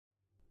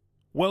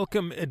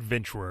Welcome,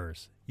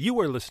 adventurers. You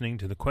are listening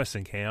to the Quests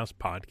and Chaos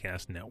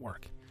Podcast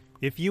Network.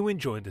 If you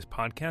enjoyed this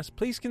podcast,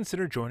 please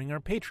consider joining our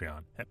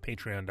Patreon at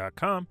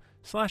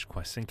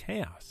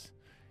patreon.com/questsandchaos.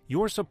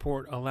 Your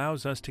support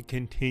allows us to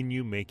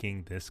continue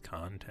making this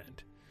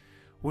content.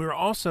 We're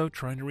also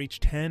trying to reach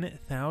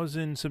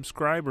 10,000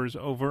 subscribers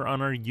over on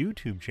our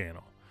YouTube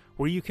channel,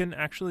 where you can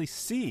actually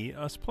see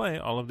us play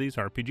all of these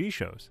RPG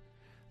shows.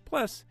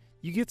 Plus,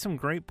 you get some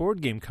great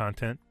board game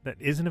content that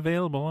isn't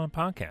available on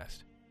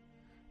podcast.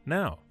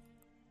 Now,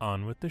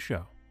 on with the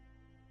show.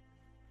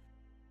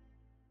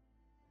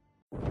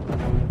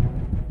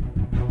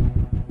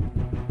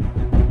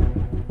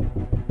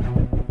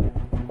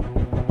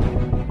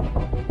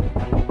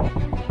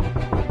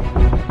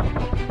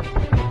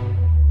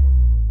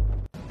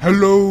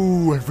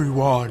 Hello,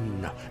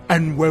 everyone,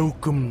 and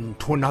welcome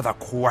to another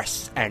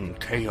Quests and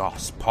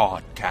Chaos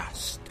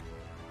podcast.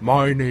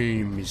 My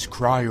name is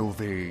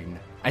Cryovane,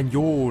 and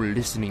you're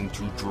listening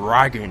to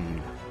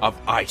Dragon of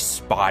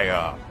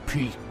Icespire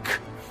Peak.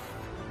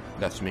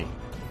 That's me.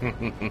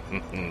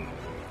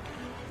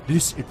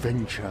 This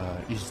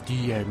adventure is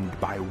DM'd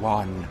by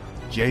one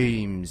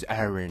James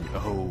Aaron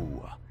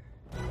O.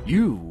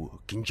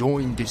 You can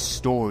join this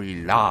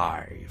story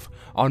live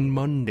on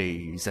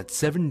Mondays at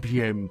 7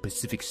 p.m.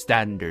 Pacific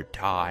Standard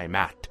Time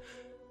at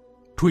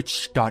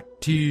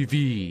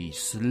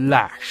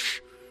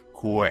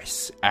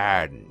twitch.tv/Quests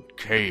and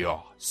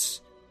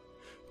Chaos.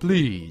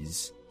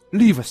 Please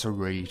leave us a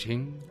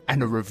rating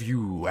and a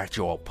review at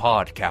your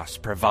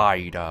podcast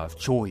provider of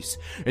choice,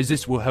 as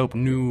this will help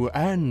new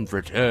and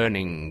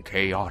returning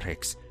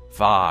chaotics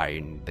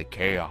find the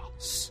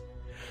chaos.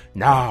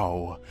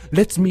 Now,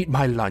 let's meet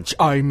my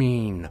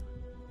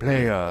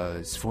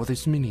players for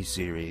this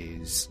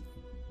mini-series.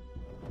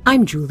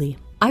 I'm Julie.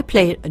 I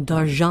play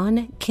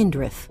Darjan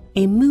Kindrith,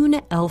 a moon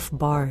elf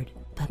bard,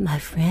 but my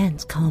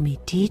friends call me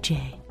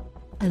DJ.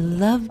 I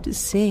love to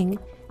sing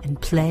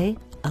and play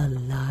a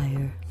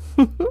lyre.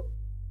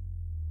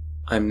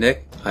 I'm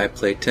Nick, I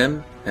play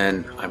Tim,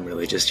 and I'm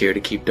really just here to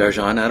keep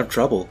Darjan out of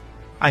trouble.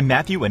 I'm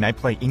Matthew, and I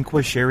play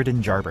Inqua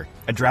Sheridan Jarber,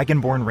 a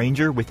dragonborn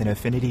ranger with an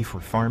affinity for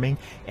farming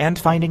and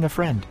finding a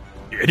friend.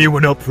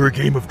 Anyone up for a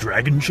game of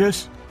dragon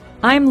chess?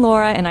 I'm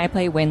Laura, and I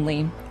play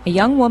Winley, a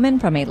young woman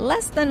from a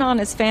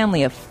less-than-honest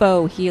family of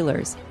faux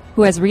healers,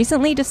 who has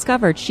recently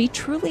discovered she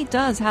truly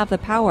does have the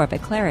power of a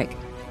cleric,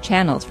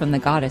 channeled from the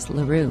goddess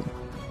Larue.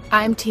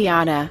 I'm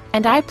Tiana,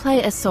 and I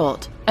play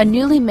Isolde, a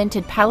newly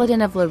minted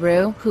paladin of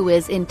Larue who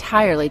is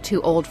entirely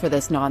too old for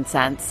this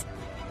nonsense.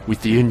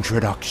 With the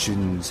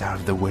introductions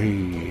out of the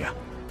way,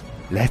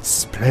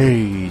 let's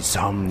play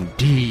some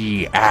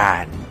D&D.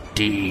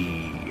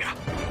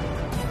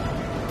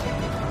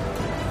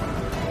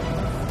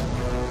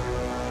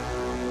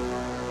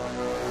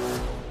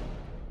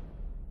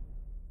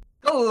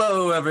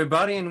 Hello,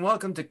 everybody, and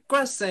welcome to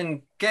Quests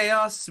and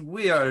Chaos.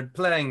 We are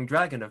playing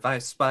Dragon of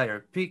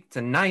Icespire Peak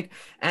tonight,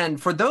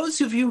 and for those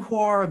of you who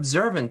are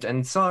observant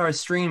and saw our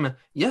stream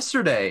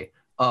yesterday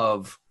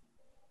of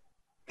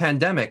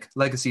Pandemic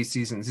Legacy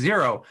Season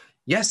 0,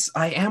 yes,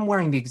 I am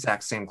wearing the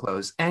exact same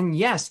clothes, and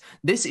yes,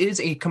 this is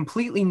a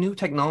completely new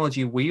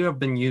technology we have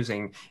been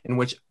using, in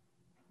which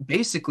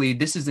basically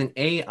this is an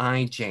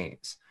AI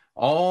James.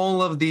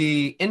 All of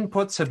the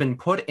inputs have been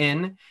put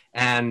in,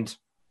 and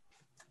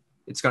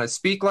it's going to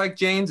speak like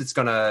James, it's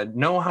going to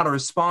know how to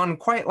respond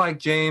quite like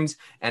James,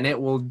 and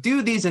it will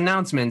do these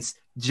announcements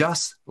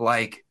just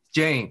like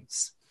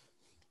James.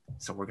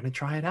 So we're going to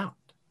try it out.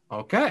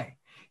 Okay,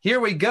 here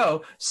we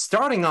go.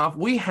 Starting off,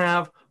 we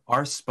have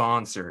our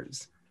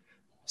sponsors.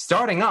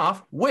 Starting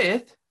off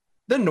with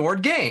the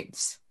Nord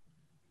Games.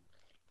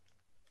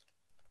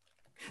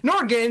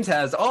 Nord Games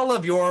has all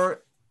of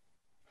your...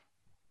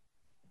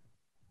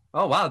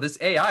 Oh, wow, this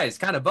AI is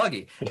kind of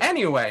buggy.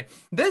 Anyway,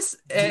 this...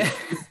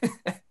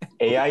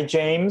 AI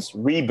James,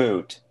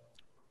 reboot.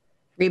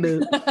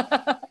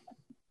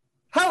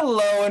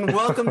 Hello and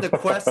welcome to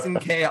Quests and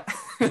Chaos.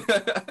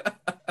 But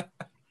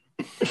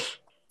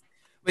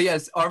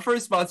yes, our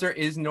first sponsor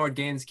is Nord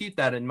Games. Keep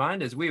that in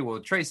mind, as we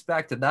will trace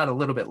back to that a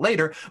little bit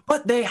later.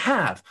 But they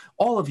have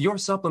all of your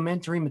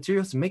supplementary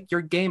materials to make your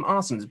game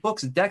awesome.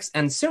 Books, decks,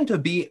 and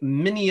soon-to-be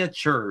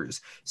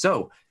miniatures.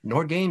 So,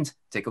 Nord Games,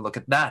 take a look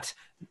at that.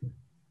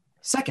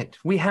 Second,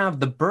 we have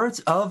the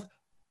Birds of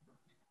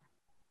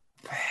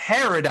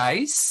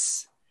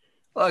Paradise.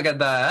 Look at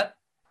that.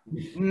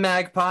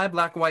 Magpie,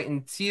 black, white,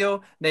 and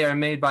teal. They are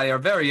made by our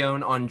very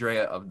own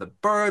Andrea of the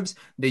Burbs.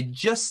 They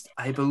just,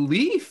 I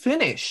believe,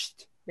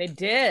 finished. They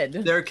did.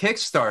 Their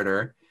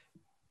Kickstarter.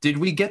 Did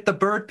we get the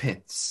bird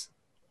pins?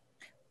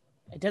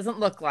 It doesn't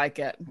look like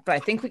it, but I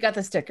think we got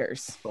the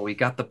stickers. But we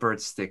got the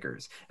bird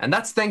stickers. And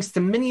that's thanks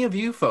to many of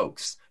you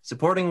folks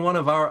supporting one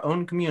of our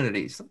own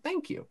communities. So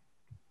thank you.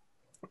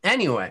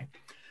 Anyway,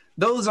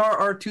 those are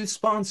our two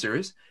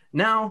sponsors.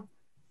 Now,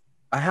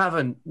 I have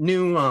a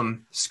new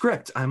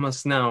script. I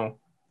must now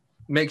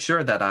make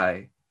sure that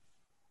I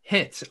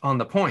hit on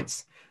the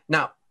points.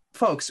 Now,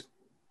 folks,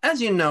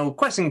 as you know,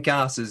 Quests and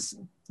Chaos is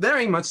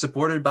very much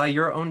supported by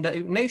your own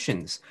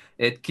donations.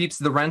 It keeps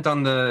the rent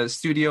on the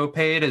studio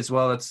paid, as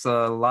well as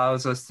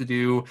allows us to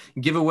do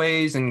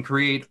giveaways and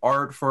create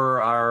art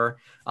for our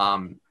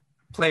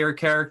player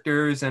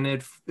characters, and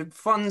it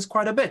funds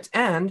quite a bit.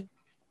 And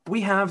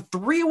we have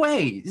 3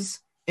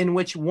 ways in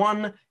which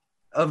one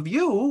of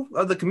you,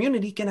 of the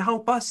community, can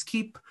help us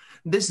keep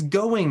this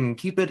going,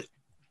 keep it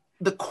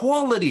the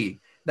quality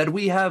that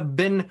we have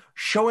been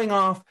showing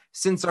off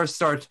since our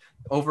start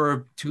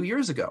over 2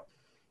 years ago.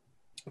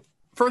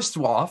 First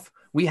off,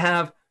 we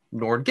have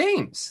Nord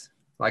Games.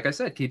 Like I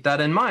said, keep that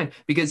in mind,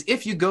 because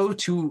if you go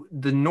to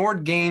the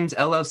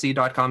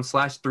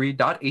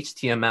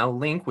nordgamesllc.com/3.html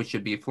link, which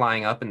should be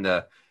flying up in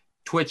the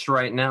Twitch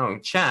right now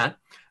in chat,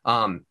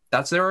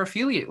 that's their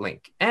affiliate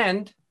link,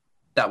 and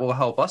that will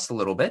help us a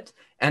little bit.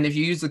 And if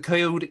you use the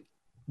code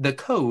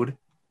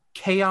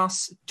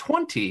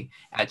Chaos20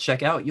 at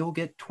checkout, you'll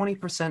get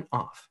 20%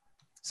 off.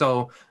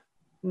 So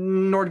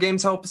Nord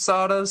Games helps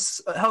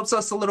us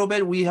a little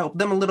bit, we help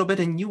them a little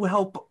bit, and you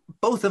help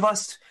both of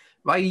us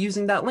by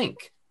using that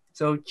link.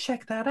 So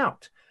check that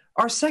out.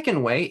 Our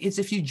second way is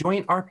if you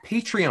join our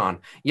Patreon.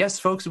 Yes,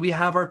 folks, we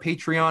have our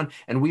Patreon,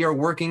 and we are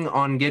working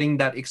on getting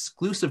that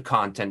exclusive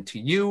content to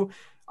you.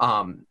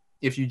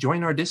 If you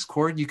join our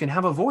Discord, you can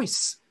have a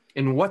voice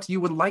in what you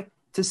would like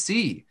to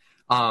see.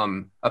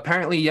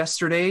 Apparently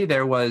yesterday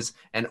there was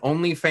an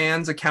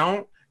OnlyFans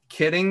account,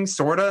 kidding,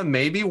 sorta,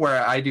 maybe,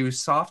 where I do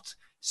soft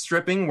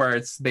stripping, where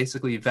it's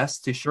basically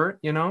vest to shirt,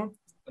 you know?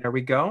 There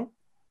we go.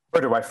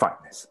 Where do I find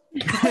this?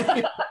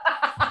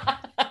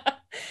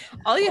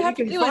 All you have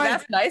to do is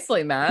ask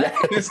nicely, Matt.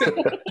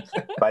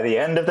 By the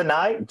end of the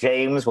night,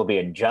 James will be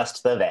in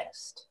just the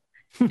vest.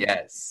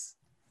 Yes.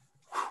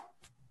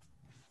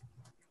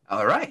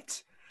 All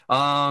right.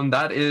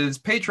 That is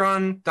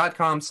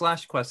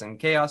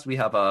patreon.com/questandchaos. We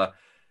have I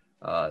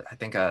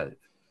think a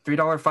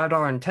 $3,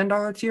 $5, and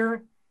 $10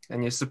 tier,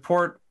 and you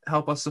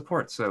help us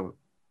support. So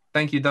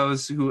thank you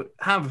those who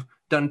have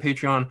done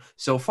Patreon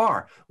so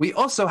far. We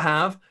also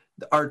have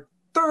our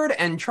third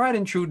and tried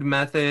and true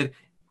method,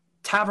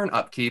 Tavern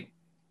Upkeep,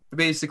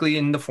 basically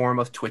in the form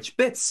of Twitch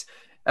bits.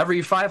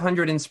 Every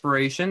 500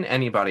 inspiration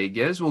anybody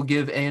gives will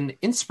give an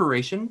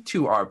inspiration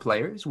to our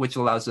players, which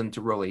allows them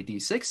to roll a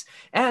d6.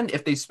 And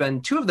if they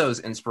spend 2 of those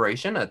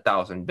inspiration,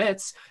 1,000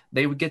 bits,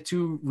 they would get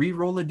to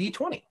re-roll a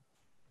d20.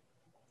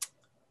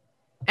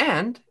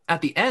 And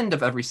at the end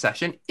of every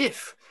session,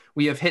 if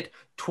we have hit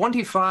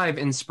 25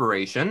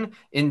 inspiration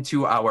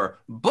into our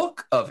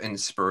Book of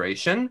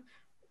Inspiration,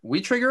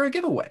 we trigger a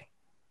giveaway.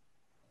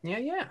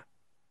 Yeah.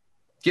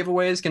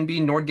 Giveaways can be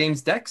Nord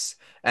Games decks,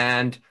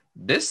 and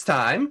this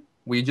time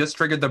we just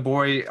triggered the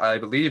boy, I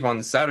believe,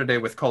 on Saturday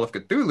with Call of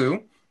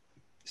Cthulhu.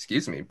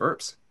 Excuse me,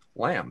 burps.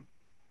 Lamb.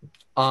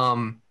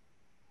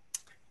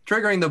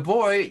 Triggering the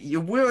boy,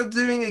 we're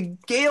doing a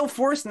Gale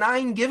Force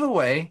 9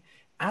 giveaway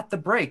at the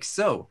break,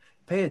 so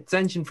pay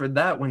attention for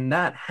that when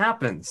that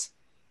happens.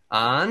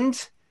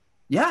 And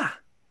yeah,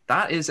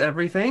 that is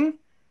everything.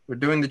 We're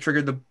doing the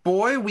Trigger the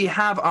Boy. We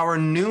have our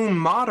new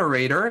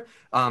moderator.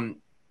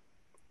 I'm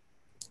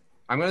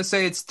going to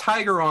say it's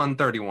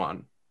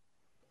Tigeron31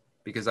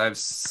 because I've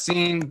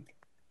seen,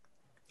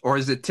 or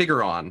is it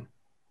Tigeron?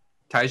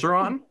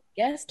 Tigeron?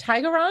 Yes,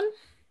 Tigeron.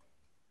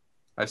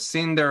 I've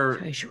seen their.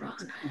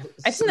 Tigeron.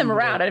 I've seen them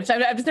around. I've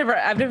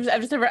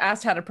just never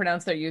asked how to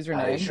pronounce their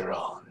username.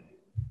 Tigeron.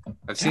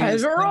 I've seen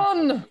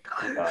Tigeron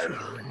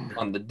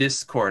on the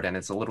Discord, and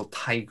it's a little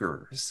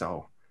tiger.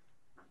 So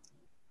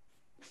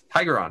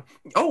Tigeron.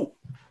 Oh,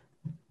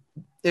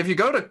 if you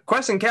go to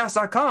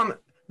questandchaos.com,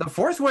 the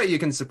fourth way you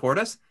can support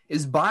us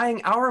is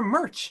buying our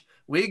merch.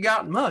 We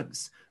got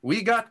mugs.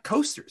 We got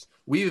coasters.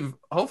 We've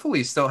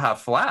hopefully still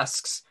have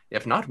flasks.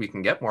 If not, we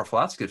can get more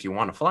flasks if you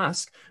want a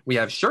flask. We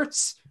have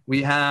shirts.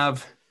 We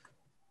have,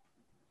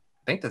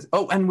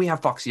 and we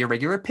have Foxy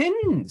Irregular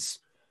pins.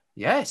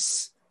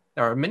 Yes,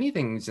 there are many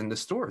things in the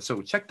store.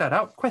 So check that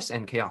out,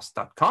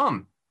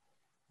 questandchaos.com.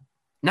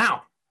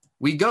 Now,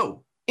 we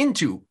go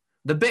into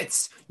the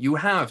bits. You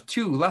have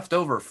 2 left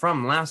over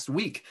from last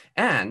week,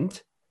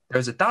 and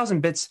there's 1,000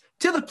 bits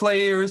to the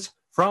players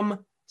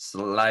from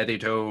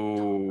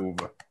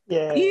Slidytove.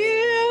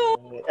 Yay!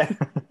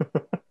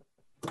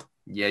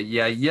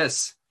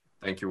 Yes.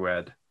 Thank you,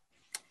 Ed.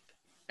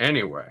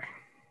 Anyway,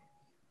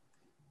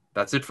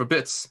 that's it for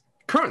bits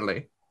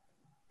currently,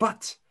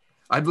 but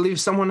I believe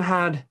someone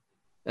had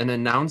an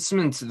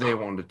announcement they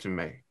wanted to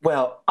make.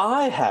 Well,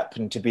 I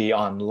happened to be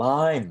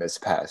online this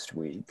past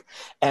week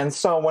and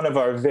saw one of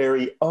our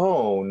very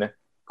own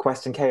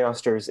Quest and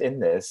Chaossters in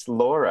this,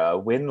 Laura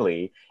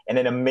Winley, in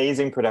an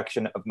amazing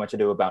production of Much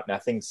Ado About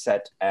Nothing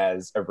set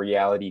as a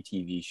reality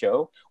TV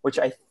show, which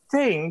I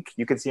think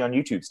you can see on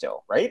YouTube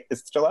still, right?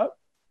 Is it still up?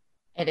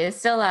 It is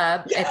still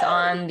up. Yay! It's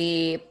on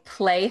the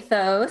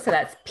Playthos, so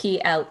that's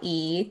Plethos,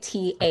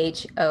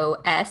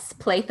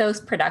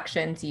 Playthos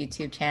Productions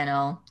YouTube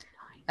channel.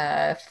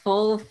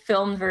 Full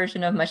filmed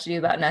version of Much Ado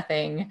About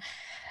Nothing,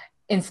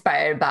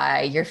 inspired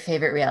by your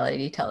favorite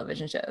reality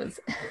television shows.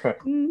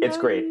 It's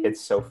great.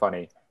 It's so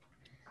funny.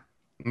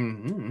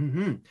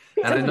 And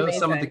I know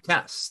some of the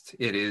cast.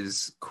 It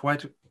is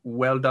quite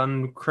well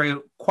done,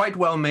 quite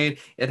well made.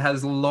 It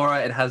has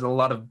Laura. It has a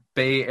lot of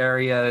Bay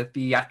Area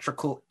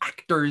theatrical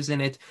actors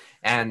in it,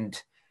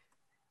 and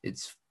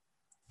it's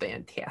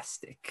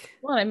fantastic.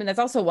 Well, I mean, that's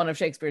also one of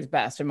Shakespeare's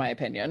best, in my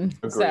opinion.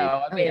 Agreed.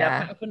 So, I mean,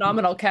 a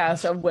phenomenal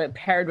cast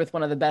paired with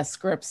one of the best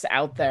scripts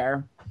out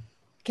there.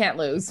 Can't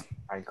lose.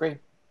 I agree.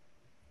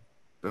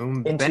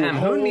 Boom, Into bam.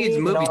 Who needs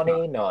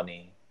movie?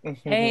 Nonny.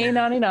 Hey,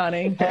 nonny.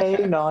 Hey,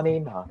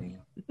 nonny.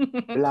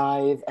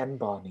 Live and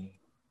bonny.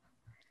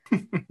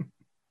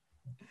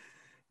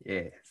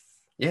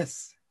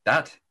 Yes,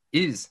 that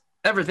is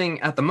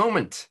everything at the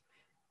moment.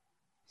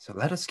 So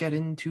let us get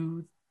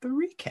into the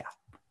recap.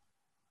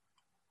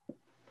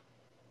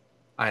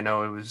 I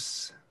know it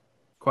was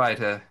quite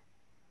a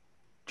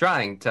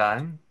trying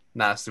time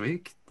last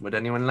week. Would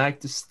anyone like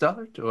to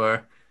start,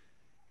 or?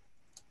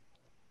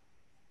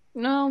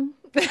 No.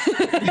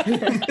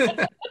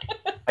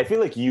 I feel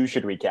like you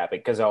should recap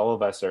it because all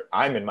of us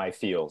I'm in my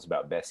feels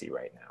about Bessie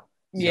right now.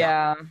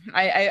 Yeah,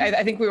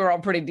 I think we were all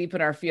pretty deep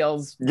in our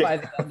feels by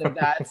the end of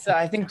that. So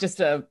I think just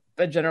a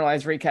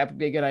generalized recap would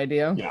be a good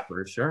idea. Yeah,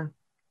 for sure.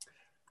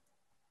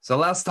 So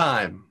last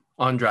time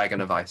on Dragon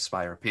of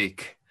Icespire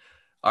Peak,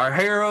 our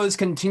heroes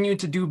continued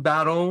to do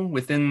battle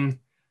within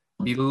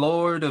the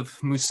Lord of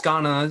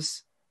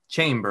Muscana's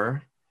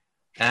chamber,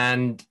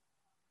 and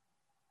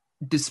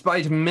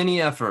despite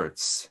many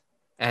efforts,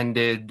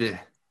 ended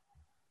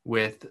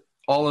with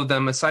all of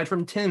them, aside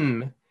from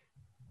Tim,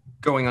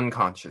 going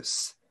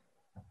unconscious.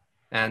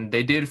 And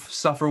they did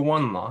suffer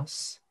one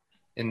loss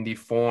in the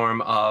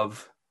form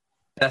of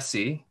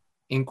Bessie,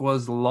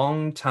 Inqua's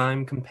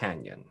longtime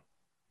companion.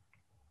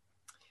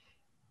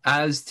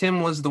 As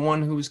Tim was the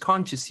one who was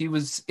conscious, he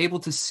was able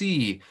to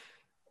see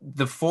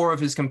the four of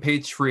his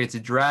compatriots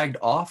dragged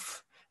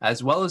off,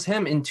 as well as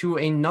him, into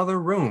another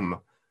room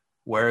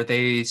where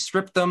they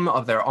stripped them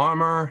of their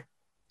armor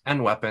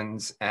and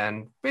weapons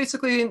and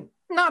basically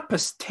not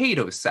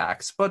potato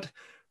sacks, but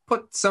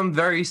put some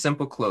very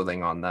simple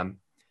clothing on them.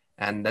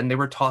 And then they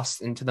were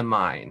tossed into the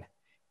mine.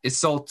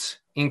 Isolt,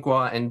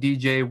 Inqua, and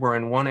DJ were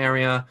in one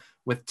area,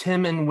 with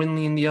Tim and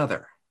Winley in the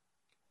other.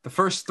 The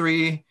first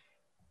three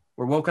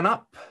were woken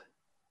up,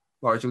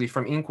 largely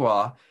from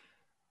Inqua,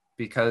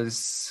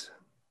 because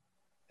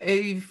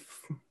I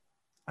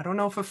don't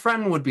know if a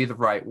friend would be the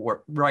right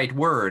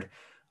word,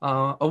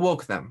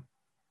 awoke them.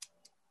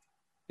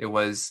 It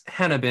was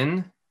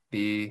Hannibin,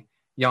 the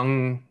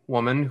young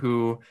woman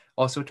who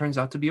also turns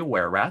out to be a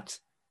were-rat,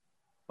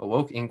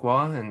 awoke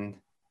Inqua, and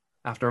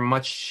after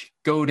much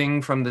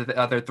goading from the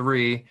other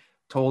three,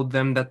 told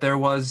them that there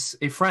was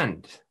a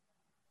friend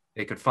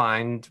they could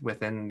find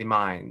within the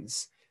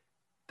mines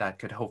that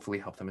could hopefully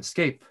help them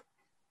escape.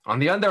 On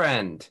the other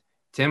end,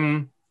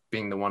 Tim,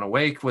 being the one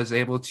awake, was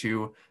able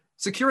to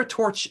secure a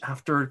torch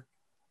after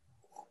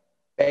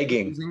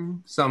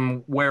begging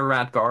some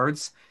were-rat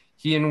guards.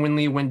 He and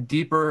Winley went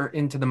deeper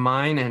into the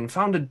mine and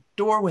found a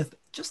door with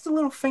just a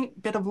little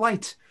faint bit of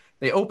light.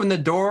 They opened the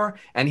door,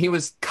 and he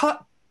was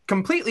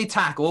completely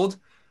tackled,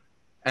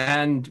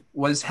 and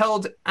was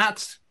held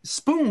at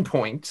spoon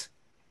point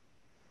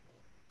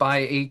by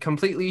a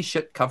completely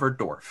shit-covered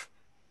dwarf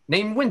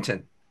named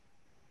Winton.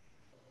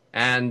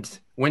 And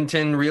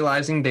Winton,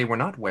 realizing they were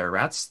not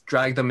were-rats,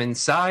 dragged them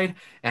inside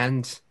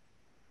and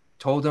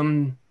told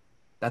them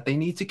that they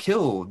need to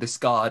kill this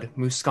god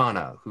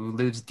Muscana, who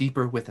lives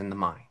deeper within the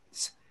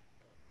mines.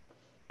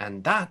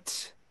 And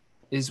that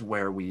is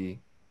where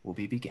we will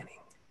be beginning.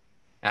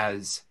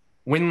 As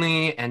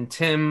Winley and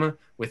Tim,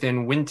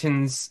 within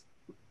Winton's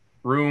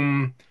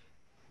room,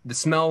 the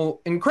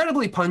smell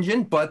incredibly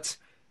pungent, but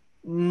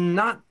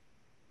not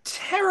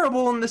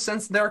terrible in the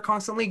sense they're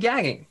constantly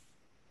gagging.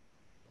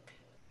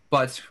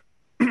 But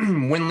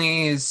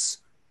Winley is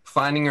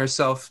finding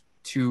herself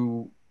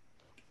to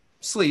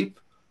sleep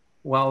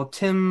while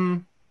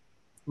Tim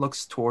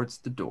looks towards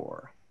the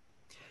door.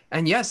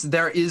 And yes,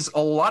 there is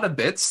a lot of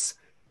bits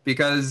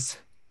because,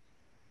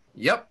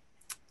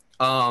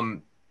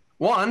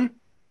 one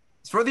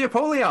is for the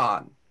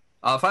Apollyon.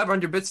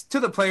 500 bits to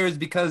the players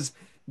because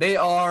they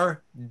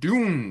are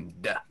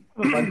doomed.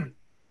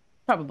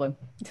 Probably.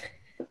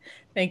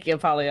 Thank you,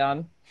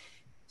 Apollyon.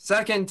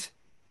 Second,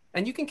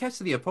 and you can catch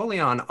the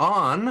Apollyon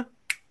on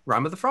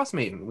Rime of the Frost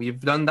Maiden. We've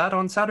done that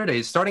on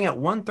Saturdays, starting at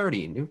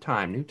 1:30. New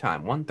time,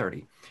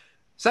 1:30.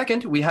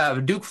 Second, we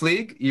have Duke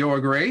Fleeg,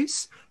 Your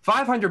Grace.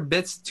 500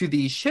 bits to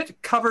the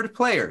shit-covered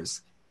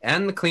players,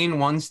 and the clean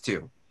ones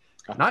too.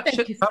 Not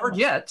shit-covered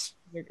yet.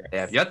 They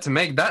have yet to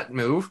make that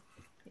move.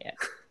 Yeah.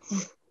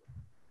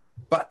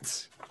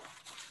 But,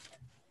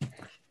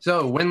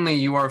 so Winley,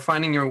 you are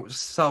finding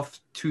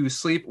yourself to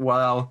sleep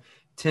while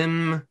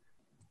Tim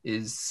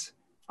is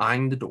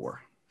eyeing the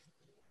door.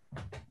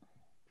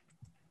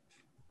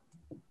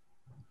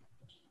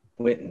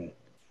 Winton.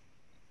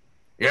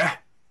 Yeah?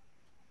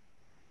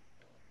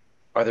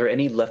 Are there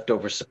any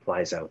leftover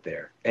supplies out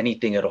there?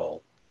 Anything at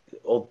all?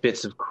 Old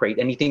bits of crate,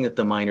 anything that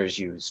the miners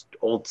used,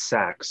 old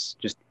sacks,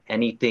 just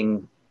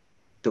anything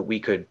that we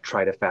could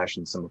try to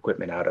fashion some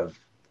equipment out of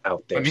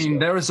out there. I mean, still.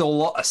 there's a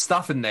lot of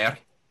stuff in there,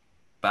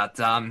 but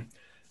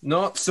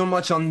not so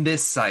much on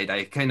this side.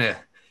 I kind of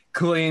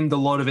claimed a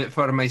lot of it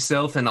for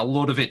myself, and a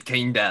lot of it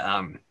kind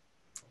of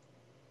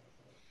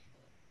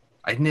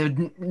I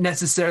didn't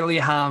necessarily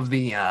have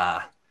the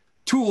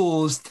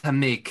tools to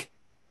make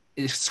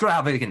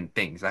extravagant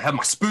things. I have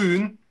my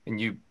spoon, and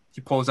he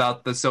pulls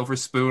out the silver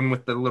spoon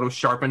with the little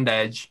sharpened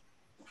edge,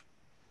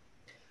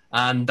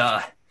 and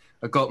I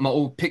got my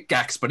old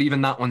pickaxe, but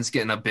even that one's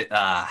getting a bit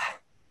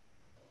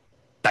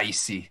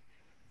dicey.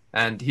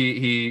 And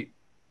he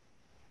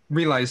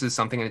realizes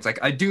something, and it's like,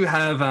 I do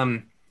have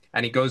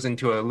and he goes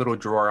into a little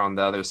drawer on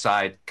the other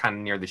side, kind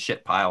of near the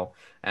shit pile,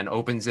 and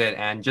opens it,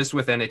 and just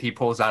within it he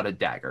pulls out a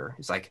dagger.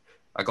 He's like,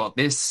 I got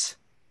this.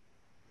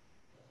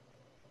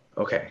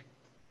 Okay.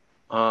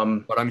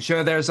 But I'm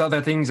sure there's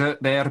other things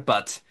out there,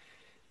 but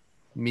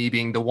me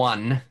being the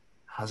one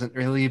hasn't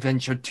really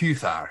ventured too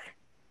far.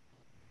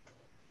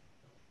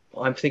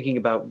 Well, I'm thinking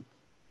about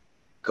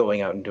going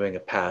out and doing a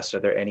pass.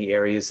 Are there any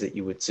areas that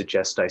you would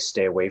suggest I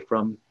stay away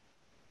from?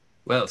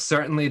 Well,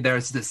 certainly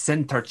there's the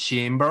center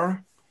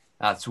chamber.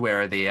 That's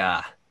where the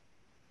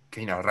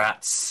kind of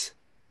rats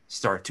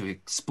start to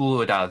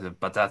explode out of,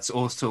 but that's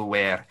also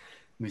where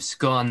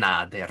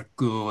Muscona, their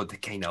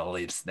good, kind of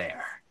lives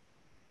there.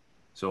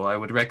 So I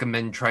would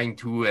recommend trying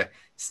to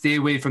stay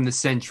away from the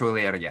central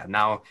area.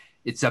 Now,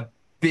 it's a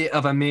bit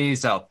of a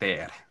maze out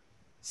there,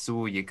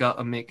 so you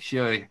gotta make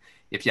sure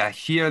if you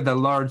hear the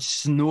large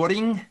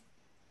snoring,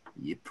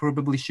 you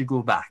probably should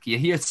go back. You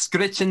hear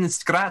scritching and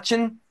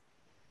scratching,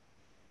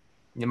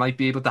 you might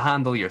be able to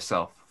handle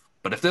yourself.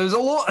 But if there's a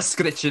lot of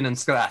scritching and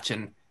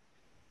scratching,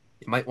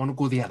 you might want to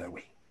go the other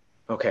way.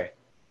 Okay.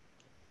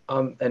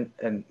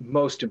 And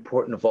most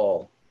important of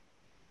all,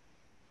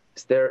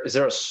 is there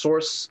a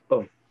source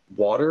of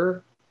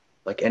water,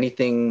 like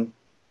anything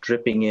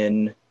dripping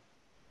in,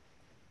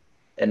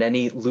 and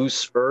any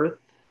loose earth?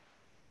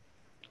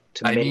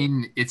 I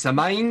mean, it's a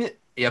mine.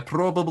 You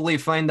probably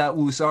find that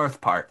loose earth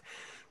part.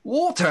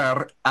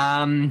 Water,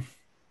 I've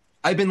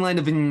been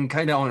living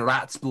kind of on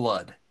rat's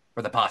blood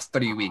for the past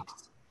 3 weeks.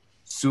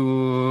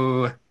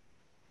 So,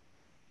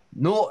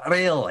 not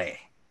really.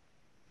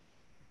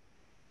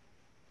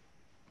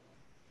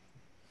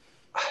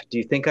 Do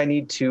you think I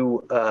need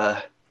to,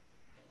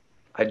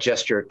 I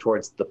gesture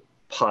towards the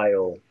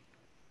pile.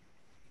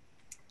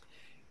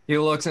 He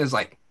looks and is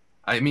like,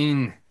 I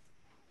mean,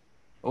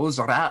 those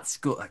rats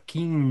got a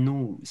keen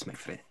nose, my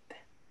friend.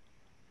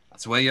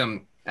 That's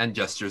William, and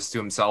gestures to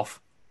himself.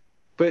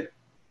 But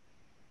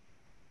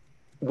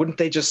wouldn't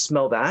they just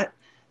smell that?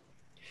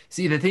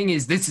 See, the thing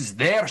is, this is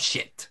their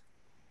shit.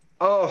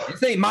 Oh.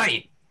 This ain't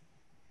mine.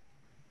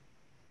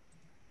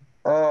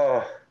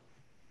 Oh.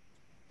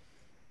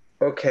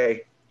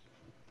 Okay.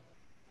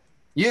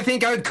 You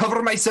think I would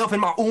cover myself in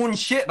my own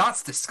shit?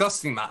 That's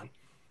disgusting, man.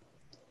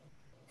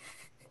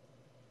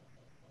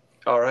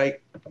 All right.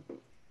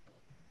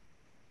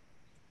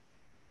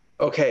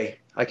 Okay,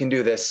 I can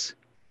do this.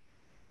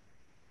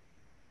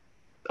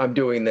 I'm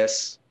doing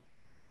this.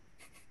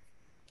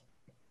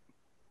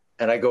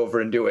 And I go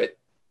over and do it.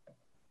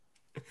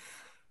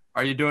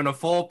 Are you doing a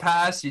full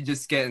pass? You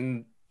just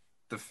getting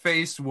the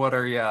face? What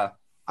are you?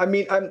 I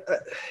mean,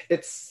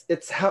 it's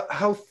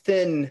how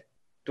thin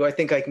do I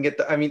think I can get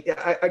the? I mean,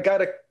 I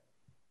gotta.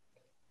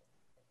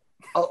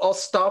 I'll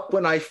stop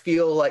when I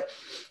feel like,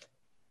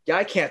 yeah,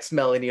 I can't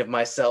smell any of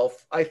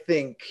myself. I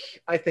think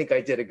I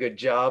did a good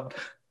job.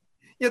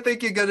 You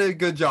think you did a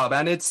good job,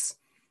 and it's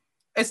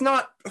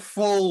not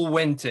full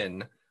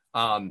Winton.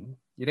 You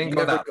didn't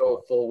go never that go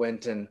far. full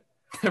Winton.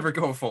 Never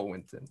go full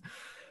Winton.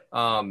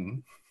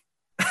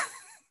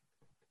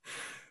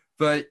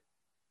 But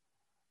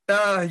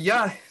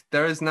yeah,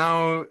 there is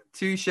now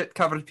 2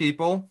 shit-covered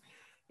people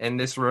in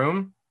this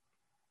room.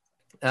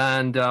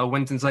 And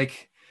Winton's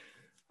like,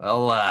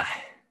 well,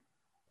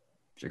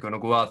 if you're going to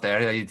go out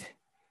there, I'd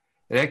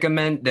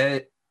recommend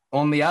that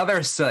on the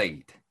other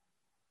side,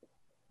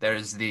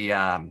 there's the,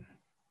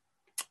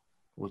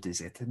 what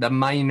is it? The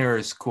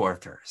miners'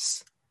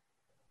 quarters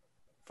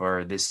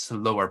for this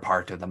lower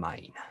part of the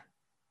mine.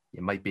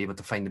 You might be able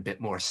to find a bit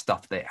more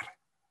stuff there.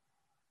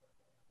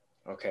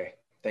 Okay,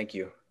 thank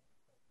you.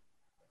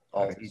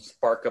 I'll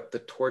spark up the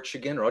torch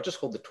again, or I'll just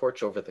hold the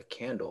torch over the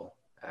candle,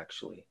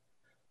 actually.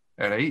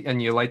 All right,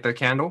 and you light the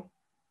candle?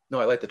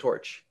 No, I light the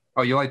torch.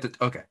 Oh, you light it?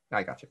 Okay,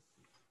 I got you.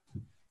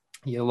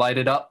 You light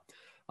it up.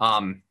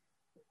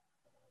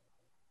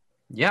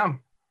 Yeah.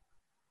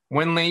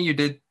 Winley, you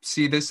did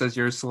see this as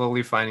you're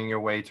slowly finding your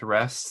way to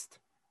rest.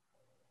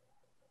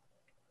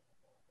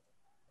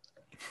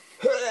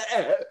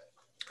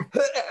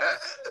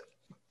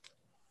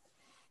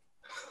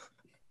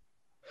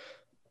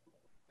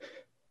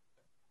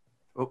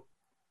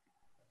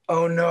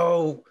 Oh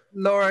no.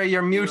 Laura,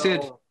 you're muted.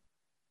 No.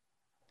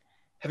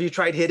 Have you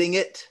tried hitting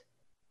it?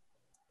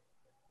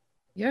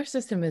 Your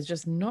system is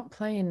just not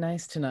playing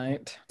nice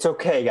tonight. It's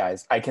okay,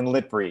 guys. I can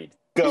lip read.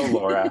 Go,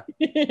 Laura.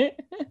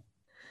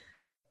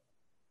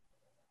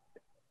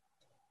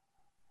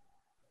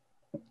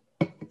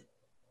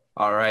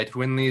 All right,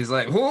 Winley's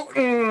like,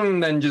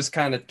 then just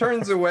kind of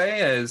turns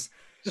away as...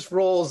 Just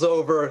rolls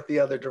over the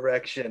other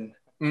direction.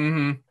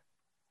 Mm-hmm.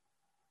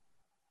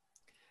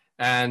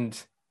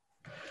 And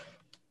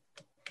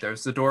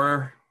there's the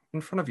door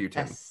in front of you,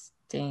 Tim.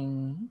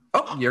 Testing.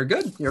 Oh, you're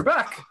good. You're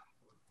back.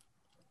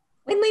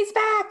 Winley's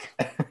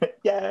back.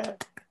 Yeah.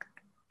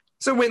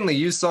 So, Winley,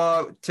 you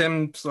saw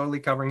Tim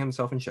slowly covering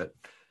himself in shit.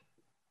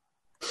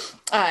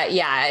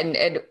 Yeah,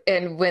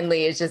 and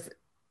Winley is just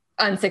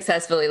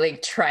unsuccessfully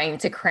like trying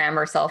to cram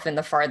herself in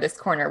the farthest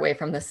corner away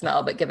from the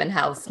smell, but given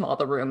how small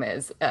the room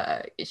is,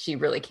 she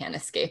really can't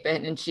escape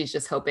it, and she's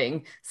just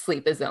hoping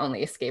sleep is the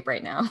only escape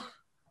right now.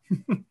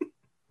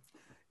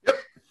 Yep.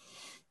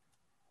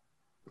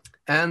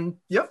 And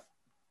yep,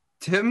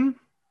 Tim,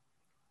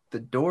 the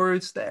door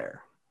is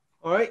there.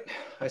 All right,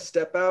 I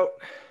step out.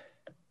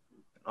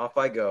 Off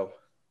I go.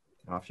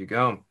 Off you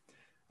go.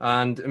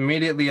 And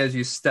immediately as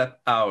you step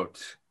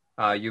out,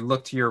 you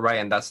look to your right,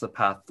 and that's the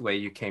pathway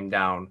you came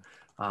down.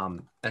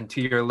 And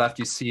to your left,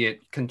 you see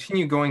it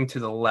continue going to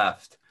the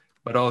left,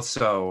 but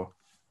also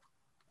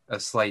a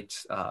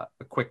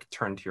quick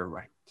turn to your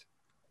right.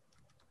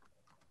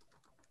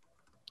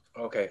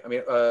 Okay. I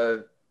mean,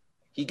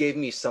 he gave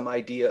me some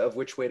idea of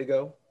which way to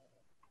go.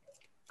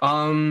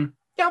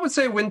 Yeah, I would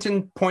say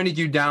Winton pointed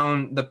you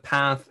down the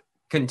path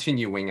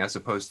continuing as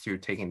opposed to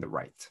taking the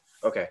right.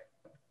 Okay.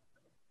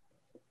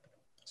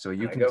 So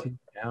you continue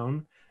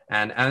down,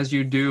 and as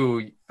you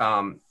do,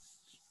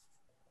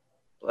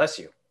 bless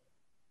you.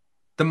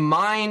 The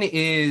mine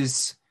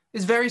is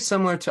very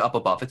similar to up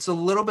above. It's a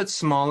little bit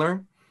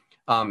smaller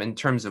in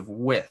terms of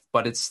width,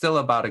 but it's still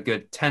about a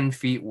good 10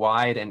 feet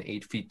wide and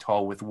 8 feet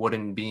tall with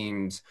wooden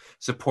beams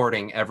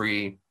supporting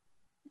every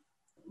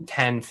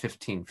 10,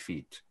 15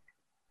 feet.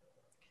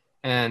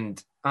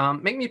 And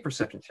make me a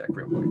perception check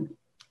real quick.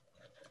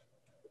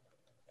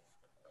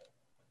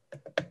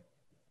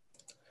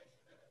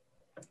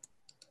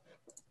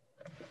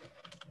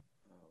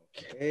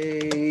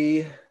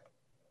 Okay.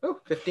 Oh,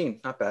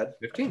 15. Not bad.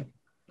 15.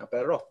 Not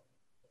bad at all.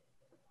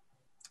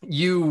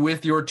 You,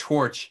 with your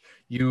torch,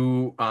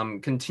 you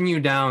continue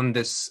down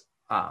this,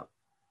 I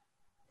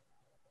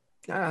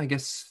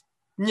guess,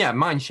 yeah,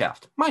 mine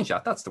shaft. Mine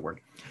shaft, that's the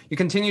word. You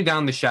continue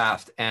down the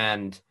shaft,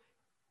 and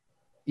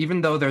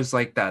even though there's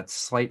like that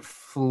slight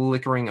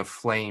flickering of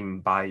flame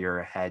by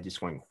your head,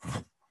 just going,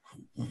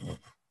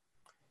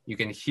 you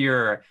can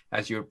hear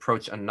as you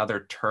approach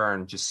another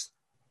turn, just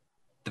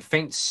the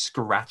faint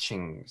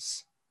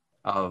scratchings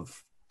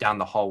of down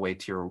the hallway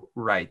to your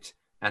right,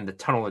 and the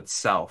tunnel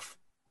itself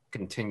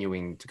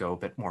continuing to go a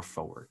bit more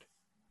forward.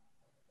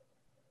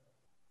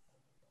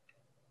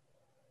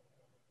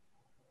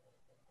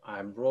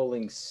 I'm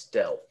rolling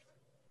stealth.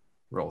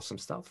 Roll some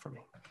stealth for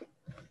me.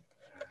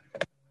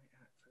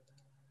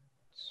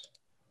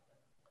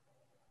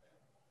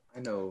 I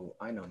know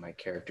my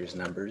character's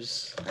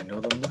numbers. I know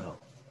them well.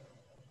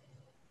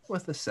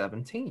 With a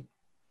 17.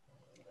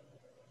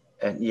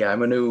 And yeah, I'm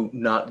going to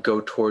not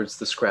go towards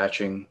the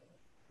scratching,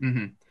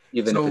 even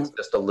if it's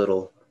just a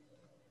little.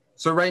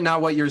 So right now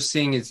what you're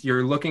seeing is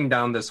you're looking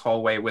down this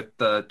hallway with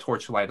the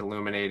torchlight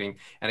illuminating,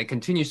 and it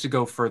continues to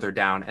go further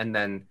down, and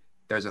then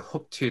there's a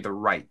hook to the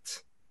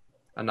right,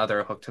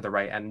 another hook to the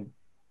right, and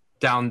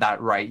down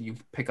that right, you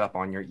pick up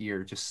on your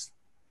ear just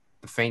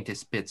the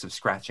faintest bits of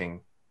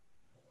scratching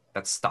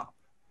that stop.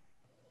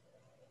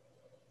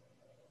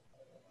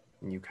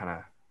 And you kind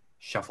of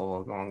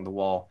shuffle along the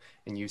wall,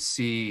 and you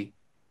see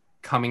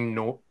coming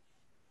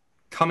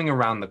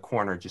around the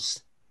corner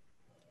just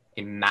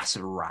a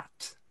massive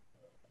rat.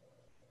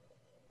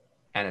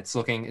 And it's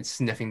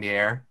sniffing the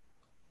air,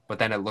 but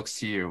then it looks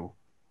to you,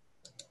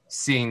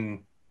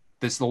 seeing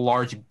this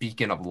large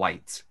beacon of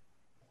light.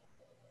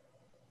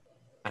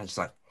 And it's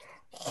like,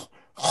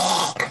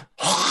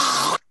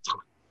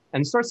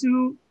 and starts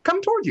to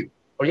come toward you.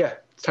 Oh yeah,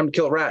 it's time to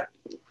kill a rat.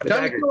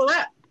 Time to kill a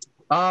rat.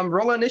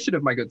 Roll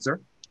initiative, my good sir.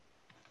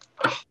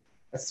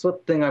 That's the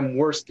thing I'm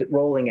worst at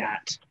rolling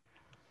at.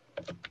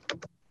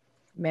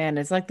 Man,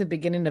 it's like the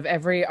beginning of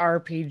every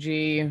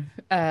RPG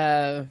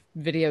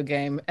video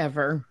game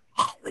ever.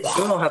 You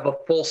don't have a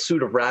full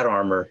suit of rat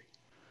armor.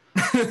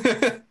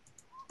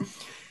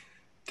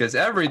 Because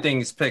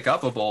everything's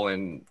pick-upable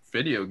in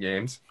video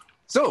games.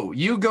 So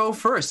you go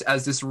first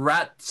as this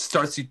rat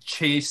starts to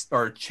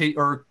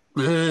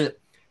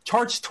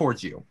charge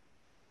towards you.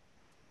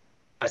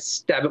 I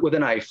stab it with a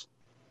knife.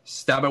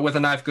 Stab it with a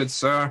knife, good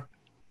sir.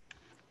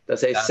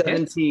 That's a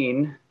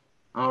 17. Hits.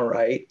 All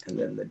right, and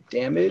then the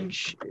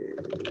damage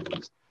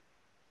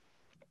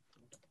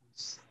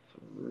is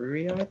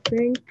 3, I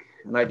think.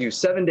 And I do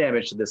 7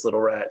 damage to this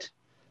little rat.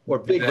 Or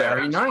big rat.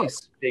 Very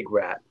nice. Big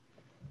rat.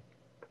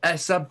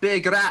 It's a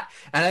big rat.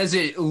 And as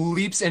it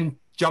leaps and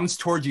jumps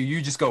towards you, you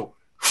just go,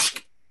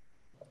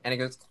 and it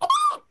goes,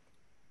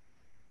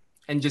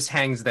 and just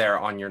hangs there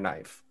on your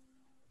knife.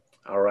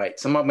 All right,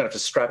 so I'm going to have to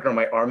strap it on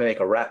my arm and make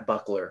a rat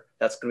buckler.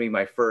 That's going to be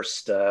my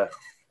first...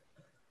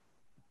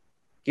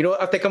 You know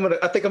what? I think I'm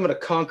gonna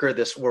conquer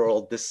this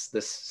world, this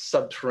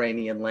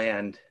subterranean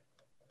land.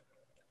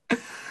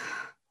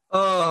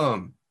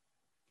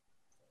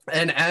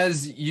 And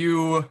as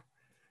you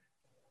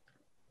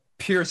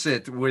pierce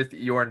it with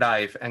your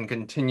knife and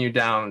continue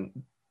down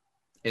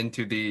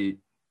into the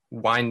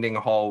winding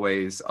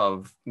hallways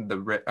of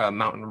the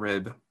Mountain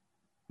Rib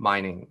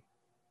mining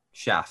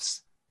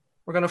shafts,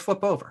 we're going to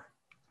flip over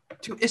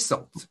to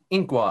Isolt,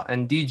 Inqua,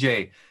 and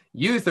DJ.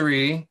 You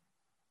three,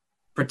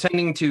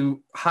 pretending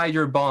to hide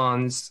your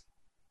bonds,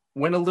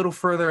 went a little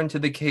further into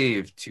the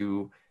cave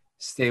to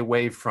stay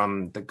away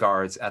from the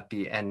guards at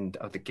the end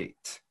of the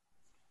gate.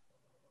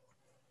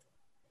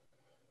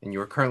 And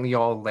you're currently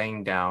all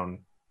laying down,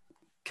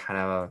 kind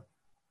of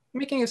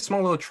making a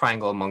small little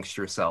triangle amongst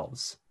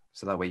yourselves,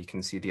 so that way you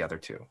can see the other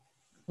two.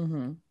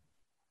 Mm-hmm.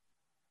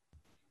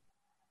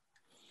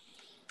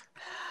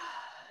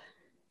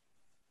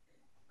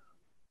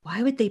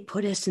 Why would they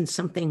put us in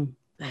something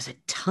that has a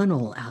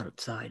tunnel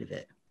outside of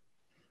it?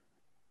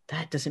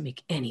 That doesn't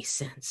make any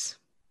sense.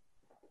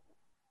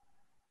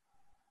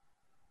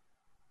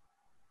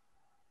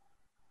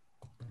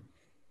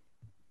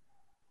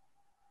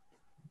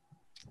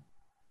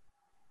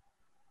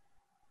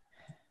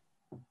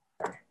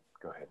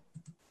 Go ahead.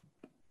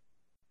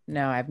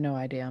 No, I have no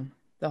idea.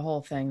 The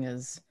whole thing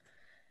is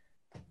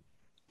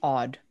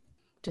odd,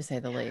 to say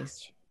the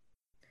least.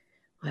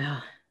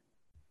 Well,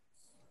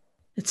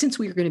 but since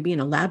we were going to be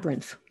in a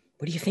labyrinth,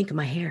 what do you think of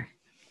my hair?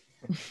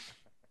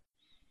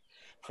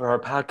 For our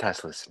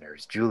podcast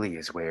listeners, Julie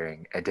is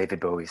wearing a David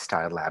Bowie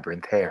style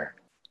labyrinth hair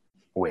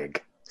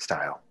wig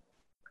style.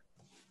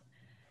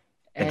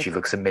 And she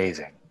looks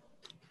amazing.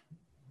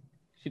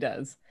 She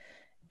does.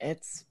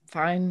 It's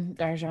fine,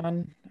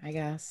 Darjan, I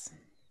guess.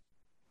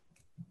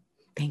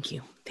 Thank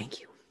you.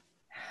 Thank you.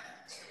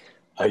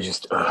 I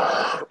just...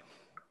 I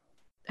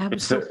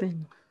was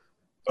hoping...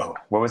 Oh,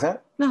 what was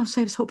that? No,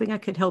 I was hoping I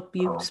could help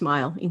you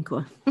smile,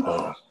 Inqua.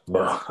 Oh,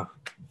 no.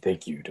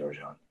 Thank you,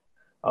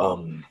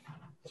 Darjan.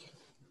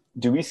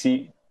 Do we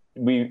see...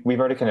 We've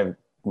already kind of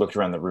looked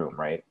around the room,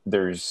 right?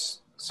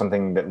 There's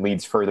something that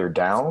leads further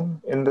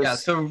down in this? Yeah,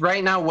 so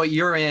right now what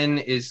you're in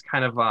is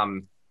kind of...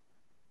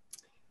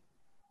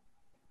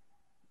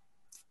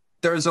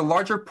 there's a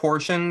larger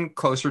portion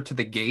closer to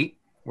the gate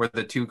where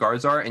the two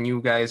guards are, and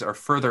you guys are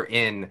further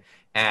in,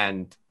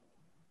 and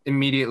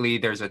immediately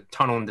there's a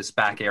tunnel in this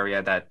back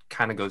area that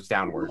kind of goes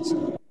downwards.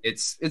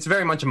 It's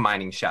very much a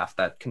mining shaft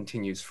that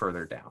continues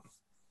further down.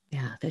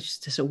 Yeah, that's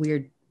just a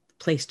weird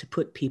place to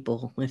put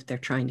people if they're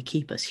trying to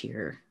keep us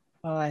here.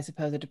 Well, I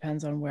suppose it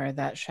depends on where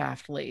that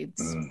shaft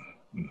leads.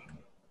 Mm-hmm.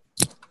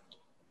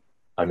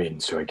 I mean,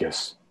 so I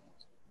guess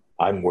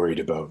I'm worried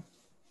about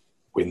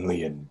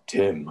Winley and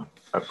Tim.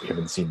 We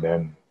haven't seen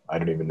them. I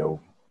don't even know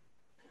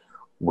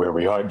where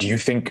we are. Do you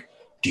think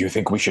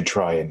we should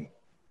try and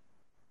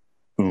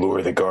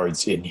lure the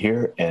guards in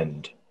here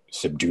and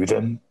subdue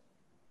them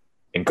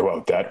and go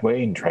out that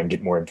way and try and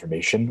get more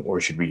information?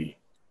 Or should we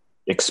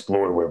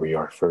explore where we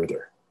are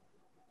further?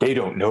 They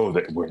don't know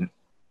that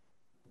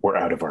we're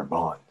out of our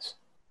bonds.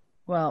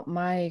 Well,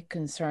 my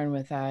concern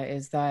with that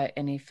is that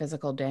any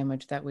physical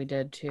damage that we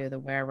did to the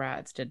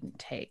were-rats didn't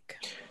take.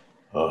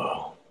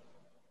 Oh.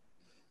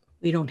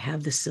 We don't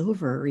have the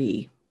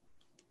silvery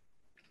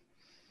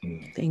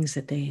things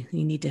that you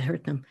need to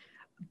hurt them.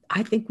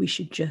 I think we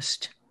should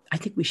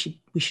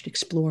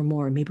explore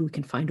more. Maybe we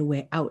can find a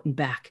way out and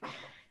back.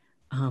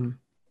 And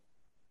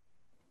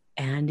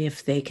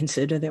if they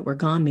consider that we're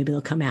gone, maybe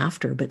they'll come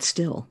after, but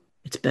still,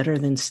 it's better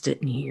than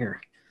sitting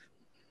here.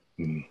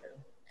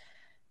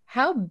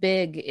 How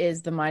big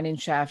is the mining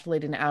shaft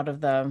leading out of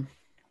the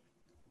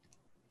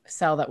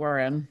cell that we're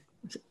in?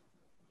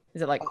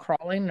 Is it like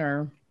crawling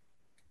or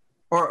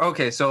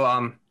okay,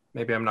 so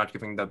maybe I'm not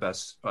giving the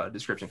best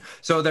description.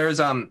 So there's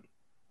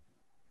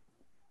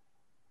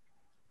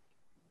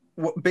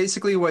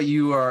basically what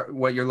you're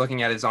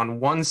looking at is on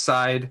one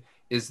side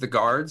is the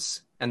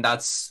guards, and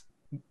that's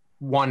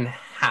one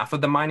half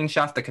of the mining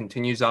shaft that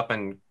continues up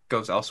and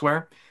goes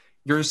elsewhere.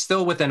 You're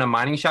still within a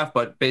mining shaft,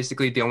 but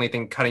basically the only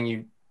thing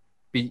cutting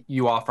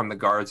you off from the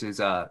guards is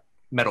a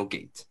metal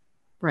gate.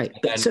 Right.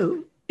 But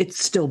so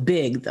it's still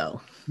big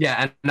though.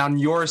 Yeah, and on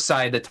your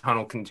side the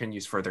tunnel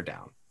continues further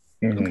down.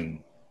 Mm-hmm.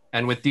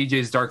 And with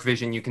DJ's dark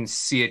vision you can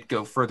see it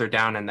go further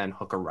down and then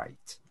hook a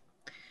right.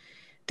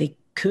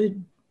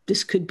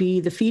 This could be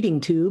the feeding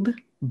tube,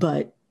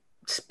 but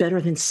it's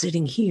better than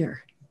sitting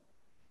here.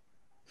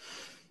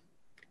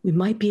 We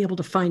might be able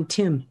to find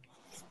Tim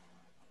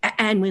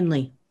and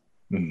Winley.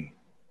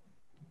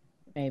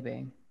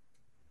 Maybe.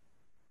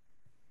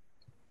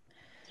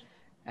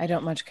 I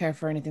don't much care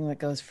for anything that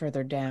goes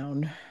further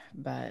down,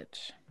 but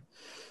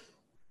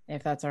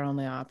if that's our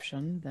only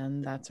option,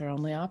 then that's our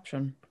only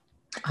option.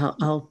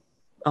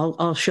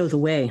 I'll show the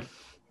way.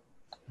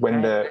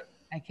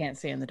 I can't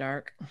see in the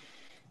dark.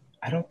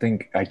 I don't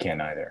think I can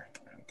either.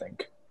 I don't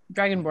think.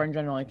 Dragonborn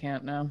generally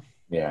can't, no.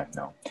 Yeah,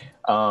 no.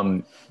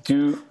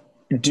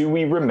 Do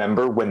we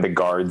remember when the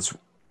guards,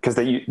 because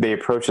they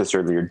approached us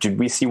earlier, did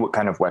we see what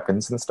kind of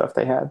weapons and stuff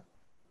they had?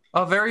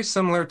 Very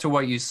similar to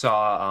what you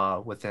saw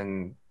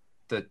within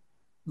the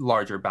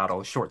larger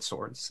battle. Short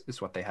swords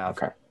is what they have.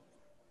 Okay.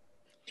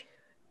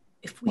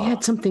 If we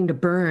had something to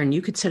burn,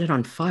 you could set it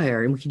on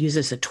fire and we could use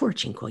it as a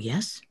torch, Inqua,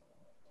 yes?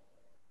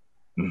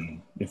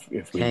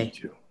 If we need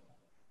to.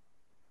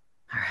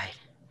 All right.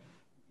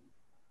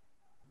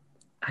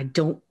 I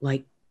don't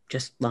like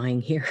just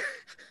lying here.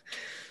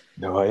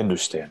 No, I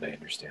understand.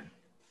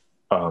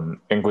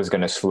 Inqua's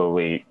going to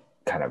slowly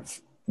kind of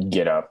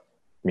get up,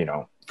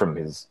 from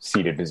his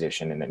seated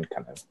position and then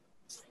kind of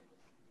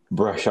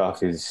brush off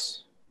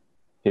his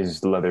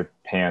leather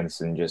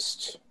pants and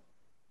just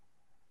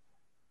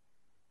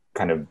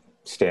kind of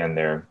stand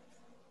there,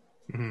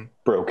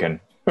 broken,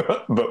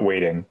 but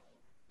waiting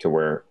to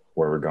where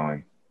we're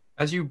going.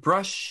 As you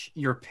brush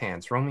your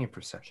pants, roll me a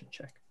perception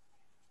check.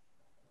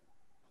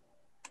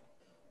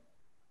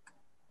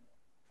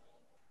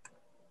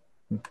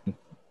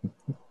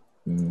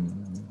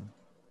 Mm.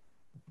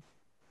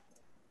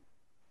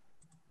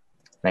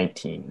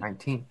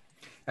 19.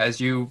 As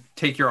you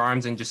take your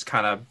arms and just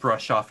kind of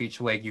brush off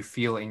each leg, you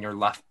feel in your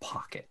left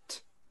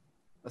pocket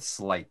a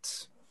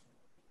slight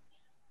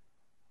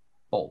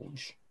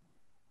bulge.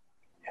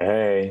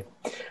 Hey.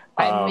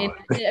 I mean,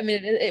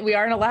 we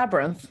are in a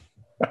labyrinth.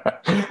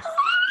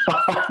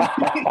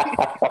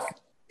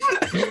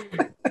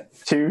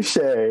 Touche.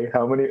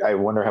 I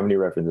wonder how many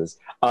references.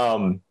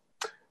 Inqua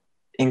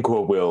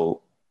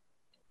will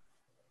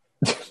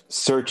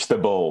search the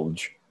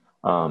bulge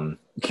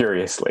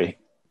curiously.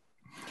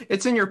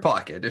 It's in your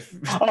pocket.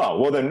 Oh,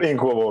 well then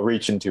Inqua will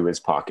reach into his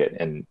pocket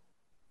and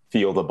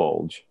feel the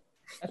bulge.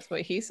 That's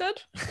what he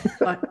said?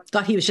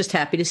 Thought he was just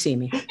happy to see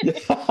me.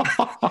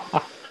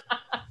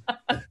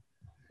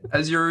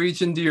 As you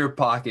reach into your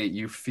pocket,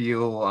 you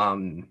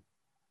feel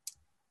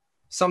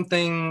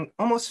something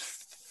almost,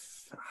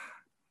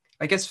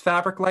 I guess,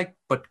 fabric-like,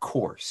 but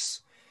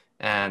coarse.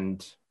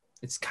 And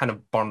it's kind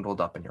of bundled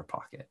up in your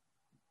pocket.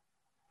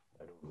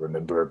 I don't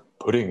remember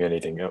putting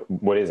anything out.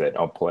 What is it?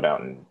 I'll pull it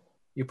out. And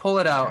you pull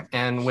it out,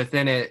 and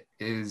within it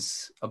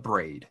is a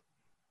braid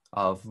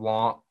of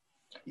long...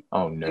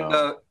 Oh,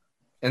 no.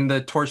 In the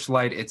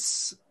torchlight,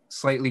 it's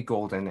slightly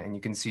golden, and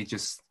you can see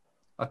just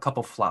a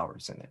couple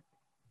flowers in it.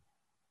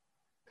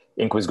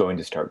 Inqua's going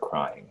to start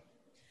crying.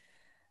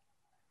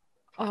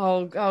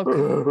 Oh,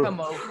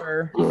 come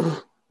over.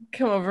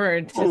 Come over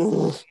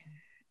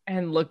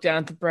and look down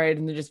at the braid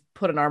and then just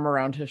put an arm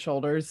around his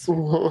shoulders.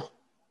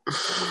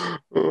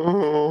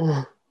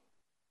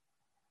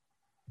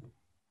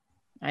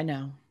 I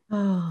know.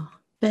 Oh,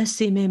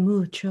 besime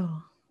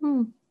mucho.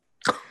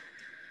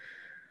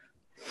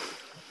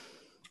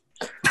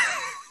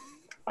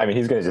 I mean,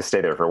 he's going to just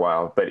stay there for a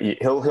while, but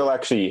he'll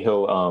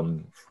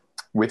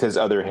with his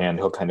other hand,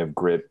 he'll kind of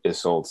grip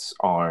Isolt's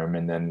arm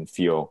and then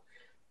feel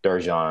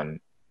Darjan,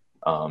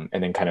 and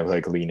then kind of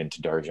like lean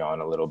into Darjan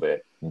a little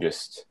bit and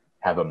just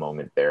have a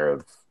moment there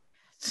of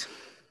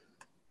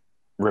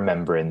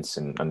remembrance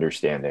and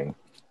understanding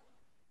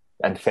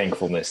and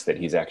thankfulness that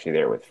he's actually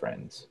there with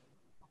friends.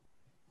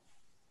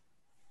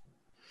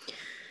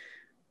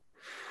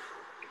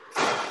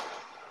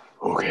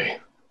 Okay.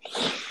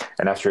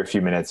 And after a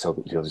few minutes,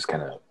 he'll just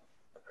kind of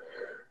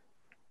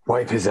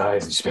wipe his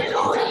eyes and just be like,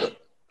 okay.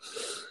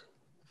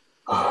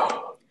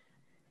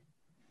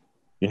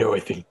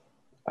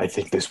 I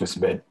think this was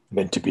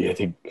meant to be. I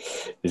think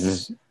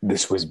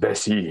this was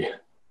Bessie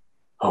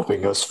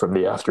helping us from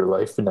the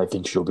afterlife, and I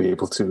think she'll be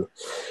able to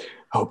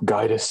help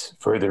guide us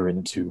further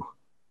into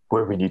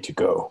where we need to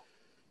go.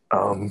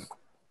 And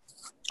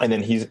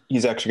then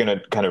he's actually going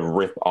to kind of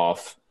rip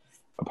off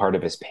a part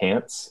of his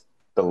pants,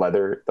 the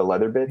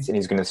leather bits, and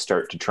he's going to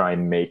start to try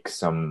and make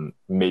some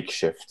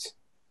makeshift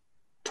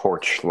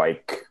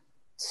torch-like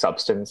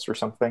substance or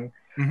something.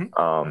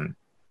 Mm-hmm.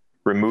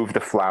 Remove the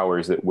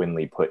flowers that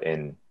Winley put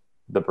in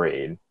the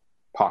braid,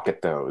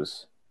 pocket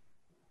those,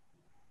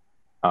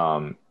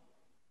 and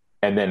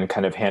then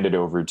kind of hand it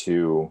over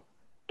to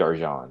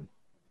Darjan.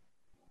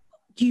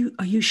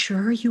 Are you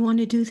sure you want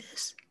to do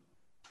this?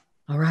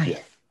 All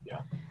right. Yeah.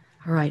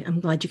 All right. I'm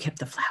glad you kept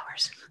the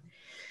flowers.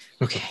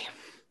 Okay.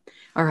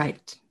 All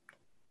right.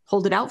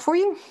 Hold it out for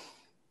you?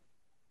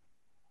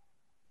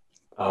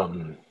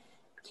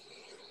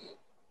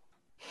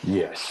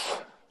 Yes.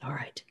 All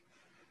right.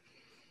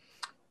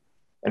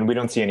 And we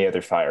don't see any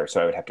other fire,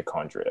 so I would have to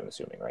conjure it, I'm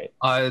assuming, right?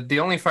 The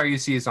only fire you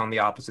see is on the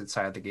opposite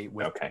side of the gate.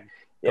 Okay.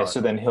 Yeah,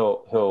 so then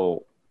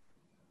he'll...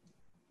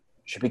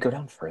 Should we go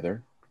down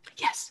further?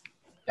 Yes.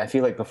 I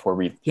feel like before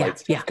we... Yeah.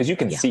 Because you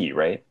can see,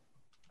 right?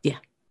 Yeah.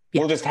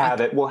 We'll just have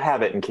it. We'll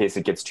have it in case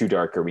it gets too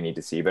dark or we need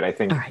to see, but I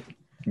think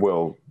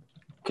we'll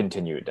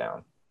continue it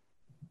down.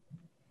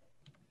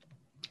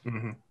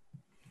 Mm-hmm.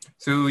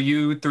 So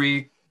you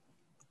three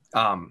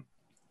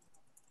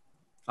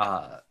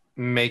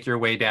make your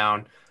way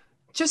down.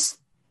 Just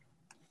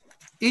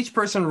each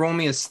person roll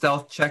me a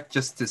stealth check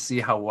just to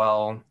see how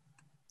well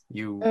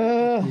you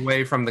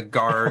away from the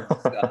guard's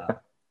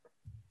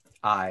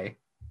eye.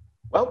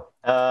 Well,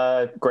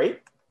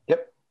 great.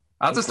 Yep.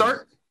 That's a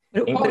start.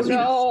 Oh,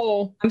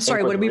 no. I'm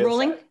sorry, what are we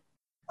rolling?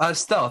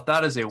 Stealth.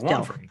 That is a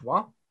 1 for me.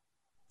 Well,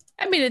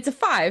 I mean, it's a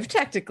 5,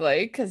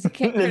 technically, because you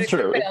can't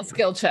critically fail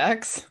skill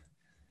checks.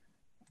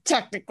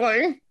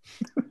 Technically.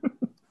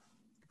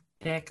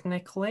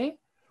 technically.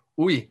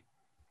 Ooh.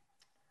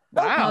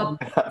 Wow.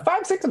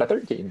 5, 6, and a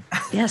 13.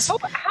 Yes.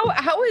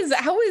 How is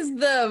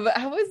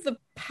the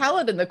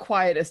paladin the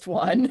quietest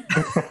one?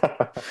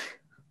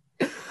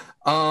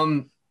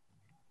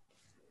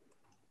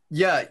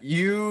 Yeah,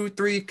 you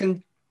three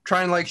can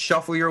try and like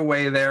shuffle your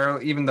way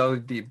there, even though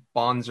the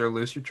bonds are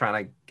loose. You're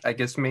trying to, I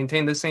guess,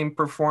 maintain the same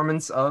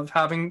performance of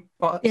having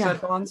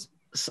said bonds.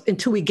 So,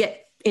 until we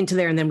get into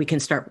there, and then we can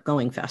start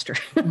going faster.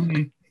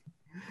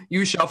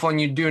 You shuffle, and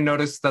you do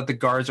notice that the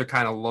guards are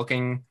kind of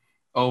looking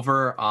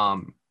over.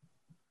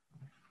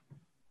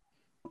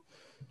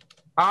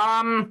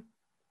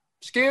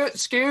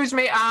 Excuse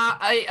me.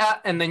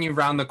 And then you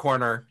round the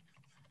corner,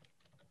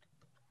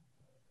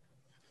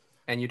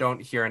 and you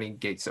don't hear any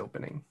gates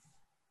opening.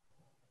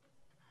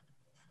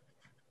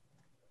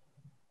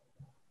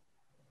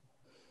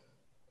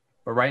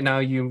 But right now,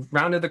 you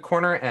rounded the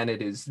corner, and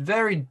it is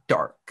very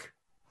dark.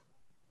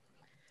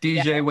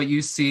 DJ, what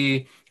you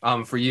see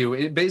for you,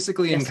 it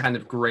basically in kind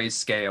of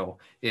grayscale,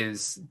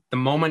 is the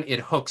moment it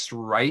hooks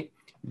right,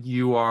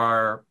 you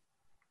are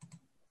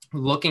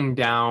looking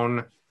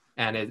down,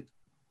 and it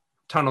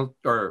tunnel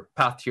or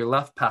path to your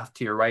left, path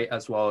to your right,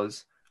 as well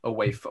as a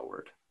way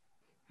forward.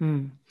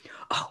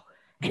 Oh,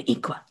 and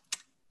Inkwa,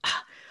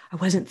 I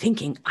wasn't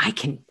thinking. I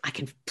can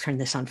turn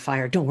this on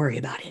fire. Don't worry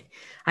about it.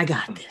 I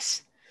got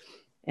this.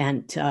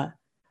 And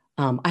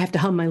I have to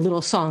hum my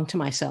little song to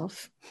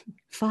myself.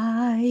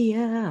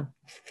 Fire,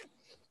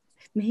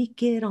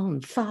 make it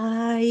on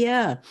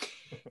fire,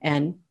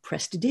 and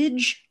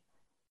prestidige.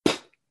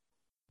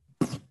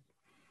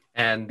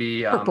 And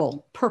the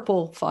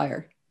purple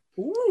fire.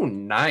 Ooh,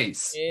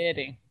 nice.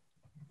 Kidding.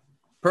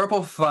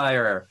 Purple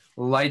fire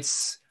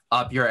lights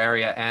up your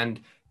area,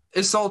 and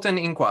Isolt and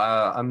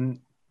Inkwa,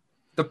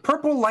 the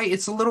purple light,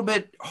 it's a little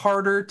bit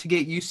harder to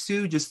get used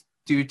to just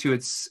due to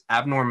its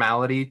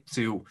abnormality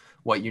to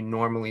what you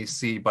normally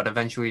see, but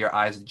eventually your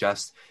eyes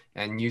adjust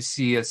and you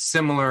see a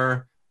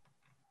similar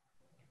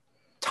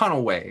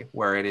tunnelway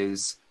where it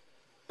is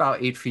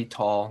about 8 feet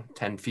tall,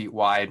 10 feet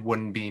wide,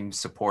 wooden beams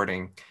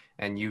supporting,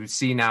 and you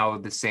see now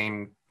the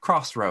same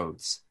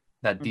crossroads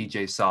that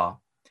DJ saw.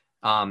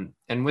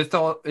 And with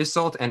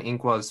Isolt and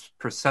Inkwa's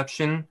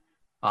perception,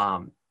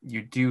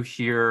 you do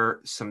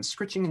hear some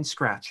scritching and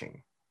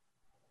scratching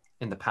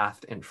in the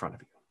path in front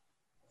of you.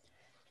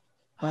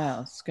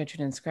 Well,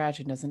 scratching and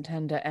scratching doesn't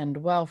tend to end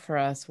well for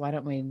us. Why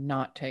don't we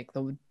not take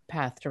the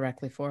path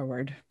directly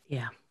forward?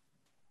 Yeah.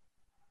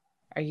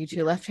 Are you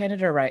two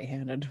left-handed or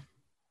right-handed?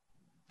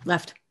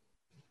 Left.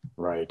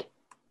 Right.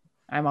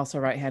 I'm also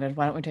right-handed.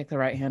 Why don't we take the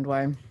right-hand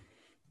way?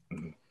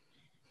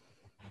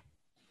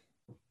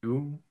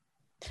 2,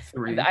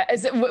 3.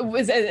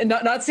 Was it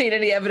not seeing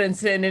any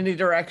evidence in any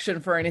direction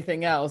for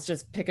anything else?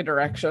 Just pick a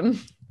direction.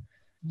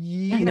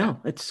 Yeah,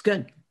 no, it's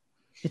good.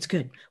 It's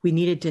good. We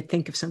needed to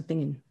think of something,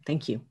 and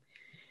thank you.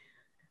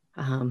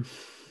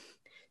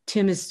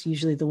 Tim is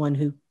usually the one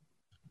who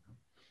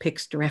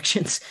picks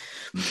directions.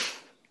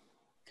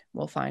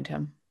 We'll find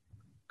him.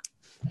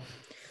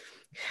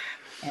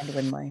 And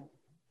Winley.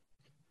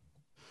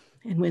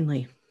 And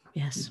Winley,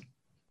 yes.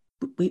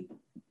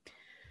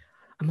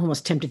 I'm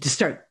almost tempted to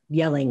start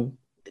yelling.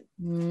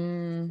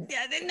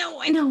 Yeah, I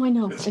know.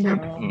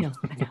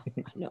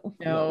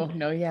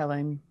 No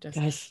yelling. Just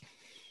guys.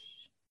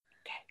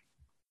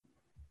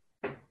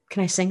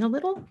 Can I sing a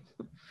little?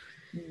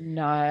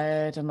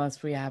 Not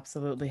unless we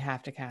absolutely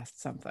have to cast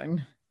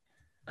something.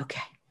 Okay.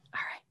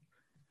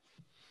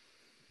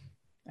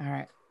 All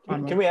right.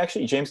 Can we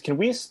actually, James, can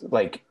we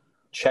like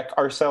check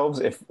ourselves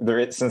if there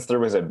is, since there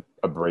was a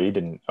braid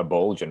and a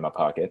bulge in my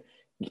pocket,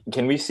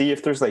 can we see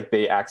if there's like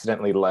they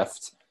accidentally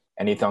left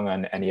anything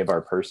on any of our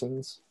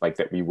persons like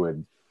that we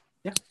would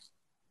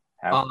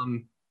have?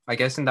 I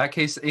guess in that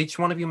case, each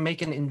one of you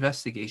make an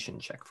investigation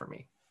check for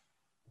me.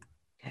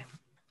 Okay.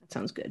 That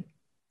sounds good.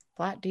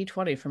 Flat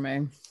D20 for me.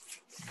 I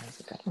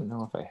don't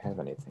know if I have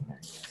anything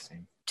there.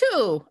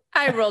 2.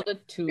 I rolled a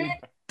 2.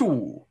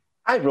 2.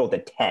 I rolled a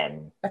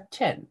 10. A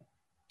 10.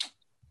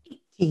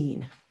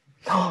 18.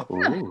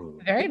 Ooh.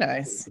 Very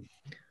nice.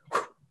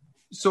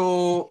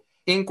 So,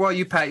 Inkwa,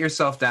 you pat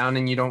yourself down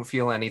and you don't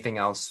feel anything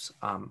else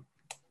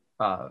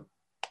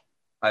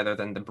other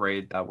than the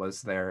braid that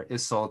was there.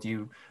 Isolt,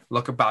 you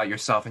look about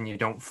yourself and you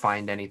don't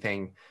find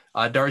anything.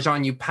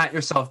 Darjan, you pat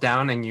yourself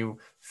down and you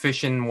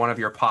fish in one of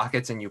your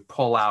pockets and you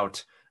pull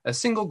out a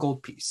single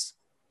gold piece.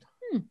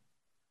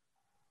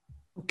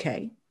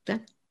 Okay.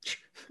 That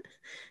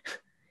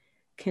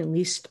can at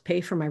least pay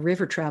for my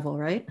river travel,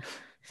 right?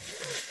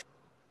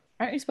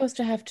 Aren't you supposed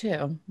to have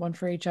 2? 1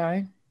 for each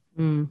eye?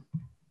 All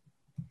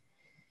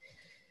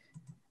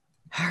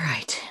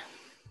right.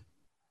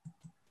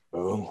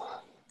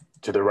 Oh,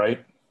 to the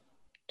right.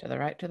 To the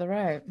right, to the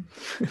right.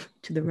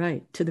 To the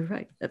right, to the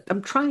right.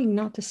 I'm trying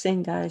not to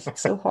sing, guys.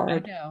 It's so hard. I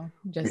know.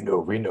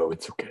 We know.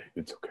 It's okay.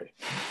 It's okay.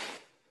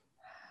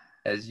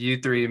 As you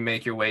three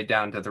make your way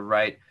down to the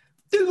right,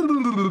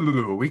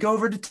 we go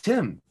over to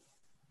Tim.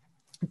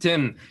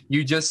 Tim,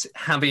 you just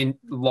have a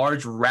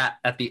large rat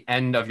at the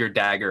end of your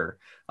dagger,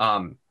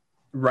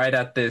 right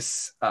at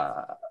this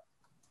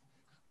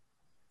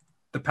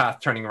the path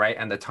turning right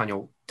and the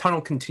tunnel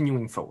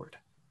continuing forward.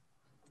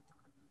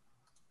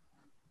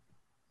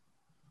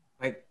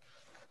 I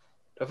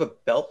have a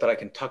belt that I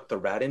can tuck the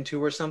rat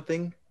into or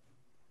something.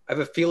 I have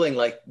a feeling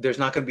like there's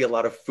not going to be a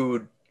lot of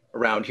food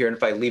around here, and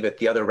if I leave it,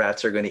 the other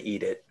rats are going to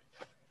eat it.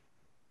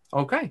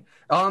 Okay.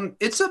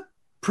 It's a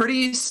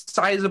pretty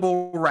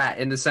sizable rat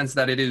in the sense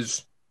that it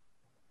is,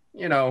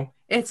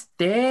 it's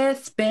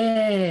this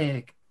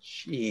big.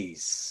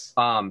 Jeez.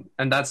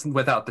 And that's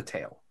without the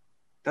tail.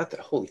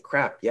 Holy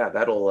crap. Yeah,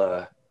 that'll,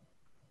 if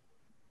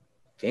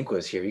Ink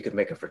was here, you could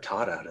make a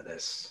frittata out of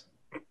this.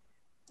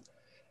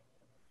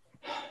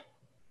 All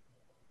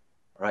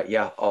right,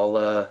 yeah,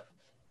 I'll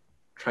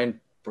try and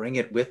bring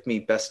it with me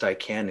best I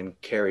can and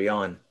carry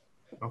on.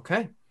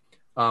 Okay.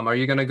 Are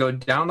you going to go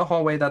down the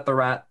hallway that the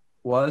rat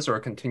was or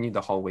continue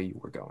the hallway you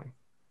were going?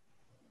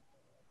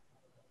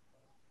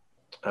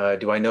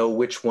 Do I know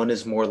which one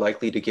is more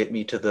likely to get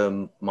me to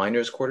the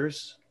miners'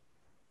 quarters?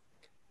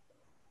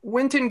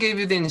 Winton gave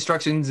you the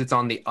instructions. It's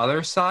on the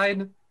other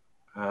side.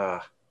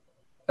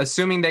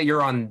 Assuming that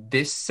you're on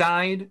this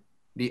side,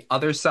 the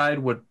other side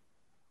would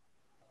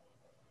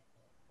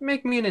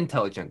make me an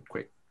intelligence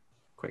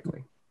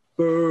quickly.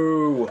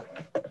 Boo.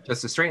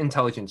 Just a straight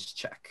intelligence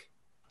check.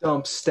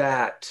 Dump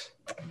stat.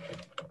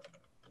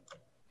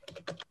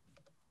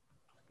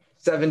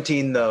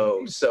 17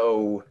 though,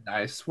 so...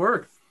 Nice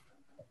work.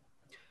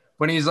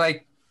 When he's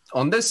like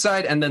on this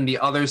side and then the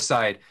other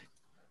side,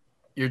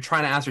 you're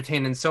trying to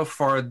ascertain, and so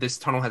far this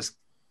tunnel has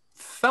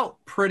felt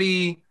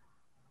pretty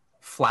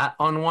flat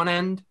on one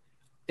end.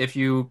 If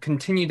you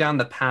continue down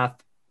the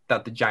path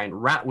that the giant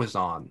rat was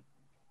on,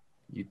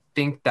 you'd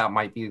think that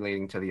might be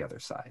leading to the other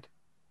side.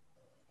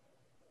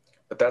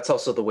 But that's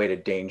also the way to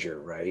danger,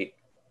 right?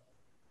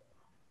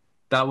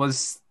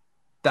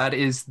 That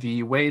is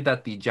the way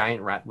that the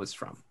giant rat was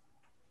from.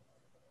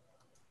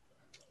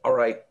 All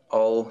right,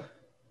 I'll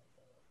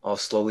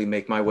slowly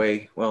make my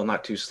way. Well,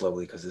 not too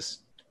slowly, because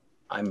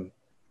I'm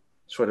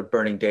sort of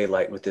burning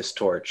daylight with this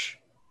torch.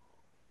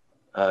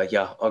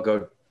 Yeah, I'll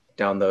go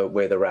down the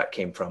way the rat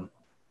came from.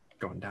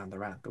 Going down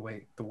the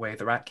way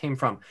the rat came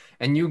from,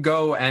 and you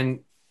go,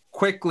 and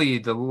quickly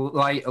the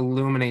light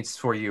illuminates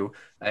for you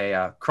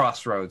a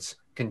crossroads,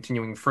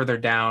 continuing further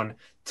down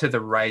to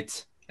the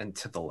right and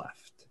to the left.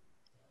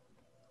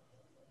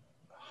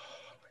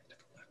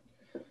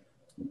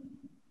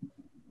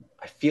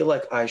 I feel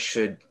like I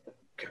should.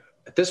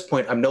 At this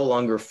point, I'm no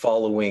longer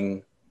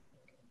following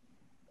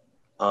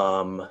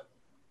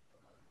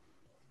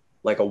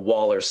like a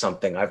wall or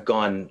something. I've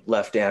gone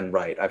left and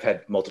right. I've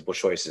had multiple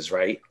choices,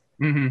 right?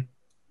 Mm-hmm.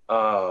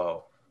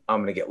 Oh, I'm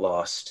going to get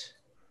lost.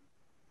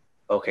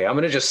 Okay, I'm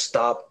going to just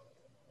stop,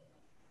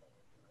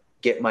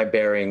 get my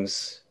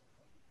bearings.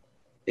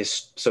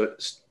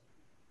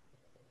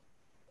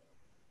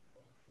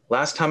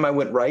 Last time I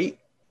went right,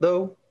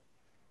 though?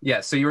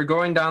 Yeah, so you were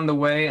going down the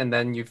way, and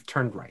then you've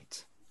turned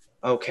right.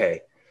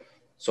 Okay.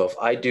 So if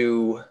I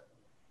do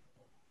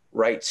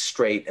right,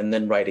 straight, and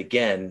then right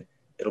again,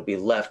 it'll be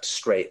left,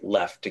 straight,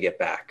 left to get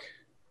back.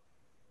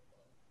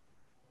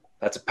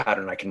 That's a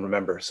pattern I can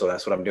remember, so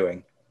that's what I'm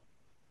doing.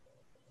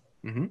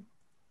 Mm-hmm.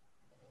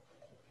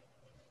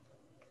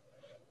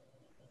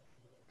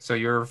 So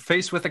you're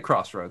faced with a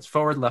crossroads,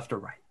 forward, left, or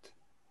right?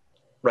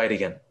 Right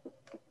again.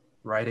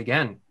 Right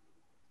again.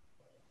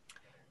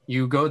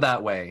 You go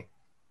that way,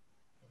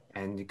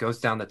 and it goes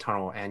down the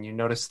tunnel, and you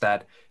notice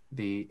that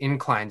the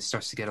incline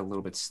starts to get a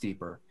little bit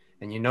steeper,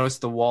 and you notice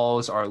the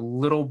walls are a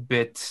little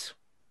bit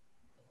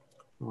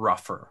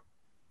rougher.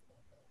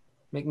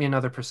 Make me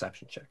another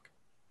perception check.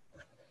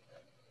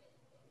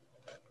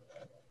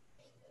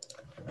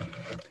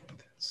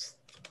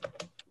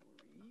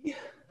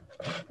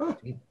 Oh.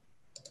 You're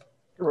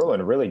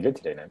rolling really good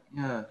today, Nick.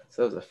 Yeah,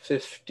 so it was a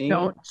 15.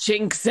 Don't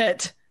jinx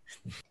it.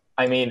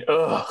 I mean,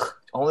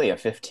 only a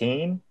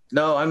 15?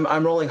 No,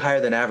 I'm rolling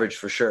higher than average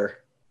for sure.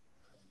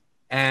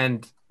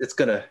 And it's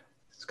gonna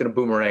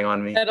boomerang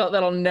on me.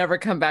 That'll never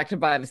come back to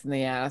bite us in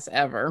the ass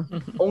ever.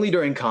 Only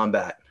during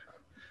combat.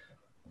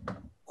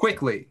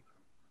 Quickly,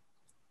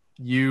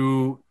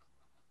 you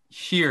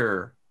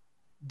hear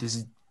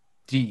this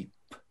deep,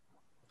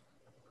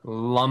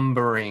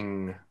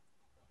 lumbering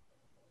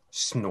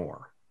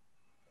snore.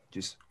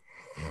 Just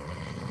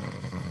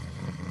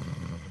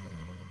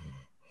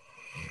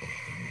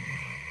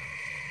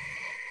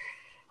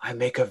I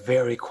make a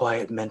very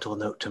quiet mental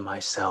note to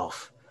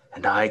myself,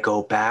 and I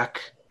go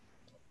back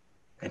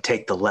and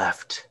take the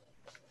left.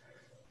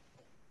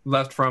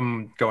 Left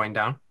from going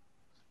down?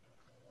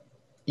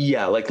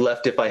 Yeah, like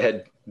left if I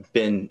had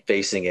been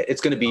facing it.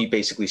 It's going to be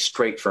basically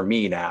straight for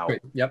me now.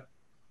 Great. Yep.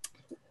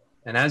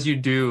 And as you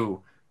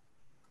do,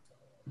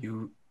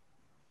 you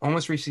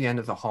almost reach the end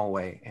of the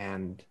hallway,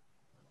 and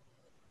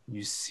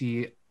you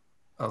see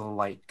a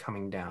light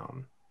coming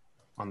down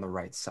on the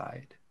right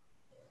side.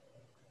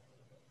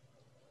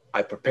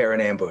 I prepare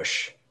an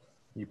ambush.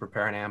 You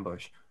prepare an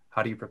ambush.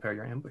 How do you prepare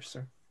your ambush,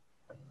 sir?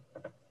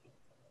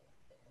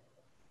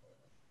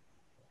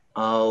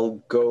 I'll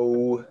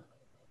go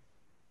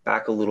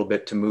back a little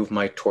bit to move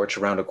my torch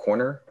around a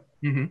corner.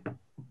 Mm-hmm.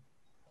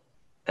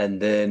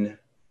 and then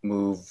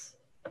move.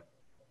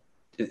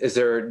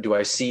 Do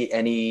I see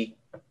any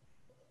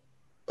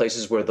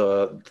places where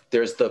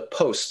there's the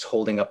post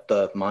holding up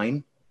the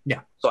mine?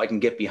 Yeah. So I can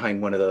get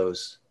behind one of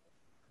those.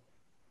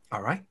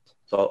 All right.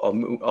 So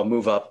I'll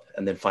move up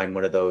and then find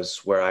one of those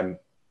where I'm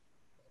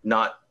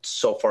not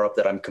so far up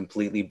that I'm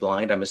completely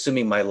blind. I'm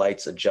assuming my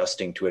light's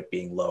adjusting to it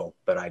being low,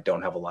 but I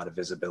don't have a lot of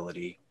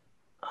visibility.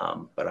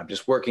 But I'm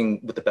just working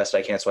with the best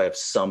I can so I have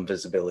some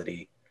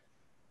visibility.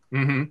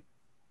 Mm-hmm.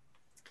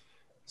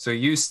 So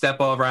you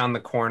step around the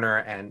corner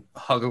and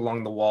hug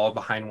along the wall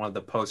behind one of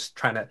the posts,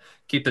 trying to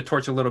keep the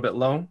torch a little bit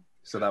low,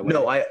 so that way.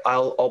 No,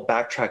 I'll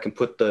backtrack and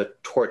put the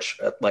torch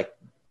like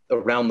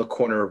around the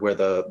corner where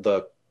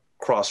the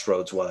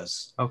crossroads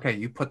was. Okay,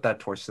 you put that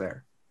torch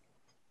there,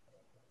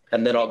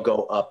 and then I'll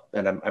go up,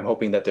 and I'm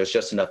hoping that there's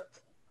just enough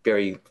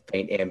very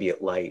faint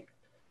ambient light,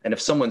 and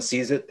if someone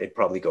sees it, they'd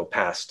probably go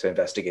past to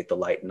investigate the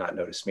light and not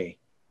notice me.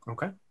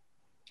 Okay.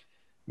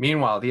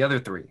 Meanwhile, the other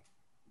three.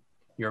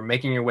 You're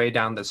making your way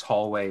down this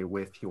hallway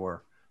with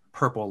your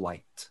purple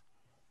light.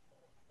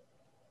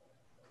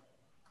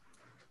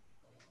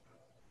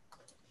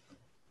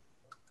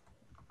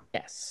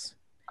 Yes.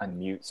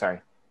 Unmute, sorry.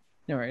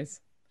 No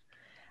worries.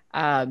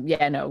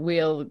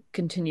 We'll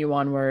continue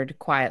onward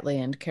quietly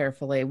and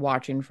carefully,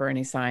 watching for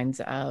any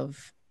signs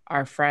of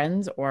our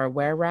friends or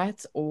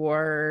were-rats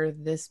or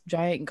this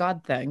giant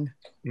god thing.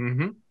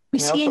 Mm-hmm. We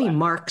see any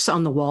marks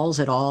on the walls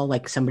at all,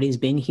 like somebody's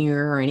been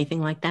here or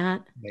anything like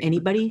that?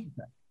 Anybody?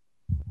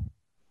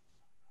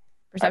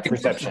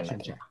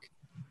 Perception check.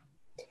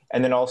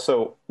 And then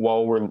also,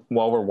 while we're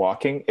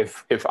walking,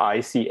 if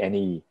I see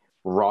any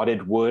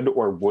rotted wood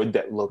or wood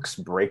that looks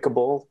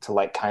breakable, to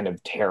like kind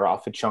of tear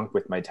off a chunk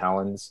with my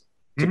talons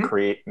to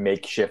create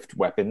makeshift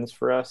weapons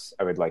for us,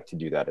 I would like to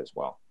do that as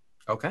well.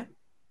 Okay.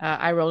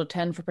 I rolled a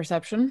 10 for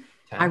perception.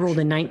 10. I rolled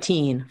a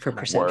 19 for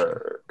perception.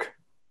 Work.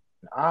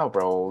 I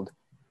rolled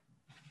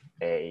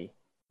a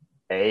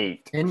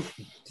 8.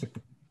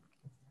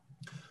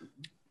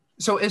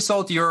 So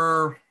Isolt,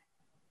 you're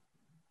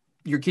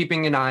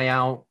keeping an eye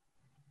out.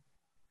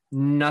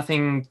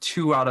 Nothing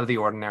too out of the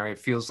ordinary. It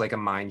feels like a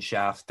mine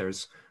shaft.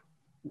 There's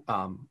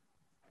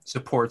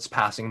supports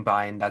passing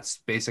by, and that's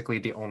basically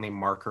the only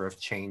marker of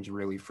change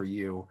really for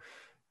you.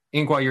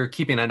 Ingwa, you're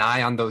keeping an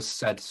eye on those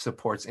said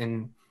supports,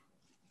 and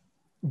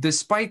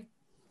despite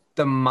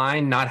the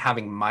mine not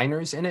having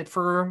miners in it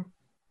for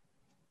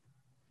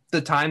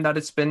the time that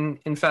it's been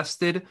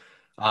infested,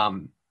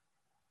 none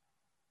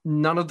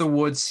of the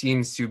wood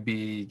seems to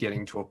be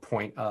getting to a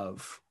point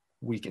of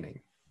weakening.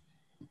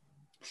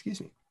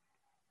 Excuse me.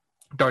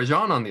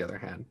 Darjan, on the other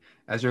hand,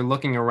 as you're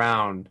looking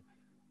around,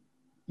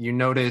 you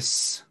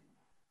notice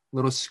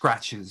little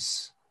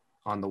scratches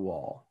on the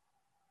wall,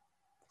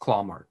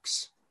 claw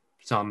marks,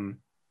 some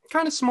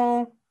kind of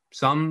small,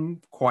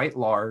 some quite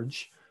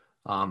large,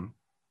 and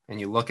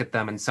you look at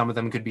them, and some of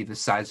them could be the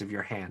size of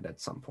your hand at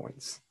some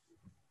points.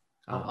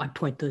 I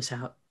point those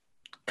out.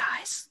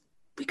 Guys,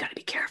 we got to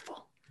be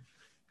careful.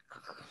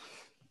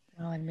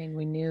 Well, I mean,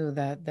 we knew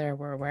that there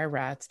were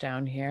were-rats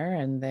down here,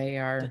 and they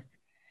are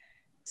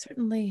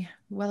certainly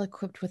well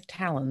equipped with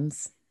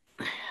talons.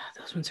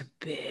 Those ones are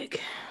big.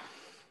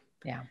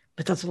 Yeah.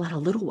 But there's a lot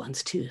of little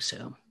ones too,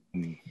 so.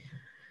 All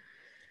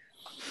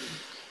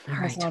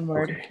right.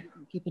 Onward. Okay.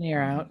 Keep an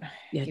ear out.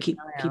 Yeah, keep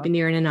an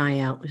ear and an eye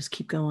out. Just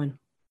keep going.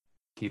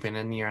 Keeping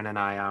an ear and an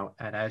eye out.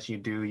 And as you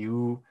do,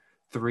 you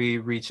three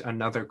reach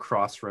another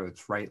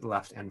crossroads, right,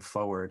 left, and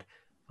forward.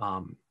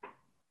 And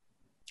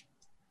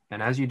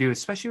as you do,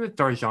 especially with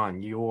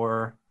Darjan,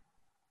 your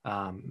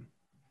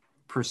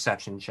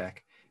perception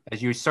check,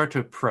 as you start to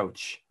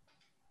approach,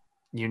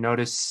 you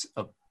notice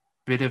a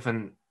bit of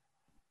an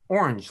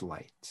orange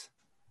light.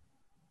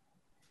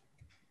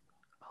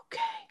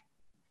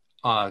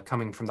 Okay.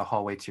 Coming from the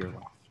hallway to your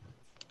left.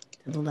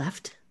 To the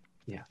left?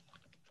 Yeah.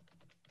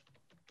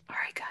 All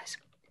right, guys.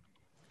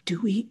 Do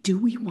we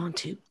want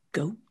to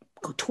go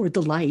toward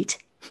the light?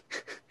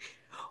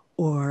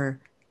 Or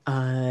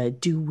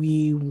do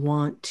we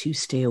want to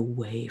stay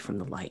away from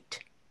the light?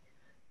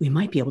 We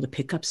might be able to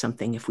pick up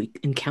something if we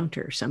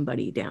encounter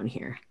somebody down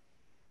here.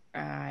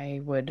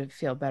 I would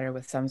feel better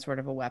with some sort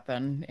of a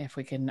weapon if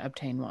we can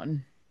obtain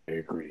one. I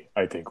agree.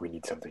 I think we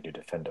need something to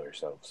defend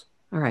ourselves.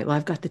 All right. Well,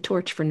 I've got the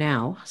torch for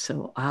now,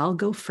 so I'll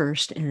go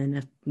first,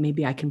 and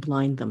maybe I can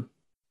blind them.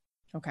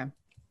 Okay.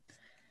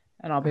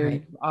 And I'll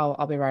be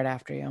right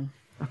after you.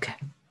 Okay.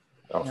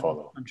 I'll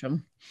follow. Punch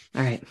them.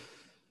 All right.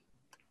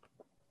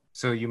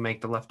 So you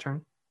make the left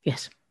turn?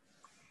 Yes.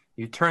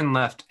 You turn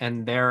left,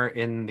 and there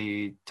in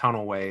the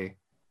tunnelway,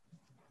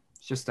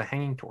 it's just a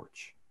hanging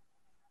torch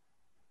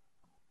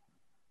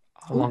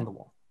along the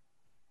wall.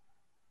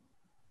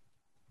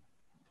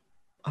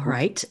 All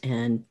right.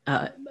 And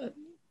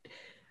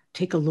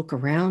take a look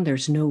around.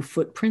 There's no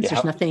footprints. Yeah.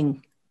 There's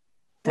nothing.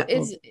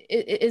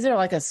 Is there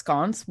like a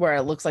sconce where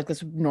it looks like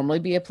this would normally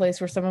be a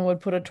place where someone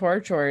would put a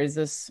torch, or is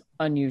this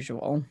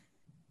unusual?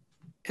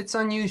 It's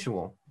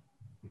unusual.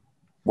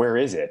 Where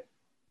is it?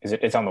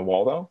 It's on the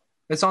wall, though?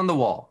 It's on the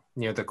wall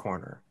near the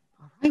corner.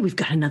 All right, we've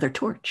got another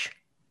torch.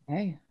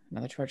 Hey,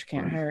 Another torch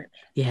can't hurt.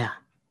 Yeah.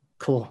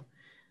 Cool.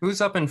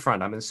 Who's up in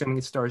front? I'm assuming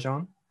it's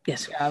Darjan.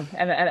 Yes. Yeah,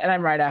 and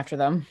I'm right after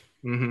them.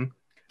 Mm-hmm.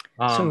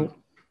 So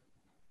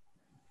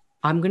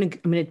I'm gonna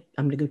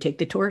go take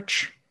the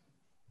torch,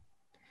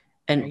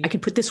 and I can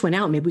put this one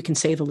out. Maybe we can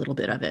save a little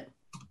bit of it.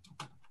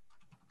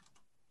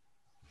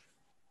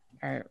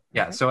 All right.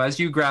 Yeah. So as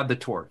you grab the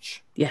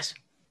torch, Yes,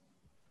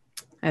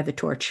 I have the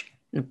torch.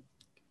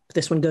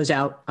 This one goes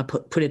out. I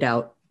put it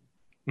out.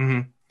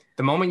 mm-hmm.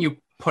 The moment you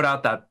put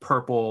out that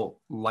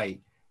purple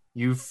light,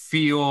 you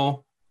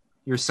feel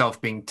yourself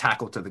being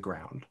tackled to the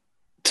ground.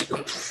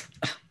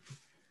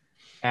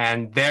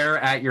 And there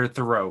at your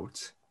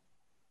throat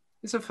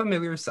is a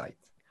familiar sight.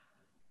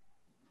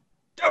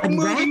 A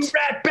moving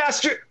rat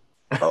bastard!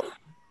 Oh,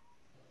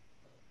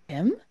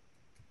 Him?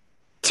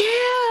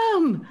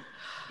 Tim!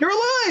 You're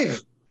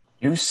alive!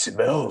 You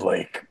smell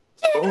like.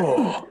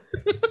 Oh.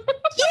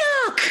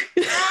 Yuck!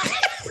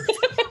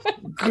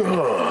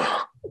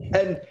 Ugh.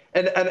 And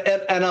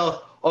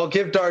I'll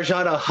give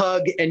Darjan a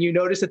hug, and you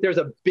notice that there's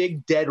a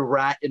big dead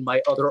rat in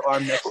my other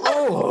arm next to me.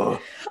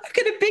 Oh. I've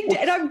got a big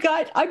and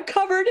I'm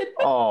covered in.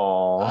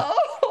 Oh.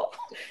 Oh,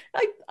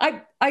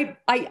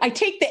 I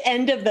take the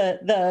end of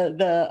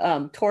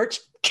the torch.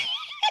 Get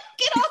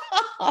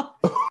off!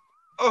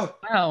 Oh,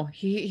 Wow,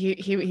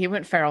 he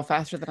went feral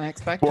faster than I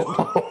expected.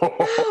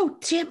 Oh,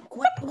 Tim,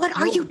 what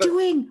are you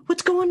doing?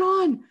 What's going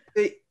on?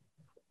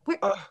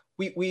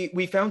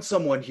 we found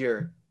someone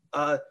here.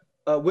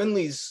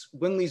 Winley's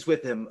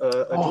with him.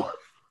 Oh,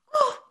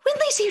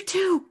 Winley's here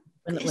too.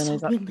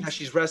 Yeah,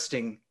 she's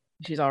resting.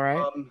 She's all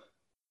right.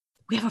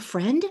 We have a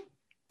friend.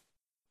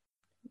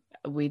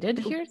 We did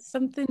hear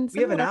something.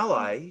 We have an similar.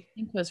 ally. I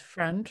think it was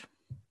friend.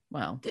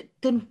 Well,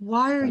 Then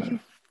why are you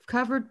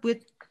covered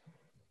with?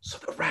 So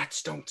the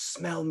rats don't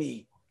smell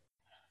me.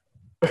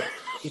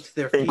 It's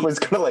their Ink feet. was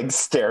gonna like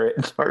stare at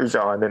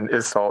Darjan and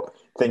Isolt,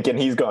 thinking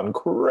he's gone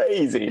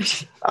crazy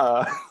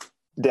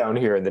down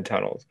here in the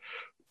tunnels.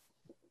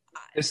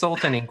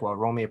 Isolt and Inqua,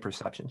 roll me a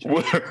perception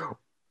check.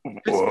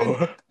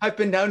 I've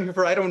been down here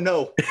for, I don't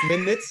know,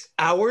 minutes,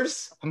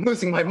 hours. I'm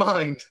losing my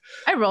mind.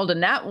 I rolled a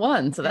nat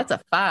 1, so that's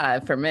a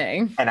 5 for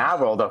me. And I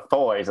rolled a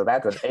 4, so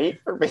that's an 8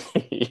 for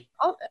me.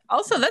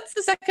 Also, that's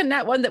the second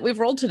nat 1 that we've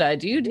rolled today.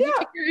 You've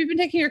been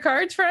taking your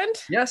cards, friend?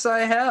 Yes, I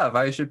have.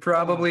 I should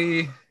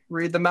probably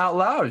read them out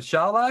loud,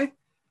 shall I?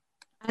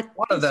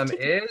 One of them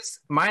is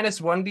minus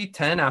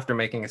 1d10 after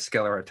making a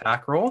skill or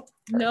attack roll.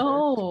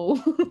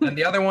 No. And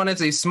the other one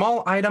is a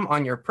small item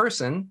on your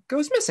person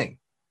goes missing.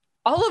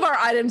 All of our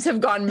items have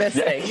gone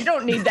missing. You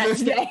don't need that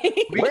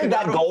today. Where'd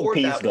that gold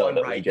piece go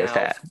that we just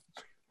had?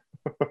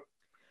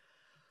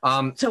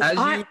 So as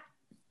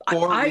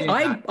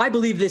I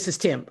believe this is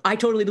Tim. I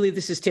totally believe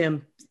this is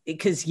Tim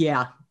because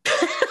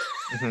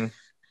Mm-hmm.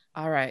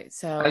 All right.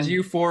 So as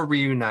you four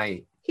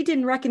reunite, he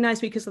didn't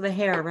recognize me because of the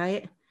hair,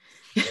 right?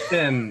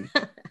 Tim,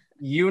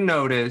 you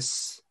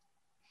notice,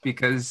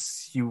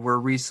 because you were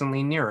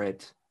recently near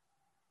it,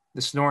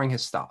 the snoring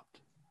has stopped.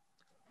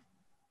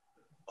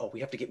 Oh, we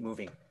have to get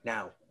moving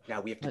now. Now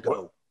we have to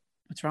go.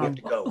 What's We wrong? have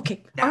to go.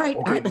 Okay. Now.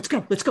 All right. Let's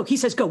go. Let's go. He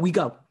says go. We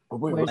go.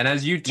 And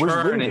as you where's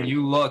turn Winnie? and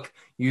you look,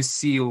 you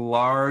see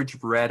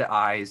large red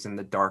eyes in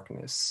the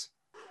darkness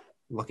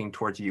looking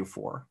towards you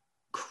four.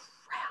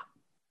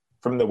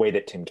 From the way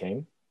that Tim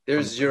came?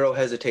 There's zero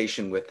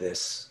hesitation with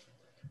this.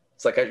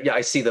 It's like, I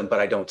see them, but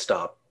I don't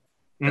stop.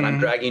 And I'm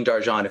dragging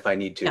Darjan if I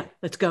need to. Yeah.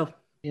 Let's go.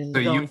 So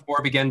you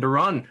four begin to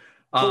run.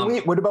 But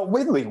wait, what about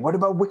Winley? What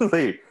about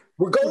Winley?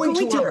 We're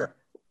going to her.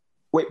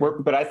 Wait,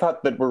 but I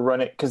thought that we're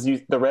running because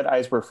the red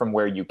eyes were from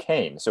where you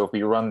came. So if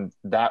we run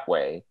that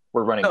way,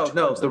 we're running. No,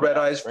 towards the red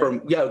eyes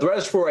right? the red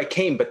eyes from where I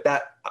came, but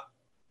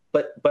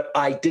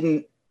I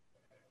didn't.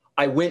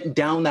 I went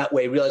down that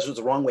way, realized it was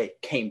the wrong way,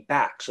 came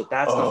back. So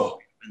that's not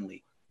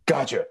friendly.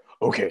 Gotcha.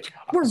 Okay.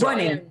 We're Sorry.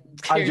 running.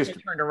 I just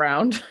turned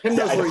around. Tim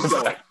knows where he's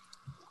going.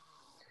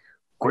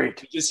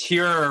 great. You just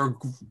hear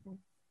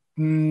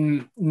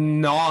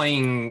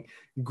gnawing,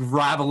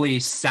 gravelly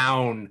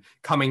sound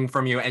coming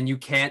from you, and you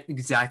can't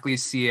exactly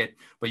see it,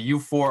 but you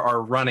four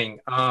are running.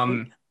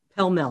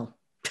 Pell-mell.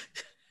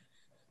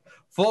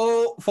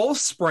 Full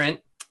sprint.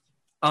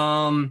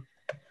 I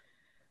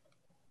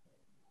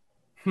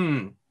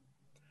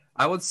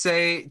would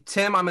say,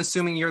 Tim, I'm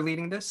assuming you're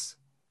leading this.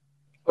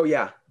 Oh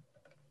yeah.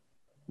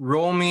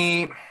 Roll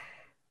me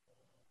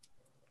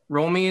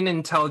an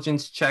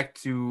intelligence check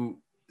to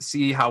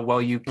see how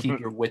well you keep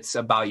your wits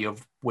about you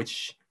of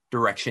which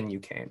direction you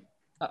came.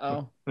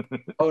 Uh-oh.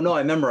 Oh no,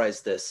 I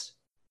memorized this.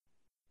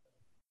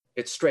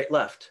 It's straight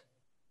left.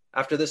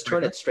 After this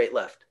turn, it's straight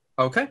left.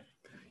 Okay.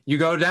 You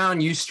go down,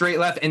 you straight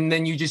left, and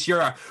then you just hear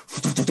a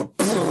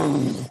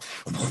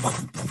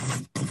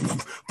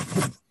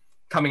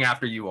coming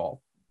after you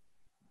all.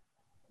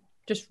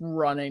 Just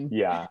running.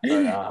 Yeah.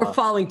 We're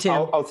following Tim.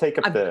 I'll take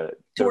up the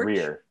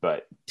rear,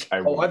 but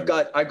I've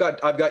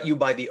got you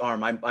by the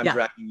arm. I'm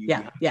dragging you.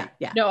 Yeah.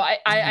 No,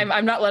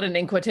 I'm not letting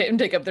Inqua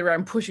take up the rear.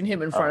 I'm pushing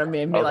him in front of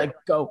me and be like,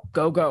 go.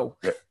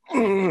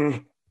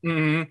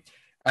 Mm-hmm.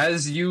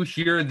 as you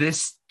hear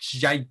this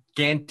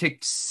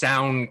gigantic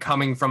sound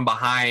coming from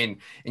behind,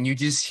 and you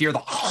just hear the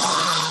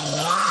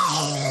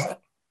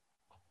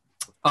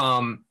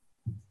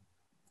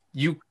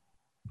you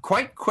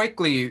quite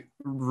quickly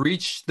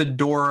reach the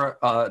door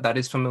that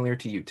is familiar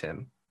to you,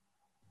 Tim.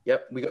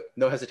 Yep, we go.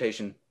 No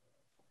hesitation.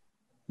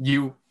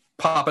 You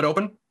pop it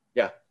open?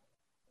 Yeah.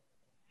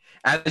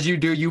 As you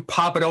do, you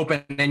pop it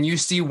open, and you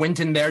see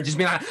Winton there just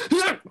being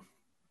like,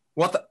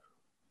 what the?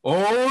 Oh,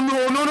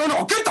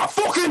 no. Get the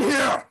fuck in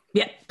here.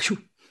 Yeah.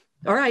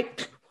 All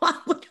right.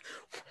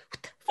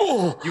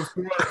 You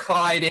four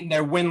Clyde in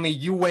there, Winley.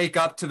 You wake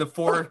up to the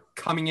four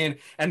coming in,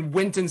 and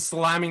Winton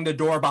slamming the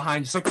door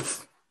behind you. Just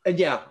like, and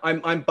yeah,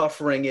 I'm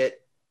buffering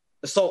it.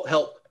 Assault,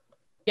 help.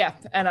 Yeah,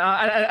 and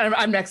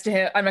I'm next to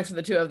him. I'm next to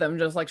the two of them,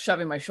 just like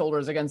shoving my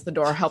shoulders against the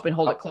door, helping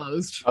hold it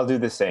closed. I'll do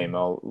the same.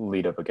 I'll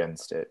lead up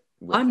against it.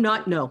 I'm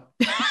not. No.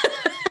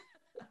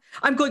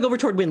 I'm going over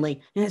toward Winley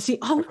and I see.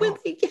 Oh,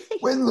 Winley!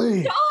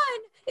 Winley! John,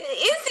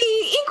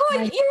 Izzy,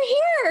 Ingrid, you're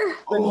here.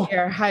 I'm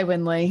here. Hi,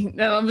 Winley.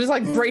 And I'm just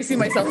like bracing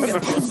myself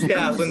against.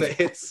 Yeah, when it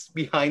hits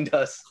behind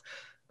us.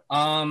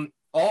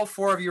 All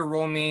four of you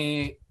roll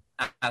me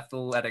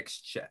athletics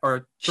check,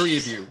 or three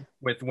of you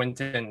with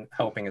Winton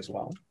helping as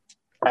well.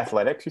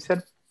 Athletics, you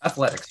said?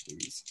 Athletics,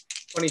 please.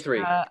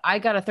 23. I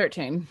got a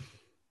 13.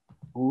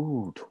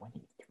 Ooh,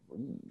 23.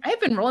 I've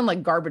been rolling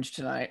like garbage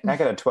tonight. I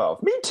got a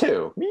 12. Me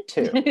too.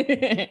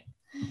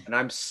 And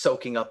I'm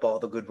soaking up all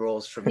the good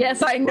rolls from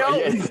Yes, you. I know.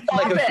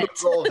 Like a good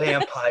roll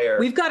vampire.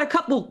 We've got a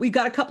couple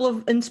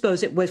of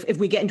inspos if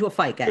we get into a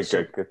fight, guys.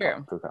 Good.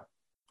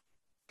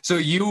 So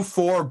you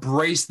four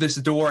brace this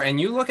door,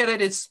 and you look at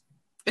it. It's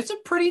a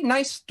pretty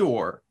nice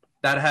door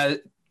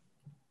that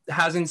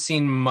hasn't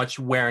seen much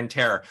wear and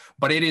tear,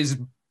 but it is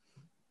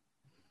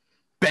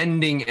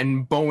bending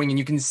and bowing, and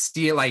you can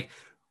see it like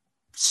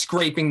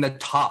scraping the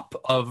top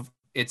of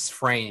its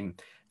frame.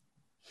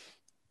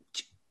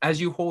 As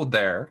you hold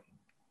there,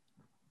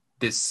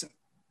 this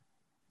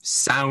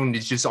sound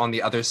is just on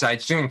the other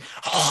side. You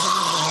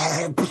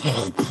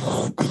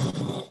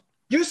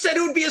said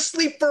it would be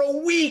asleep for a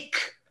week.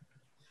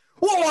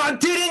 Well, I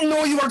didn't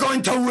know you were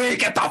going to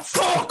wake it the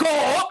fuck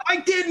up.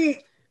 I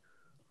didn't.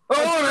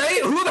 All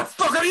right, who the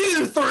fuck are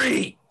you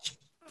three?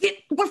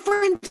 We're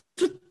friends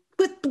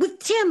with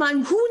Tim. Who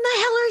in the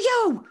hell are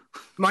you?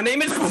 My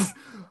name is...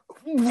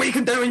 We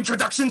can do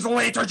introductions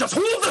later. Just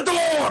hold the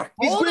door.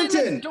 He's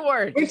Winton.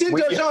 Winton,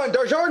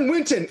 Darjan,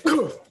 Winton.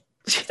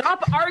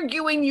 Stop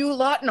arguing, you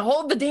lot, and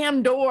hold the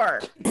damn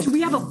door. Do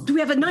we have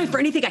a knife or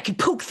anything I can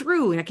poke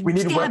through and I can We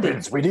need stab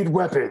weapons. it? We need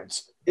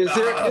weapons. Is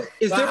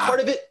there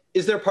part of it?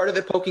 Is there part of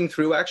it poking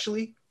through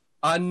actually?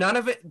 None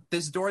of it.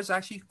 This door is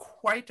actually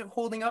quite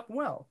holding up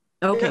well.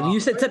 Okay, you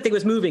said something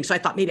was moving, so I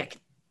thought maybe I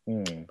could.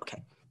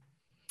 Okay.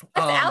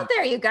 What's out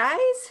there, you guys?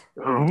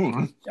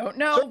 Don't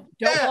know.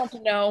 Don't want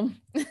to know.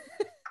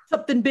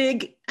 Something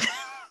big.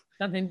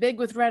 Something big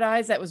with red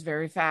eyes. That was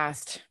very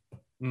fast.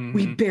 Mm-hmm.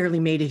 We barely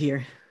made it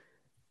here.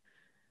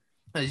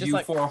 As Just you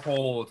like- four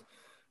hold,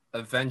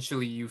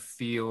 eventually you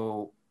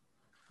feel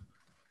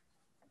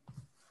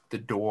the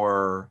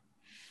door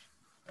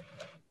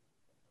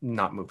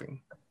not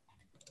moving.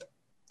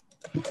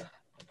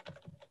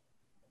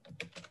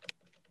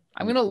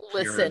 I'm gonna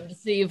listen to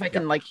see if I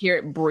can like hear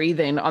it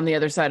breathing on the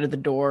other side of the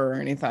door or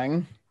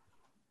anything.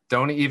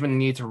 Don't even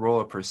need to roll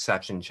a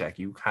perception check.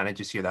 You kind of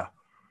just hear the...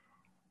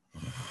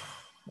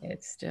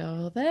 It's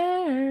still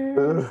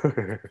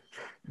there.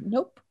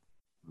 Nope.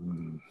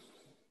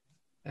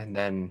 And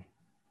then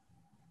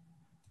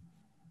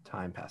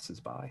time passes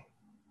by.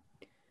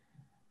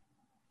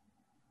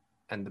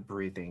 And the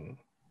breathing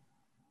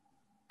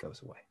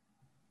goes away.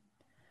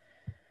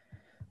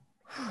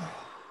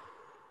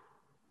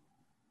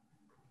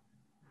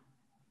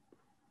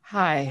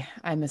 Hi,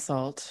 I'm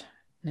Assault.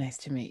 Nice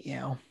to meet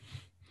you.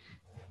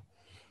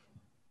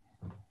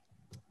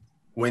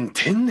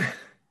 Winton?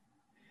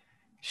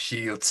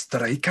 Shield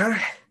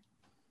Striker?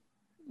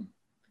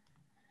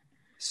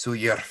 So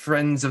you're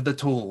friends of the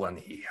tall one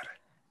here?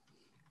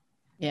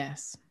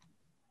 Yes.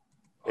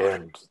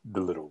 And the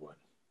little one.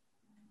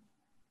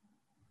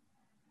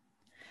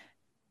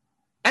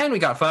 And we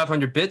got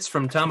 500 bits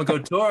from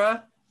Tamago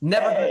Tora.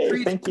 Never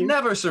retreat,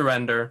 never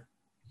surrender.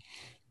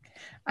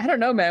 I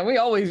don't know, man.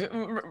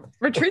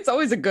 Retreat's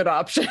always a good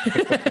option.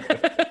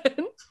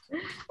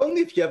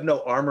 Only if you have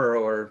no armor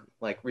or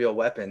like real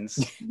weapons.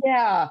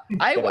 Yeah.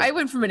 I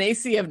went from an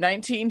AC of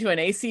 19 to an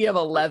AC of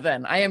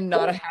 11. I am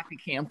not a happy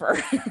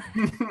camper.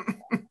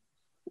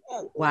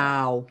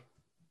 Wow.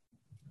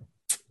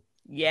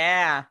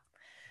 Yeah.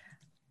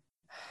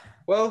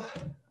 Well,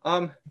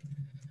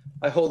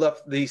 I hold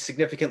up the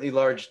significantly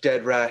large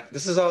dead rat.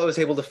 This is all I was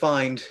able to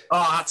find.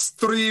 Oh, that's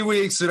 3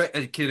 weeks.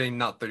 Kidding,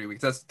 not 3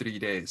 weeks. That's 3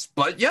 days.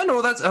 But yeah,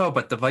 no,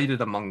 but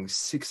divided among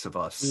 6 of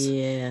us.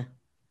 Yeah.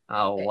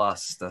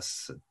 Lost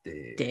us a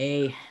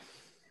day.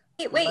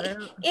 Wait,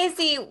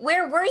 Izzy,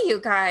 where were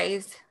you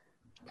guys?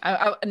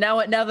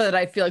 Now that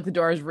I feel like the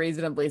door is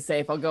reasonably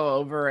safe, I'll go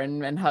over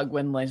and hug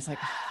Winley. It's like,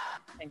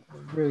 thank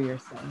you, you're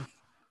safe.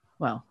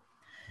 Well,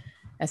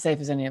 as safe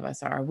as any of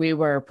us are. We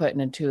were put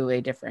into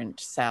a different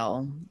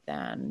cell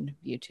than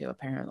you two,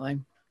 apparently.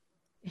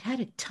 It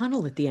had a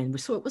tunnel at the end,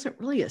 so it wasn't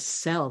really a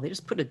cell. They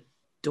just put a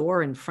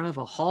door in front of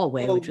a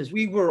hallway, Well, which was...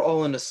 we were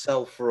all in a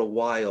cell for a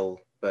while,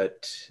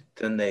 but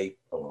then they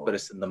put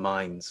us in the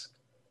mines.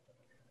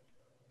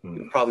 We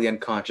were probably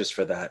unconscious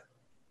for that.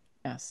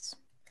 Yes.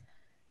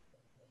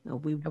 No,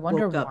 we I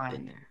wonder woke up why.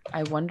 in there.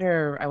 I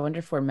wonder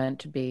if we're meant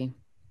to be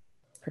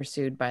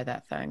pursued by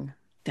that thing.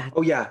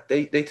 Oh yeah,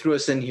 they threw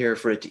us in here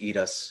for it to eat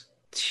us.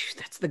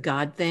 That's the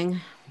god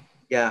thing?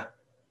 Yeah.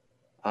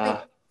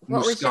 What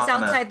was just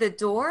Muscana. outside the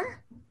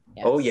door?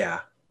 Yes. Oh yeah.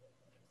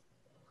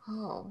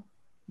 Oh.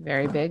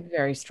 Very big,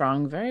 very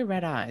strong, very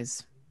red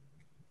eyes.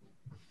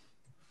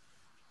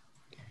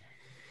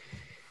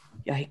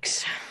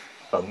 Yikes.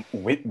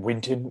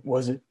 Winton,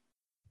 was it?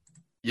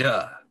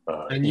 Yeah.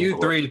 And you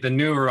three, the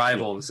new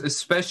arrivals,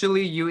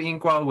 especially you,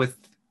 Inqua, with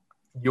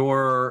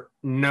your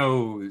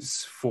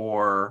nose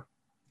for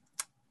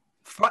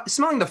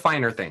smelling the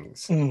finer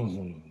things.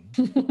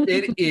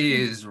 It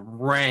is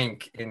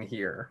rank in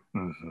here.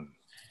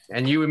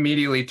 And you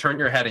immediately turn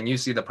your head and you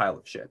see the pile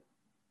of shit.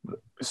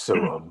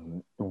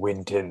 So,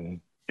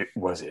 Winton,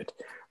 was it?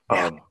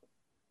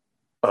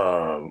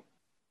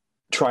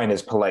 Trying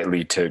as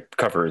politely to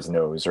cover his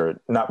nose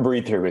or not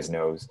breathe through his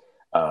nose.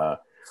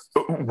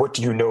 What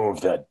do you know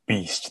of that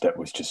beast that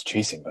was just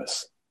chasing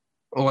us?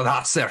 Oh,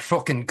 that's their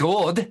fucking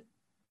god.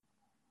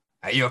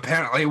 You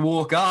apparently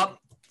woke up,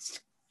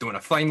 doing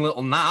a fine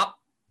little nap.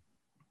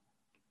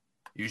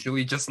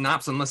 Usually just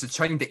naps unless it's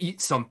trying to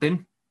eat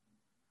something.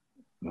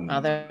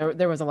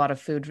 There was a lot of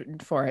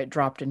food for it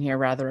dropped in here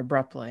rather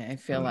abruptly. I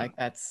feel like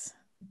that's...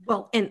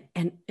 Well,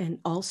 and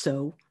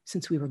also,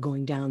 since we were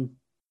going down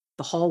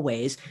the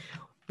hallways,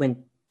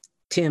 when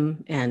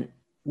Tim and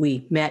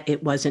we met,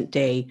 it wasn't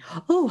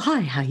oh,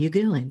 hi, how you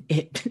doing?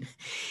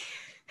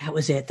 That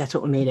was it. That's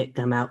what made it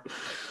come out.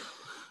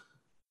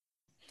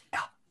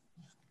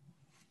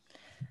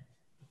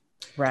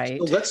 Right.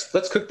 So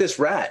let's cook this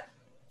rat.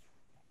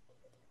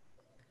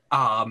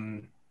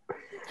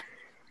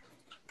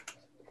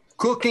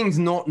 Cooking's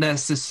not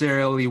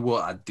necessarily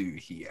what I do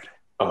here.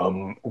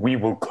 We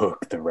will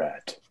cook the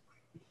rat.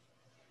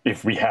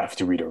 If we have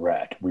to eat a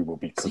rat, we will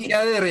be cooking.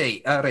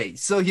 See, all right.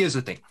 So here's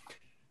the thing.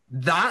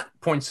 That,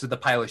 points to the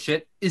pile of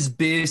shit, is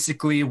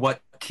basically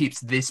what keeps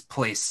this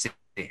place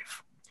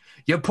safe.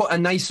 You put a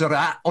nice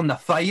rat on the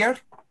fire,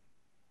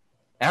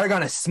 they're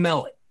gonna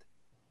smell it.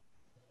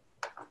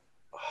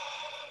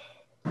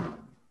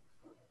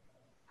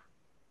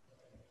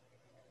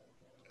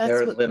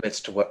 There are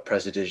limits to what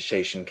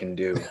prestidigitation can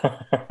do.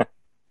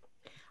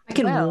 I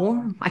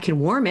can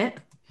warm it.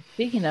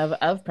 Speaking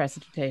of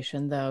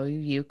precipitation, though,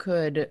 you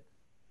could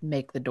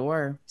make the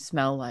door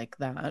smell like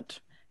that,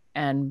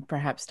 and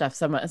perhaps stuff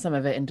some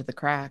of it into the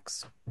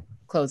cracks,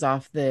 close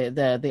off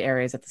the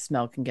areas that the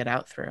smell can get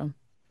out through.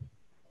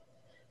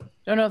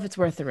 Don't know if it's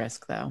worth the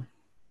risk, though.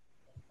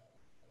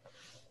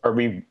 Are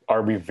we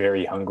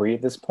very hungry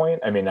at this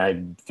point? I mean,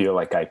 I feel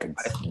like I could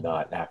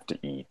not have to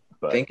eat.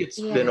 But I think it's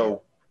been a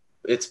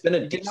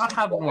You did not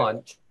have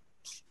lunch.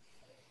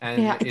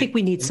 And I think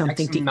we need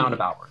something to eat. Amount of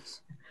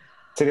hours.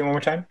 Say that one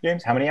more time,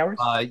 James. How many hours?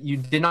 You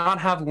did not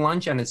have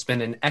lunch, and it's been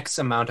an X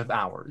amount of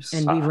hours.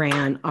 And we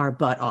ran our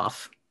butt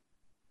off.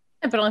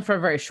 But only for a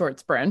very short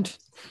sprint.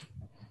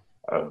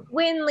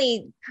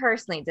 Winley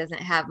personally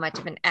doesn't have much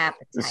of an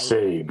appetite.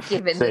 Same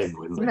Given the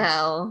Winley.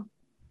 smell.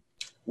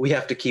 We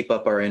have to keep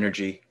up our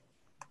energy.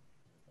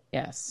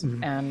 Yes,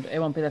 and it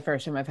won't be the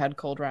first time I've had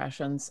cold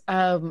rations.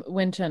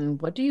 Winton,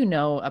 what do you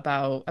know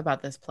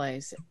about this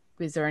place?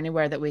 Is there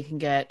anywhere that we can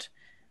get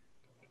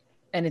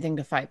anything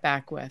to fight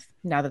back with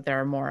now that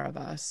there are more of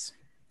us?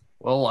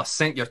 Well, I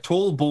sent your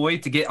toll boy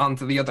to get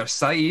onto the other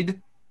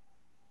side.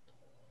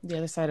 The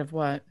other side of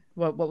what?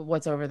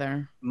 What's over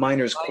there?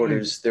 Miners'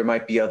 quarters. There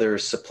might be other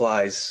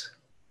supplies.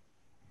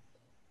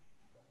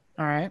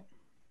 All right.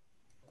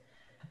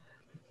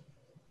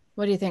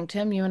 What do you think,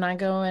 Tim? You and I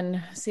go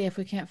and see if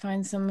we can't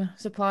find some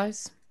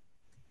supplies?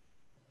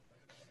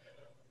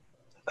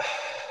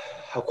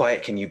 How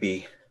quiet can you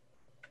be?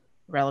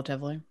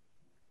 Relatively.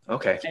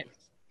 Okay.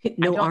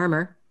 No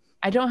armor.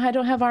 I don't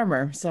have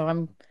armor, so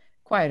I'm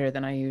quieter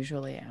than I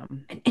usually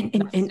am.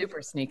 Not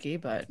super sneaky,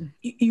 but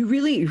you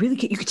really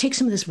you could take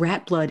some of this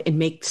rat blood and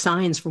make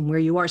signs from where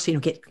you are, so you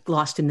don't get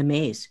lost in the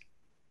maze.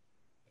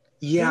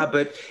 Yeah,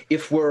 but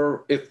if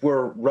we're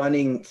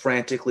running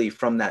frantically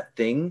from that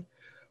thing,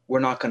 we're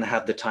not going to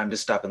have the time to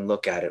stop and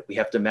look at it. We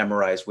have to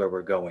memorize where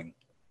we're going.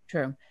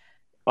 True.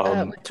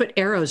 That's what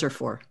arrows are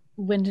for.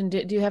 Winton,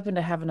 do you happen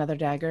to have another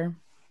dagger?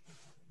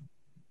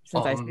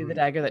 Since I see the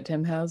dagger that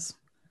Tim has.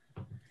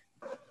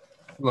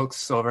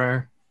 Looks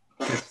over,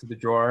 gets to the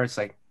drawer. It's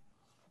like,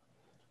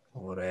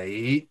 all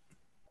right.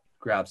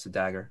 Grabs the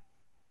dagger.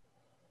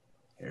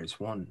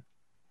 Here's one.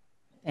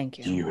 Thank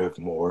you. Do you have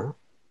more?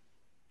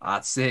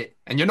 That's it.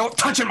 And you're not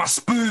touching my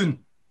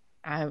spoon.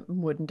 I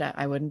wouldn't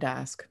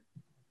ask.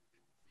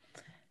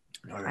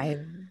 Right.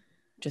 I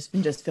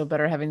just feel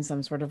better having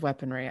some sort of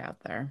weaponry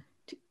out there.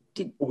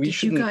 Did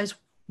you guys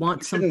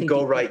want something Shouldn't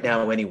go to right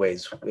now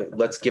anyways.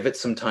 Let's give it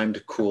some time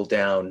to cool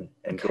down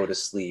and go to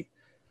sleep.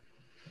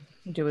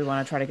 Do we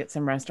want to try to get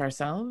some rest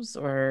ourselves,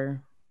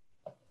 or?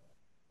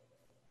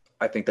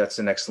 I think that's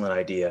an excellent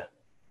idea.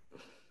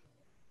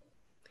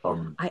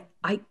 I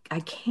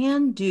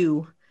can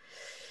do,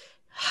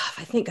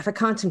 I think if I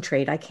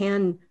concentrate, I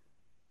can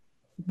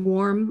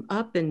warm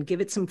up and give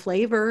it some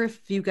flavor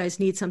if you guys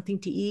need something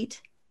to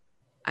eat.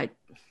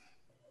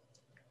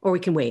 Or we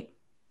can wait.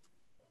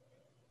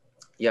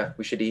 Yeah,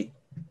 we should eat.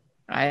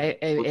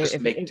 We'll just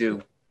make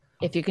do.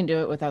 If you can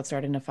do it without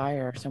starting a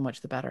fire, so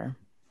much the better.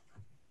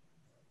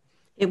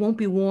 It won't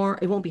be warm.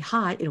 It won't be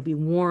hot. It'll be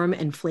warm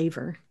and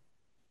flavor.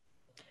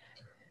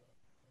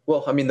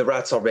 Well, I mean, the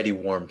rat's already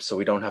warm, so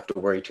we don't have to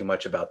worry too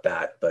much about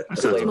that. But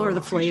So it's more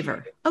the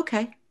flavor.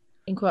 Okay.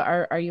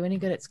 Inqua, are you any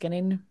good at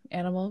skinning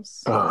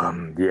animals?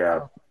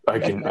 Yeah, I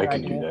can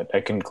do that. I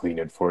can clean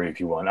it for you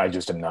if you want. I'm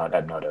not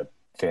a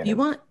fan. You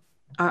want?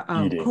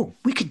 eating. Oh,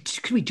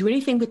 could we do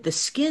anything with the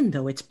skin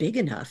though? It's big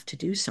enough to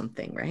do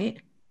something, right?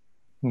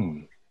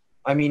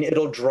 I mean,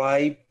 it'll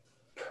dry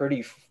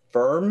pretty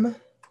firm.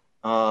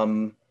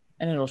 And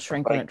it'll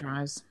shrink when it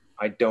dries.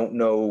 I don't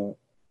know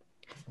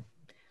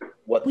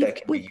what that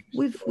can be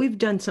used for. We've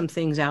done some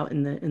things out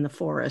in the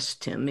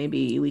forest, Tim.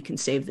 Maybe we can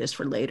save this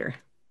for later.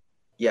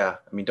 Yeah,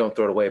 I mean, don't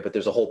throw it away. But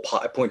there's a whole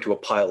I point to a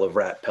pile of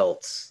rat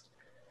pelts.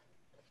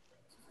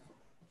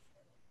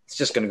 It's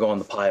just going to go on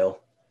the pile.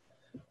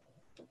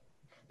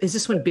 Is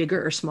this one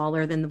bigger or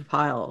smaller than the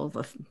pile?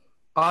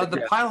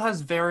 The pile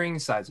has varying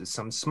sizes.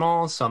 Some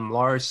small, some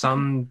large,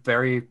 some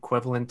very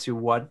equivalent to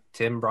what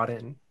Tim brought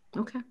in.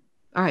 Okay.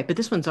 All right, but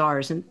this one's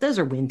ours, and those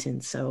are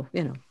Winton's, so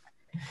you know.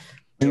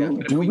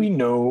 Do we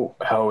know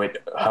how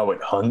it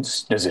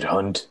hunts? Does it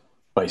hunt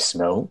by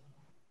smell?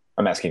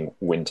 I'm asking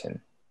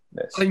Winton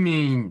this. I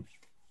mean,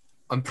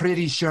 I'm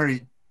pretty sure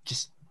it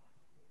just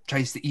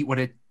tries to eat what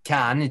it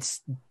can.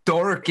 It's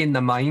dark in the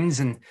mines,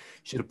 and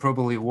should have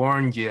probably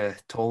warned you,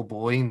 tall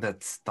boy,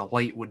 that the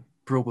light would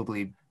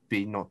probably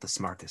be not the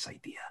smartest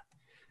idea.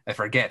 I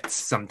forget,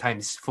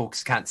 sometimes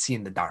folks can't see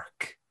in the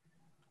dark.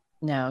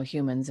 No,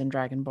 humans and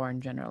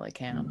Dragonborn generally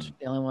can't.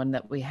 The only one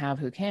that we have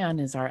who can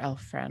is our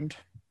elf friend.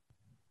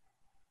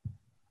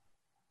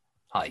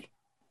 Hi.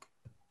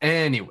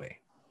 Anyway.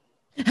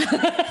 Did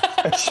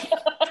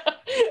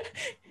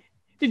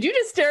you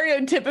just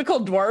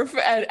stereotypical dwarf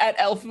at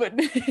Elfman?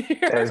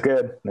 That was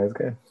good. That was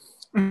good.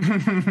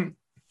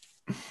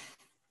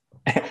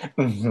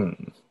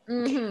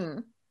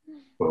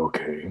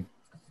 Okay.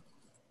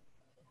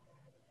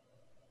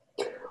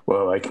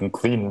 Well, I can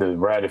clean the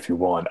rat if you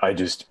want.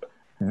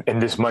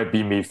 And this might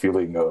be me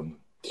feeling,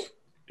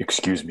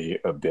 excuse me,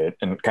 a bit,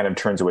 and kind of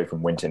turns away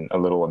from Winton, a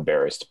little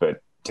embarrassed,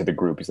 but to the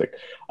group, he's like,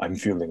 I'm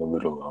feeling a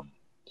little,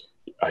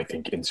 I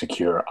think,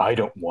 insecure. I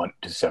don't want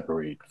to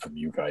separate from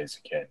you guys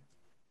again.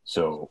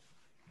 So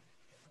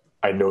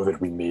I know that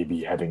we may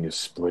be having to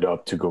split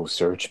up to go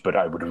search, but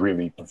I would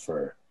really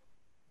prefer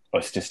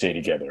us to stay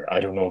together. I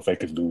don't know if I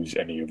could lose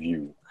any of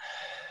you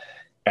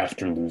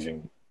after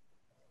losing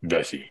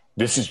Vesey.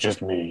 This is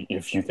just me.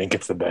 If you think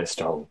it's the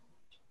best, I'll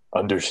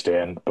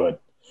understand,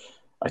 but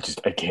I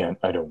can't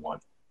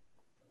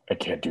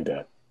do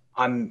that.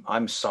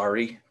 I'm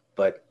sorry,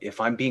 but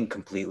if I'm being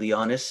completely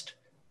honest,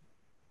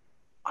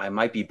 I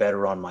might be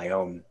better on my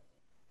own.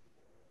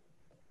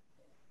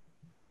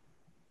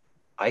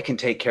 I can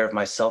take care of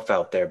myself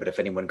out there, but if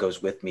anyone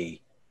goes with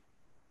me,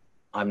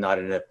 I'm not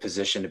in a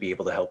position to be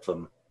able to help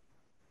them.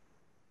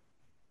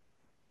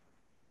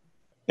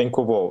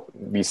 Inqua will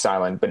be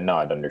silent, but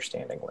nod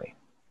understandingly.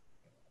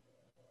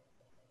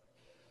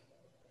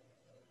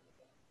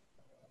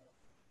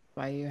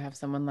 Why you have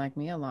someone like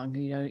me along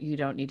who you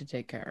don't need to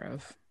take care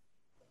of.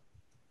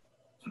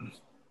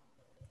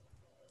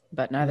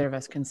 But neither of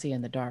us can see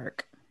in the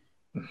dark.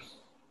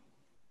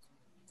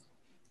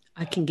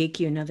 I can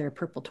get you another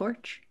purple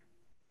torch.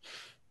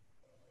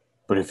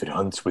 But if it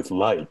hunts with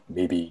light,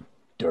 maybe,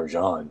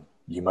 Darjan,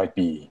 you might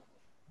be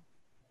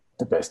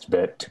the best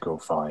bet to go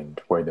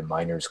find where the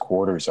miners'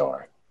 quarters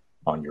are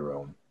on your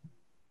own.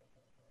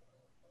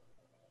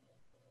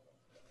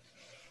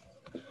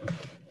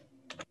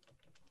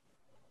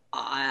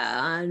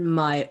 On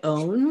my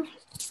own?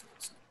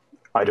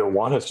 I don't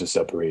want us to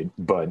separate,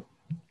 but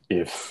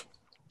if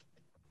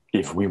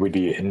we would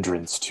be a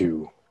hindrance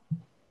to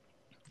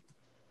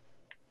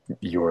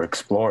your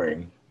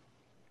exploring.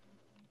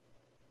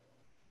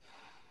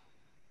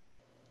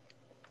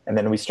 And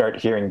then we start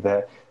hearing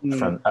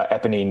from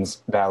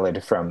Eponine's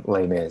ballad from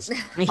Les Mis.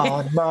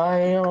 On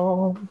my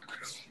own.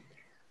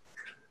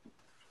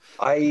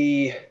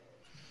 I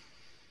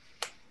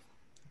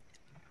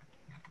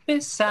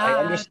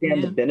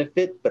understand the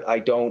benefit, but I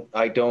don't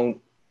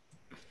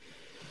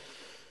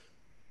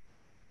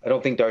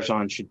think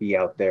Darjan should be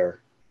out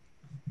there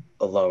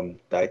alone.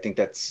 I think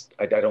I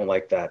don't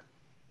like that.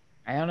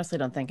 I honestly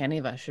don't think any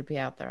of us should be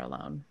out there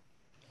alone.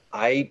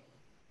 I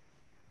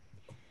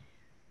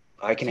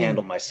can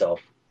handle myself.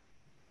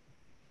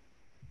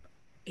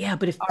 Yeah,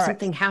 but if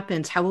something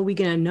happens, how are we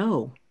going to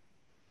know?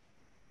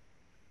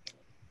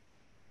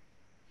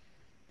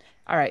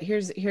 All right,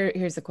 here's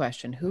the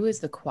question. Who is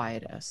the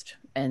quietest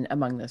and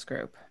among this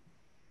group?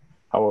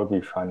 How would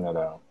we find that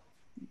out?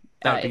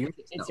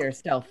 It's your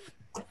stealth.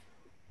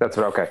 That's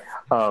what, okay.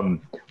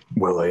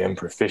 Well, I am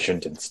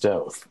proficient in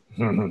stealth.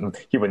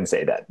 He wouldn't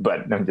say that,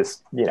 but I'm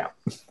just,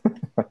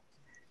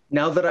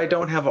 Now that I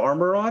don't have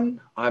armor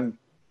on, I'm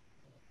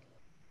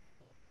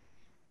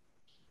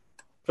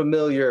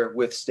familiar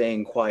with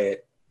staying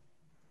quiet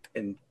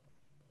and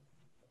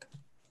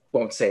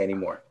won't say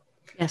anymore.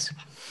 Yes.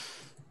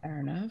 Fair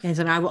enough. And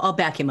so I'll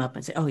back him up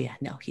and say, oh yeah,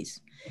 no,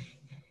 he's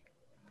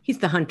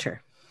the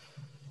hunter.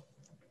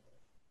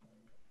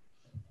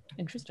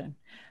 Interesting.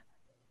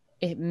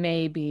 It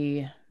may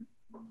be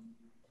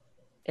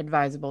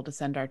advisable to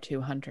send our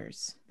 2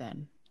 hunters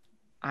then.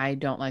 I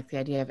don't like the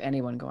idea of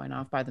anyone going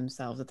off by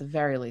themselves, at the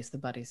very least the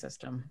buddy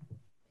system.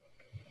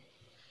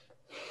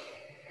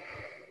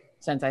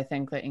 Since I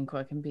think that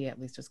Inqua can be at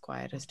least as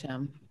quiet as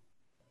Tim.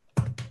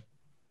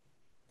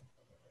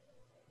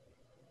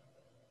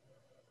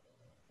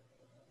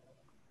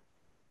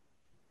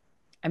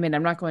 I mean,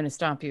 I'm not going to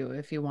stop you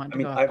if you want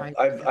to go.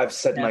 I've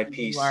said my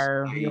piece. You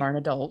are an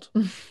adult.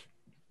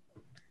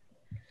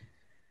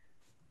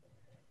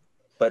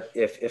 But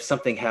if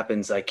something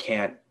happens, I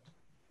can't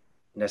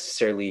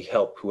necessarily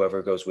help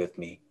whoever goes with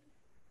me,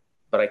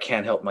 but I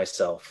can help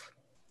myself.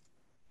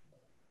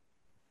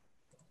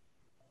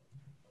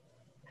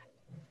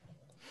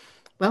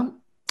 Well,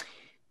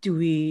 do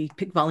we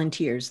pick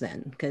volunteers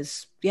then?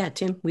 Because yeah,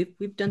 Tim,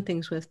 we've done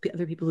things with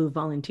other people who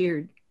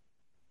volunteered.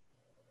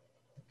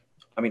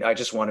 I mean, I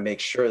just want to make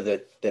sure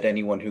that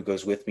anyone who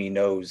goes with me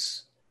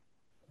knows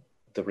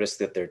the risk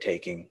that they're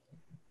taking.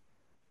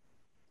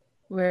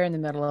 We're in the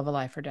middle of a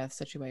life or death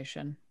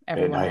situation.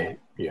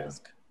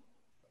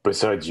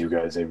 Besides you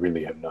guys, I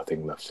really have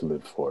nothing left to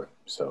live for.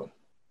 So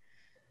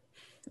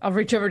I'll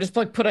reach over, just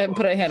put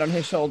a hand on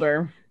his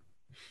shoulder.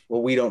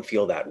 Well, we don't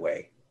feel that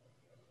way.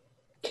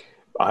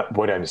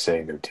 What I'm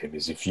saying though, Tim,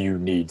 is if you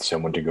need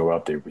someone to go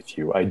out there with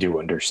you, I do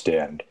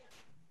understand.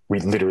 We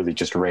literally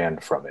just ran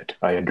from it.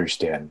 I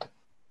understand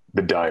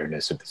the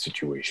direness of the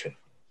situation.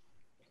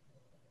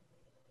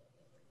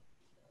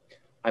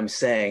 I'm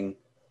saying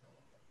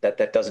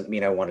that doesn't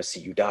mean I want to see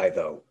you die,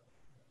 though.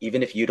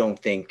 Even if you don't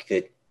think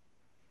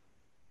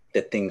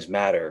that things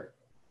matter,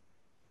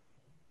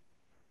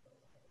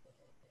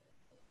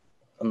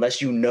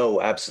 unless you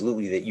know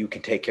absolutely that you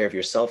can take care of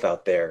yourself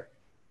out there,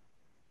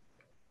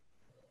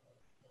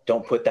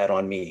 don't put that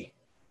on me.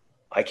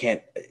 I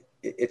can't.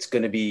 It's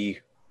going to be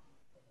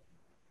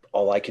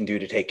all I can do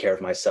to take care of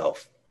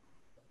myself.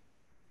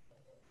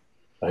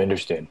 I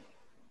understand.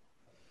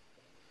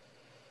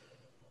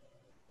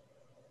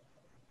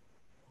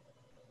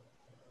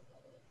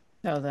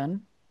 So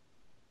then,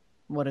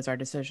 what is our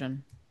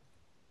decision?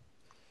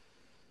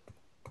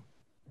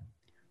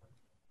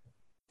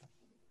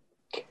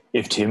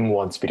 If Tim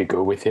wants me to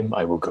go with him,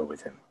 I will go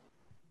with him.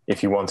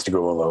 If he wants to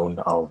go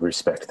alone, I'll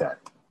respect that.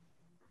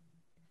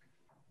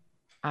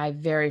 I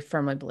very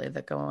firmly believe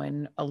that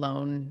going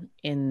alone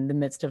in the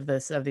midst of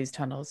these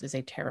tunnels is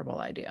a terrible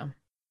idea.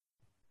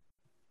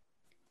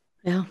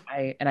 Yeah.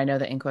 I know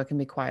that Inqua can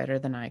be quieter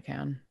than I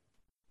can.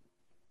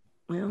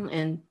 Well,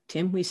 and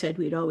Tim, we said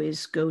we'd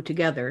always go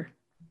together,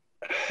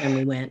 and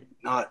we went.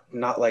 Not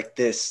like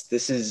this.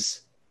 This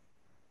is...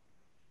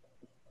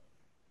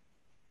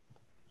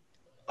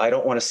 I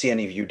don't want to see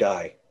any of you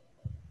die.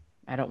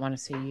 I don't want to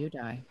see you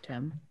die,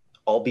 Tim.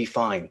 I'll be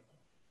fine.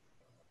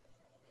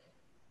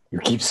 You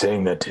keep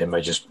saying that, Tim. I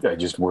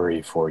just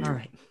worry for you. All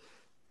right.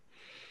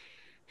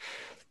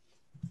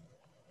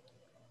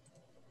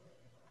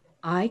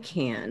 I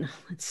can.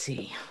 Let's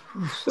see.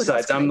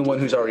 Besides, I'm the one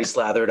who's already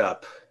slathered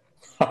up.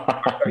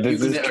 Are you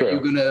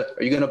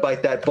gonna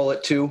bite that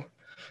bullet too?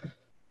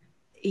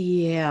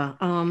 Yeah.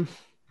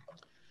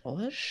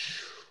 Bullet?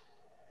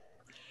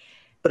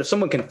 But if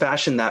someone can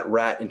fashion that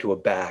rat into a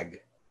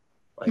bag,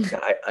 like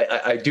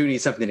I do need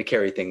something to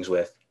carry things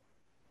with.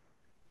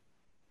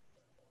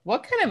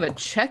 What kind of a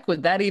check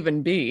would that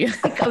even be?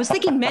 I was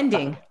thinking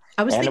mending.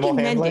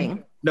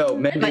 Mending. No,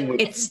 mending.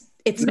 But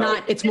it's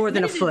not. It's more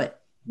than a foot.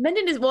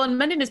 Mending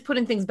is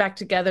putting things back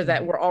together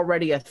that were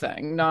already a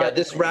thing. Not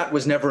this rat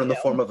was never in the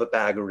form of a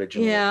bag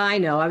originally. Yeah, I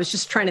know. I was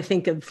just trying to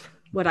think of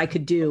what I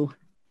could do.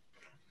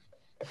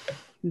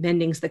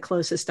 Mending's the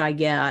closest I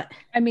get.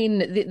 I mean,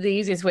 the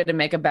easiest way to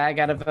make a bag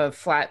out of a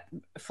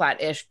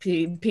flat-ish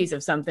piece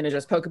of something is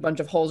just poke a bunch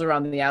of holes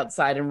around the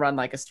outside and run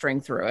like a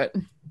string through it.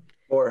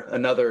 Or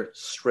another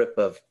strip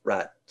of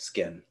rat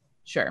skin.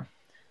 Sure.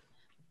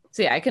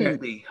 So yeah,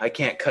 I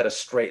can't cut a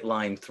straight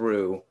line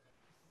through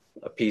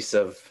a piece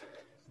of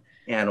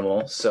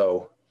animal,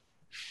 so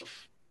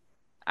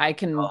I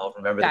can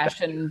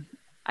fashion.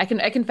 I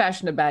can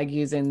fashion a bag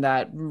using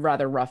that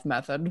rather rough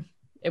method.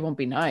 It won't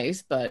be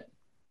nice, but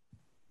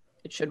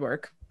it should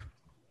work.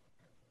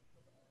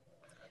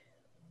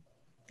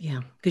 Yeah,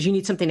 because you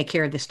need something to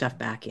carry this stuff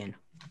back in.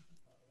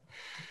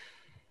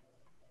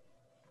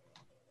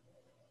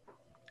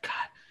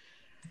 God,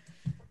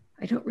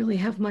 I don't really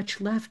have much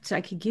left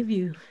I could give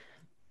you.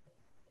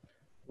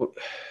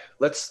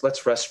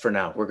 let's rest for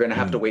now. We're gonna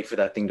have to wait for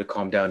that thing to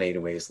calm down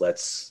anyways.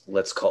 Let's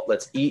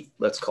eat.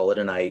 Let's call it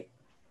a night.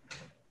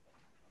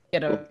 We'll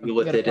deal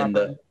with it in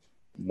the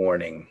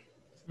morning.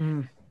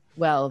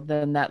 Well,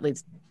 then that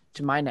leads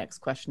to my next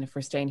question. If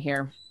we're staying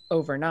here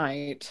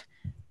overnight,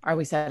 are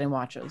we setting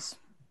watches?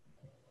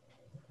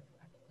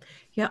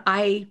 Yeah,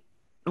 I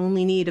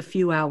only need a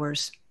few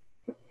hours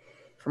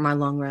for my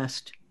long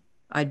rest.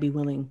 I'd be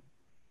willing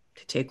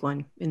to take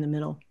one in the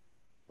middle.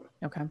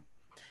 Okay.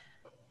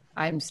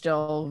 I'm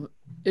still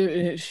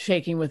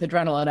shaking with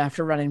adrenaline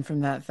after running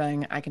from that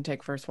thing. I can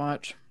take first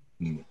watch.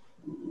 All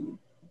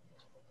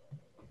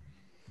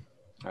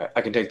right,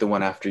 I can take the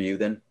one after you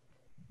then.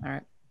 All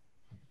right.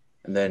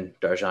 And then,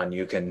 Darjan,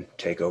 you can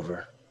take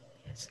over.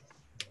 Yes.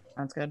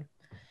 Sounds good.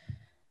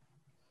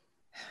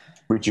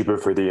 Would you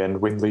prefer the end,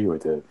 Windley, or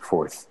the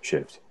fourth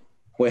shift?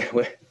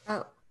 Wait.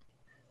 Oh.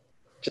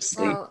 Just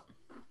sleep. Well,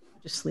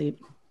 Just sleep.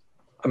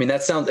 I mean,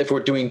 that sounds, if we're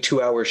doing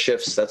 2-hour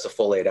shifts, that's a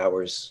full 8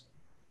 hours.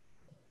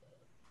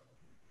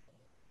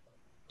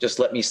 Just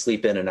let me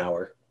sleep in an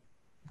hour.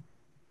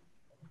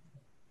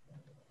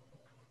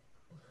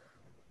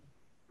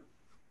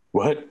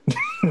 What?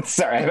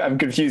 Sorry, I'm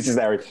confused. Is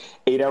that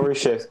 8-hour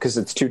shift because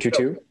it's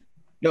 2-2-2?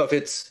 No, if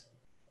it's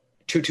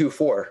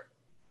 2-2-4.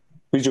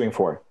 Who's doing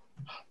 4?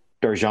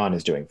 Darjan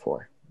is doing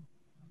 4.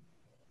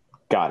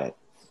 Got it.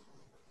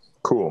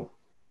 Cool.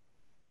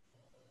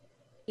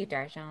 you,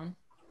 Darjan.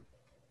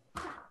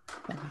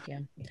 Thank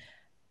you.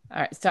 All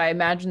right, so I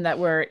imagine that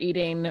we're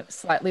eating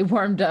slightly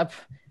warmed up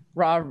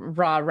raw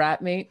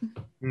rat meat.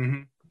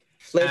 Mm-hmm.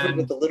 Flavored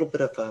with a little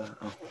bit of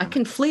I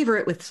can flavor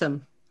it with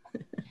some.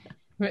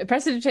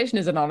 Prestidigitation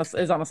is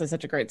honestly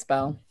such a great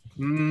spell.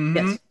 Mm-hmm.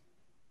 Yes.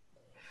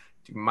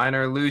 Do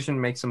minor illusion,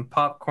 make some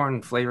popcorn,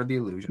 and flavor the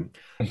illusion.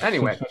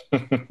 Anyway,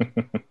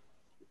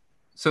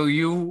 so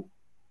you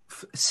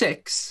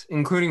 6,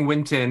 including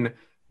Winton,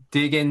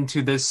 dig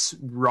into this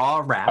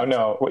raw rat. Oh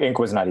no, Ink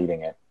was not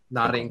eating it.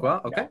 Not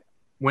Inqua, okay.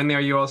 When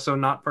are you also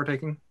not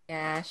partaking?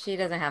 Yeah, she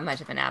doesn't have much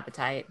of an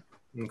appetite.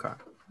 Okay.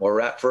 more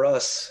rat for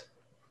us.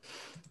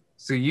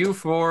 So you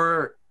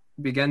 4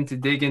 begin to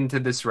dig into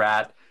this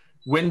rat.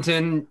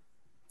 Winton,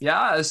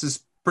 yeah, this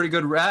is pretty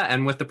good rat.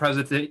 And with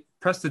the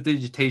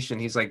prestidigitation,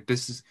 he's like,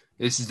 this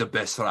is the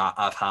best rat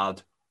I've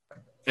had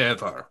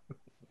ever.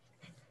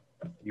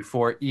 You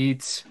 4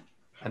 eat,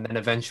 and then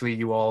eventually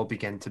you all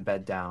begin to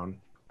bed down.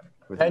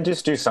 And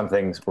just do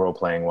something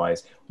role-playing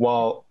wise.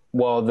 While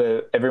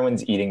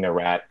everyone's eating the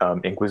rat,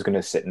 Ink was going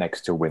to sit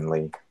next to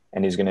Winley,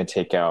 and he's going to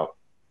take out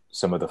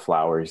some of the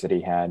flowers that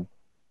he had,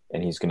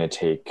 and he's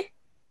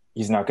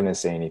not going to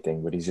say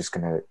anything, but he's just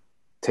going to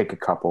take a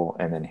couple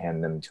and then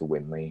hand them to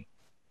Winley,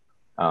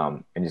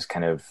 and just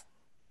kind of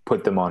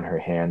put them on her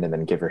hand and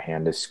then give her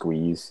hand a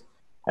squeeze,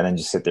 and then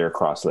just sit there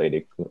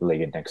cross-legged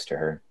next to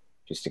her,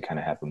 just to kind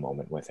of have a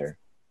moment with her.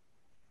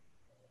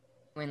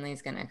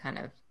 Winley's gonna kind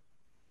of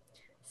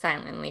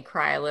silently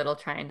cry a little,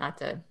 trying not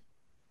to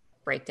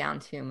break down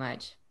too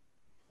much.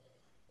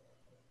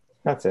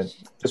 That's it.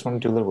 Just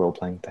want to do a little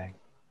role-playing thing.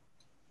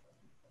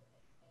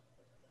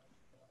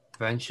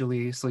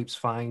 Eventually, Sleeps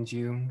finds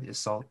you.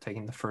 Assault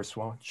taking the first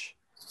watch.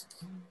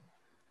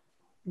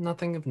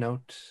 Nothing of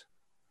note.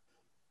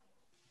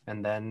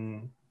 And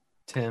then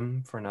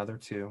Tim for another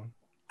 2.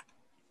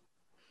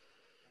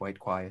 Quite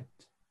quiet.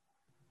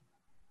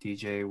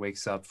 DJ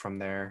wakes up from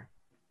their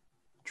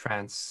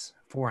trance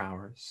 4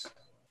 hours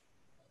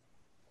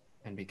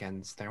and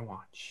begins their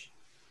watch.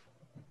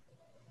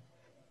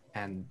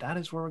 And that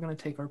is where we're going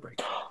to take our break.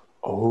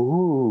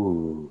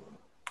 Oh.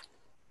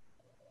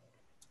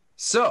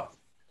 So,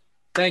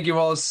 thank you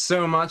all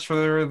so much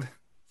for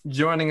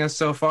joining us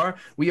so far.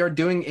 We are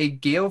doing a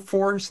Gale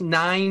Force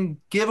 9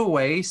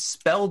 giveaway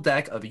spell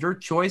deck of your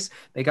choice.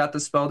 They got the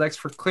spell decks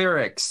for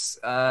clerics,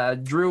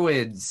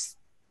 druids,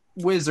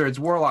 wizards,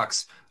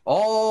 warlocks,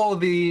 all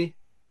the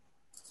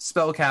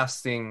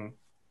spellcasting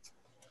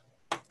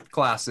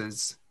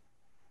classes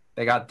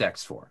they got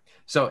decks for.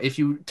 So if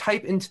you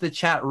type into the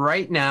chat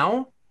right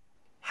now,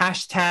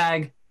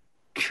 hashtag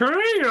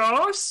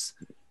chaos.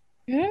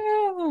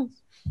 Yeah.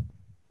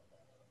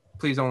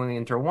 Please only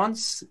enter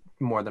once.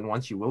 More than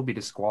once, you will be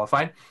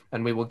disqualified,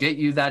 and we will get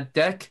you that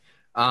deck.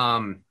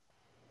 Correct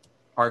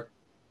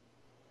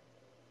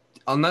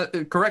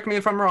me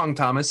if I'm wrong,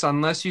 Thomas.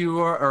 Unless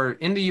you are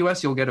in the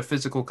U.S., you'll get a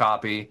physical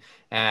copy,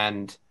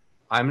 and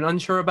I'm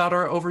unsure about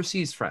our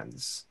overseas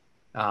friends,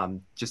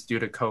 just due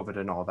to COVID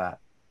and all that.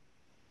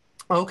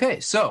 Okay,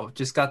 so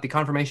just got the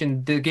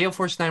confirmation. The Gale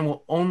Force 9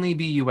 will only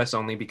be U.S.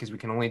 only because we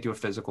can only do a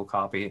physical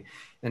copy,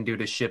 and due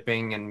to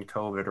shipping and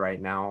COVID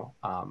right now,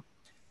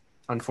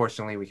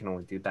 unfortunately, we can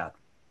only do that.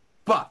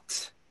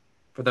 But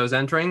for those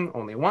entering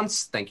only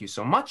once, thank you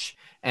so much.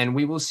 And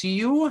we will see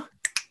you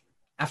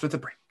after the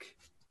break.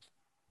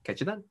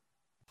 Catch you then.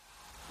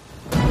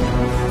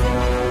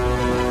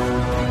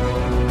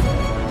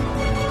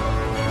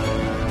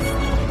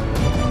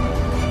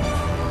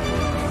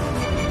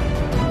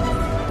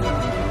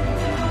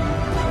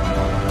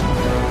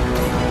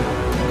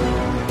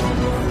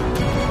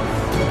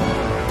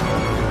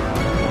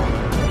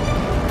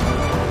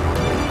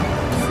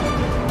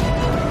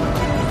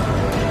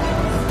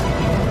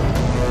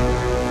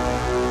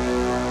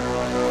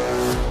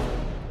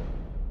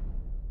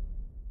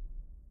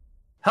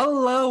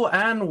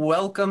 and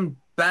welcome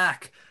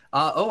back.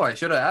 I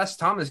should have asked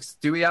Thomas,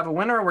 do we have a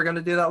winner? We're going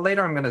to do that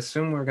later. I'm going to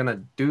assume we're going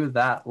to do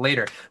that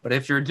later. But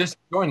if you're just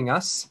joining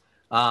us,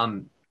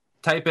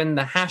 type in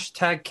the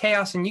hashtag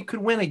chaos and you could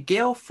win a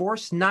Gale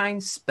Force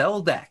 9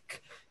 spell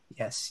deck.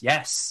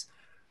 Yes.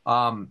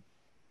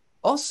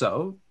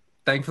 Also,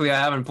 thankfully I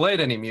haven't played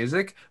any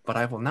music, but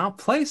I will now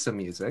play some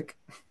music.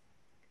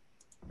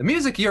 The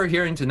music you're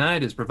hearing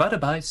tonight is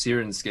provided by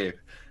Sirenscape.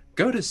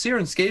 Go to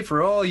Sirenscape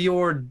for all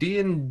your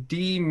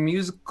D&D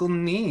musical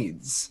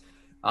needs.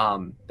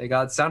 They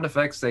got sound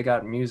effects, they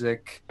got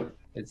music.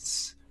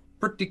 It's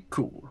pretty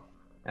cool.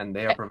 And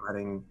they are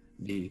providing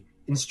the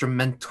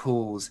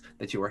instrumentals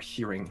that you are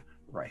hearing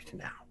right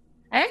now.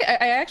 I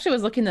actually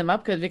was looking them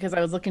up because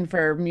I was looking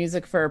for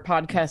music for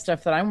podcast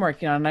stuff that I'm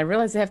working on, and I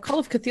realized they have Call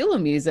of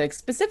Cthulhu music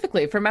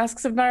specifically for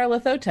Masks of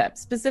Nyarlathotep,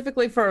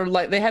 specifically for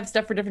they have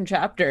stuff for different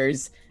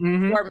chapters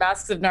for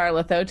Masks of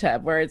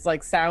Nyarlathotep, where it's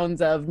like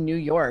sounds of New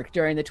York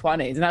during the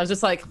 1920s, and I was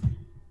just like,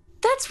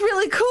 that's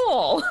really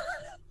cool.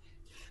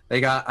 They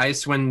got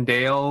Icewind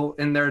Dale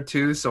in there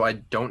too, so I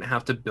don't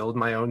have to build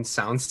my own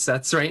sound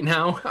sets right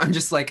now. I'm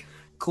just like,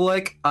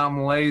 click,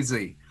 I'm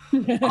lazy.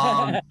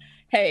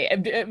 Hey,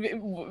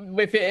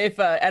 if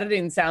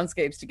editing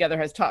soundscapes together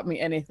has taught me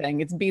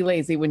anything, it's be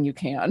lazy when you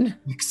can.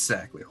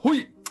 Exactly.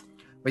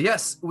 But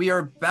yes, we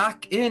are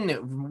back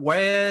in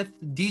with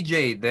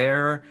DJ.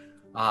 Their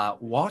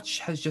watch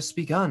has just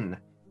begun.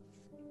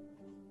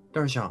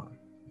 Darjan,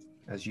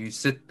 as you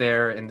sit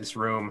there in this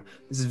room,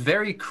 this is a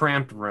very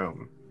cramped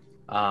room.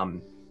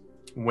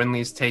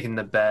 Winley's taken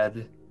the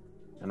bed,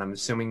 and I'm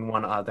assuming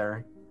one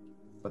other.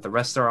 But the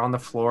rest are on the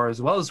floor,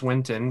 as well as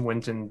Winton.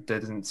 Winton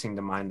didn't seem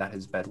to mind that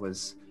his bed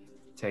was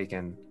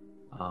taken,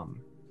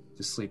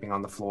 just sleeping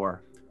on the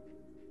floor.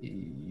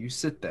 You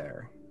sit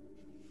there.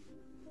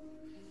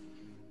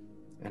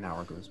 An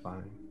hour goes by.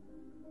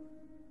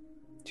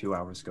 2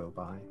 hours go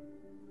by.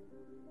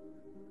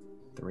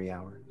 3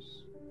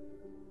 hours.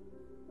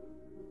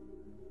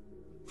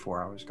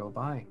 4 hours go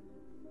by.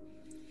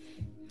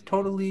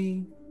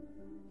 Totally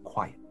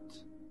quiet.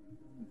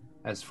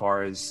 As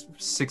far as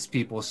 6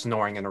 people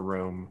snoring in a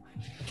room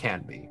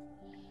can be.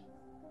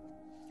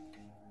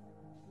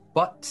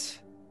 But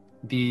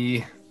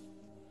the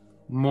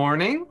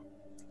morning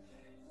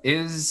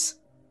is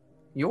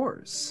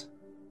yours.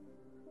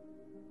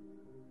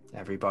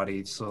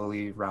 Everybody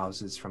slowly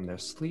rouses from their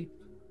sleep.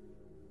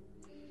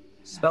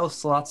 Spell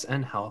slots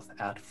and health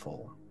at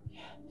full.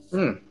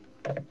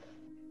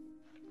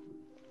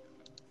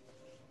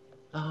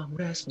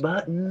 Rest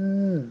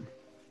button.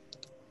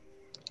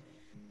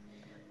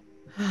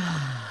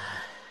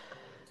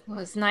 Well,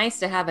 it's nice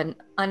to have an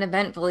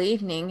uneventful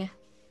evening.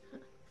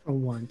 For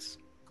once.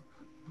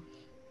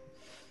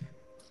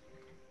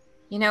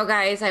 You know,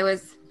 guys,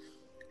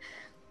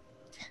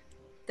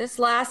 this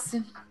last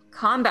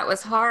combat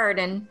was hard,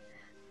 and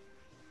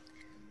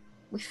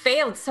we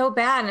failed so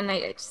bad, and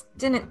I just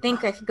didn't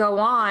think I could go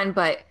on,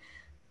 but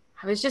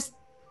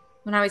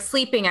when I was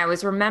sleeping, I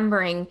was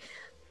remembering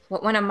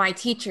what one of my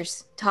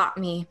teachers taught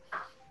me.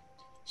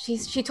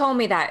 She told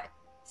me that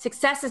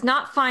success is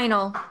not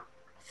final.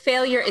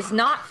 Failure is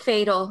not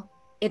fatal.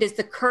 It is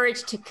the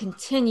courage to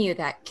continue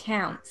that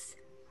counts.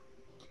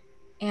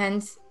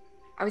 And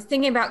I was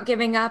thinking about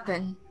giving up,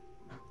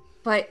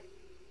 but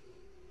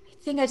I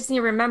think I just need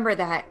to remember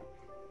that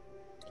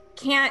I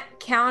can't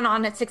count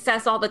on a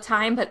success all the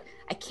time, but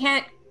I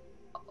can't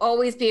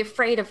always be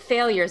afraid of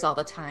failures all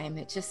the time.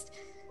 It just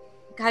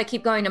gotta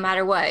keep going no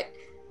matter what.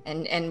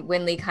 And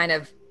Winley kind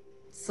of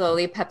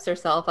slowly peps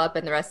herself up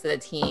and the rest of the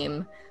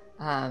team.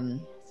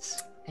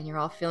 And you're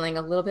all feeling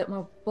a little bit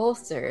more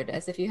bolstered,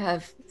 as if you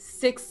have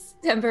 6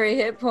 temporary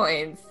hit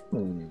points.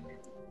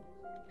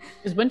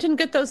 Does Winton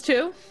get those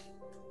too?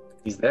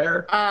 He's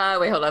there.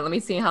 Wait, hold on. Let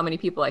me see how many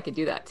people I could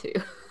do that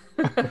to.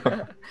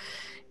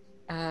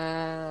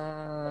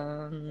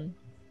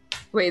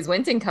 Wait, is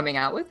Winton coming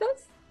out with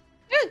us?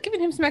 Yeah,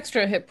 giving him some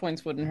extra hit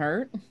points wouldn't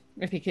hurt.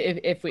 If you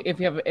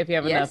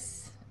have enough.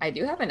 Yes, I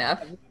do have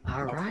enough.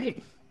 All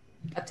right.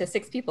 Up to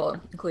 6 people,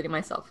 including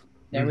myself.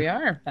 There we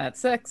are. That's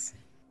 6.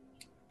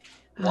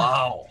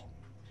 Wow.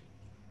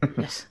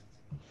 Yes.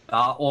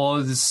 That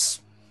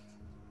was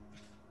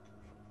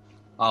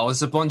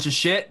a bunch of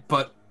shit,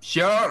 but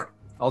sure,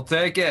 I'll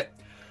take it.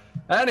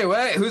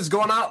 Anyway, who's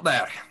going out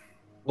there?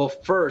 Well,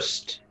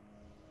 first,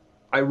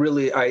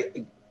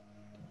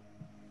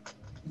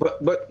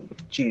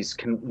 geez,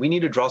 we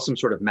need to draw some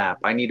sort of map.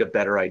 I need a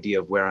better idea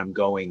of where I'm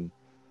going.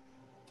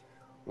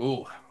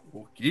 Ooh,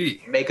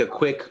 okay. Make a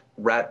quick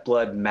rat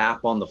blood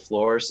map on the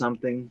floor or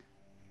something.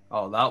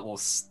 Oh, that will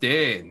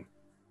sting.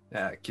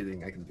 Yeah,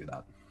 kidding. I can do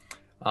that.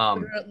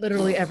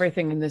 Literally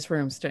everything in this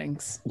room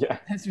stinks. Yeah.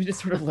 As we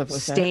just sort of live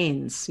with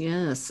Stains,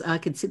 yes. I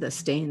could see the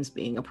stains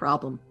being a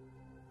problem.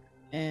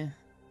 I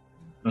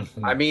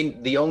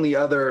mean, the only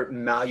other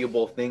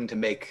malleable thing to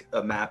make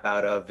a map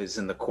out of is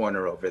in the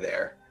corner over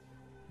there.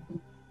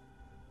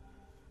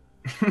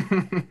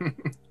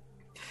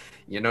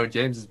 You know,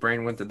 James's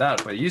brain went to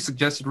that, but you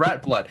suggested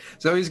rat blood,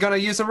 so he's gonna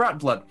use some rat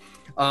blood.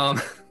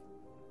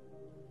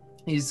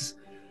 He's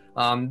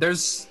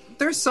There's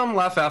some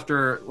left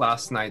after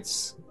last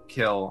night's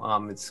kill.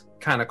 It's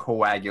kind of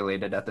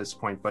coagulated at this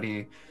point, but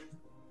he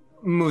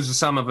moves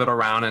some of it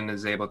around and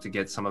is able to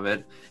get some of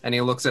it. And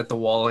he looks at the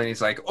wall and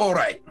he's like, all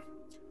right,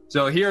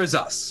 so here's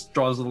us.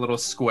 Draws a little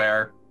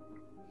square.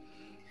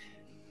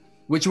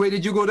 Which way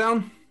did you go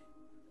down?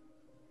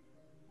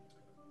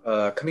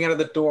 Coming out of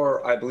the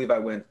door, I believe I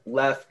went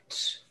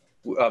left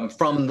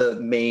from the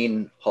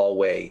main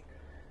hallway.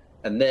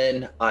 And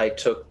then I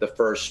took the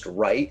first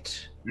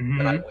right,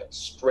 and I went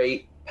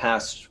straight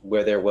past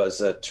where there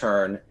was a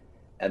turn.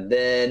 And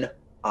then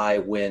I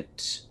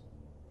went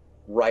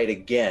right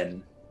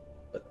again,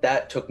 but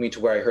that took me to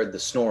where I heard the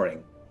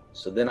snoring.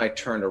 So then I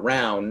turned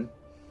around,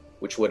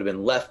 which would have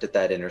been left at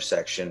that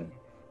intersection.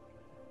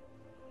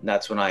 And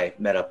that's when I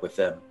met up with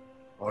them.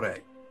 All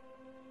right.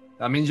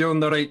 That means you're on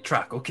the right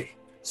track. Okay.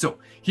 So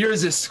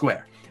here's this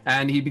square.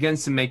 And he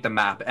begins to make the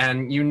map.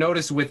 And you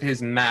notice with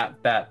his map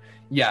that,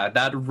 yeah,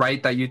 that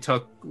right that you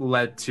took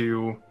led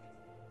to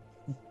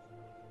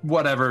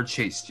whatever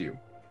chased you.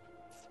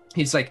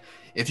 He's like,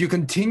 if you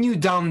continue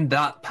down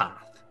that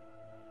path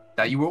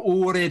that you were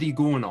already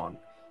going on,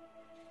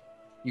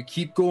 you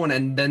keep going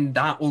and then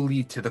that will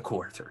lead to the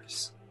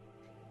quarters.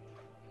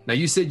 Now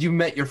you said you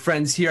met your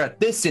friends here at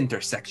this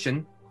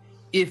intersection.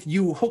 If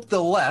you hook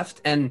the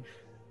left and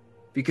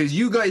because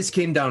you guys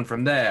came down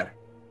from there,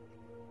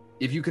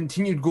 if you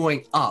continued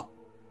going up,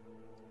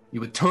 you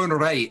would turn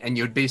right and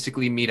you'd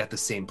basically meet at the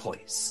same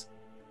place.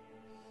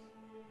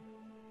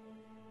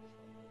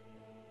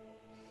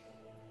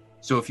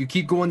 So if you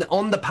keep going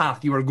on the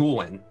path you are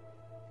going,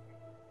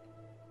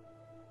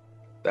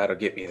 that'll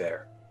get me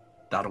there.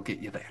 That'll get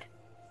you there.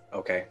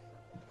 Okay.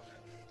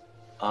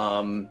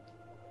 And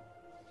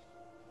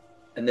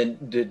then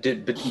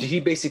did he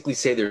basically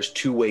say there's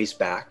two ways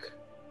back?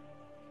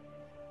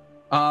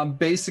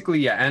 Basically,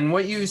 yeah. And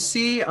what you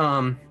see,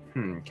 can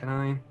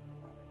I?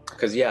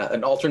 Because yeah,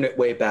 an alternate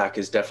way back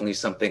is definitely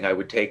something I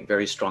would take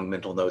very strong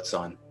mental notes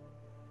on.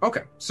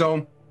 Okay,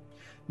 so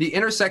the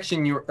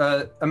intersection, you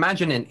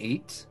imagine an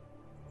 8,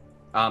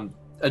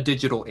 a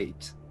digital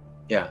 8.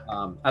 Yeah.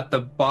 At the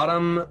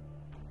bottom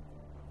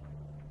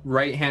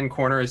right-hand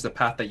corner is the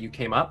path that you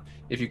came up.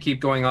 If you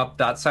keep going up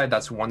that side,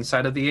 that's one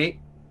side of the 8,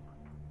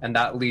 and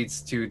that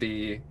leads to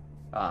the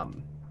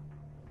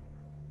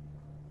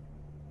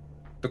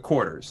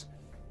quarters.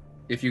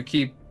 If you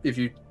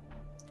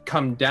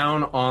come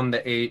down on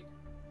the 8,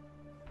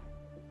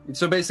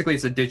 so basically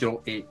it's a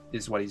digital 8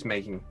 is what he's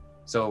making.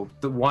 So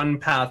the one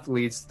path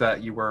leads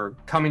that you were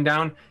coming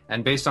down,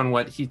 and based on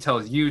what he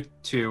tells you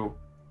to,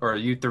 or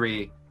you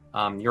 3,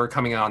 you're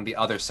coming on the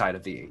other side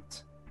of the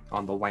 8,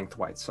 on the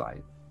lengthwise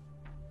side.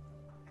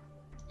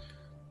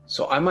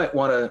 So I might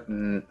want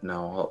to,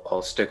 no,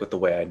 I'll stick with the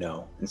way I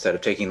know instead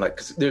of taking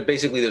because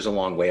there's a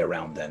long way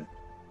around then.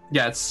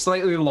 Yeah, it's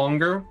slightly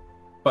longer,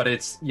 but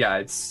it's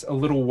a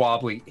little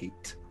wobbly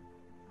 8.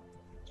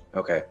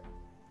 Okay.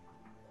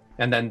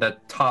 And then the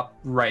top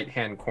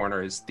right-hand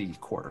corner is the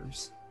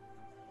quarters.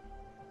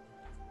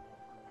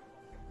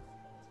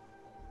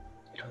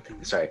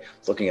 Sorry, I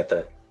was looking at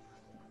the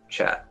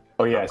chat.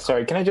 Oh yeah,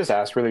 sorry, can I just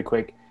ask really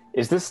quick,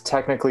 is this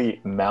technically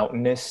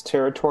mountainous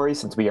territory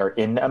since we are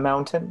in a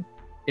mountain?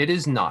 It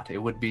is not. It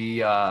would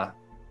be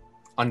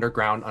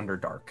underground,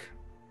 underdark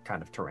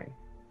kind of terrain.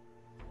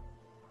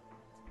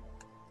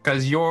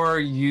 Because you're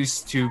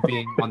used to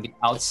being on the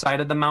outside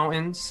of the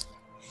mountains,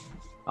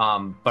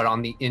 but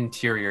on the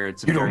interior,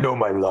 it's... You don't know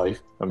my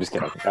life. I'm just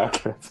kidding.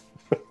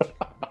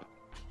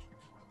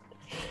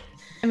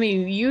 I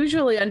mean,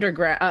 usually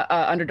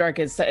Underdark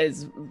is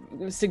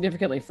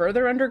significantly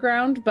further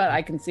underground, but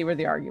I can see where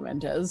the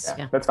argument is.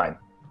 Yeah, that's fine.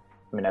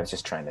 I mean, I was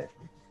just trying to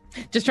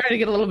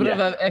get a little bit of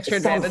an extra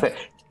advantage.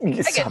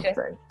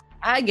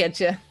 I get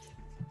you.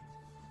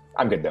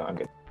 I'm good though. I'm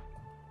good.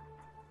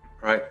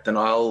 All right, then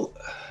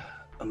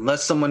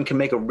unless someone can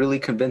make a really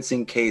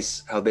convincing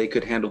case how they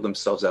could handle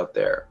themselves out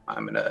there,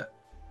 I'm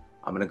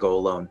gonna go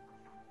alone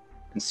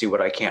and see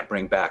what I can't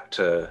bring back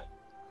to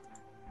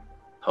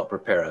help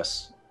prepare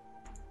us.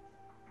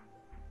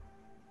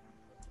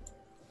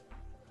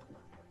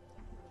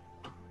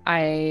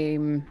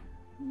 I'm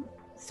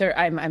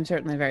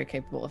certainly very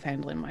capable of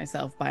handling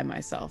myself by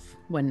myself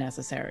when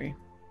necessary.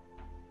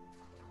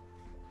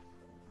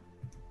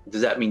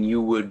 Does that mean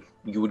you would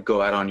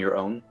go out on your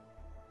own?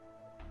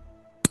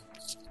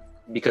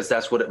 Because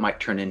that's what it might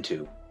turn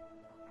into.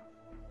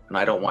 And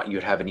I don't want you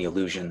to have any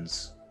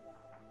illusions.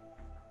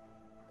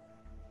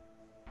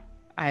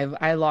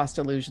 I lost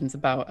illusions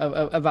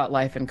about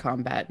life in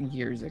combat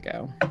years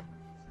ago.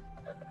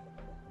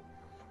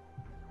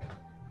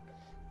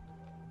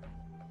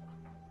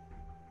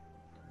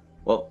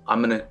 Well,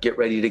 I'm gonna get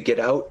ready to get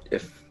out.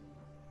 If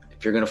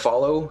you're gonna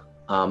follow,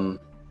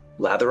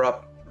 lather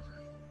up.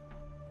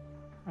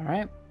 All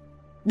right.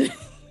 The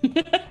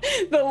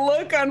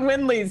look on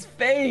Winley's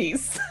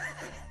face.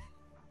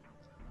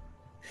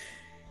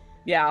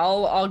 Yeah,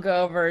 I'll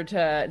go over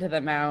to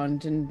the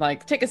mound and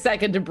take a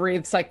second to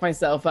breathe, psych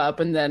myself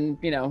up, and then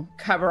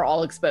cover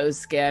all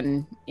exposed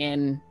skin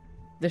in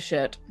the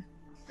shit.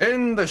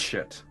 In the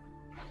shit.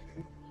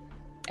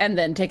 and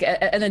then take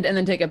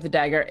up the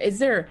dagger. Is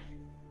there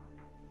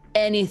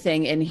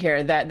anything in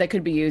here that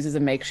could be used as a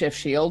makeshift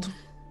shield,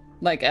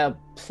 like a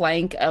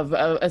plank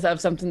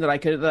of something that I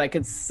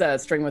could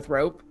string with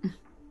rope?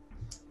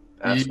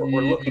 That's what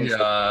we're looking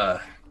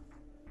for.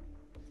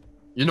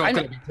 You're not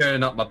going to be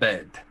tearing up my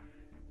bed.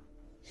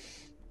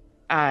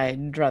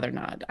 I'd rather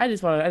not. I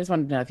just wanted to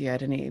know if you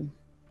had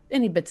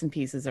any bits and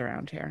pieces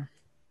around here.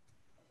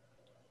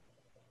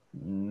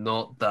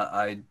 Not that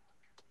I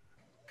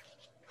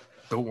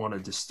don't want to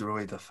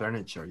destroy the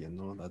furniture,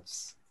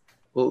 that's...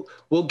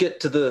 We'll get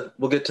to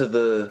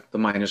the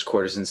miners'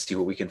 quarters and see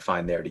what we can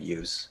find there to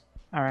use.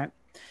 All right.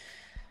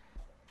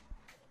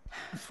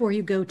 Before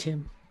you go,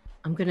 Tim,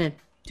 I'm going to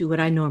do what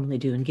I normally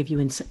do and give you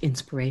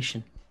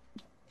inspiration.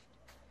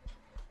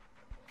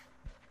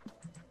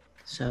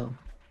 So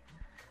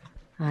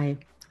I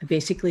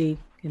basically,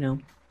 I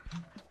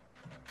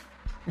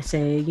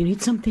say, you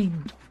need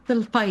something for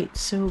the fight,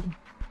 so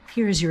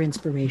here's your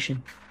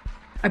inspiration.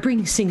 I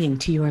bring singing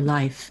to your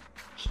life.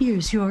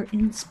 Here's your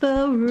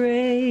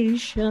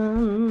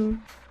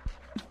inspiration.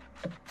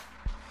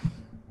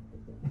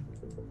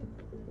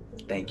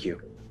 Thank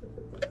you.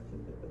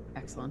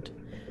 Excellent.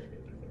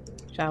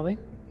 Shall we?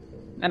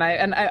 And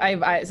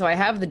I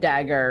have the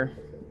dagger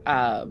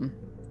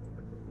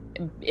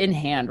in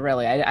hand,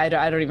 really. I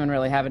don't even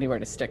really have anywhere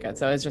to stick it,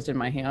 so it's just in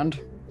my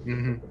hand.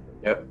 Mm-hmm.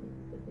 Yep.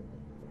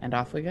 And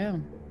off we go.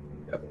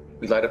 Yep.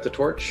 We light up the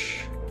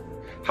torch.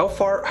 How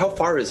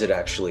far is it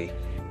actually?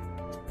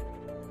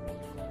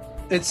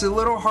 It's a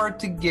little hard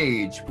to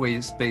gauge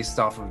based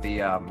off of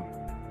the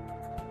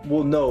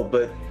Well, no,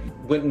 but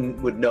Winton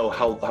would know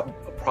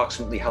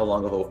approximately how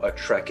long of a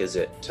trek is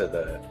it to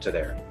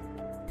there.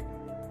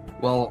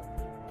 Well,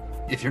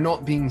 if you're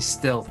not being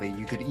stealthy,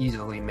 you could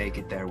easily make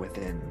it there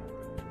within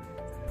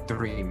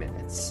 3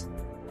 minutes.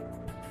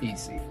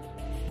 Easy.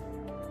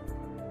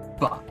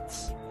 But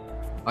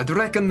I'd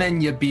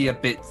recommend you be a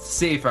bit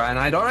safer, and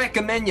I'd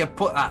recommend you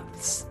put that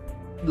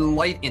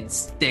lighting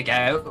stick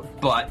out,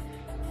 but...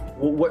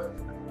 Well, what?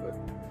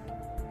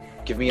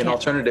 Give me an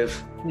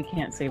alternative. We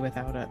can't see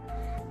without it.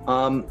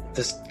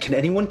 Can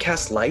anyone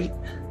cast light?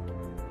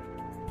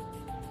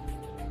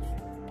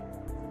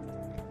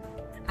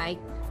 I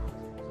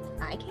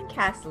can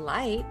cast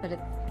light, but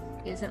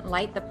isn't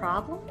light the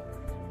problem?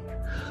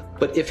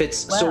 But if it's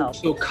so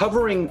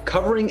covering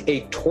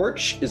a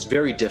torch is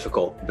very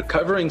difficult, but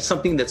covering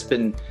something that's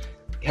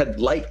had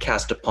light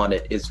cast upon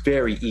it is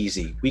very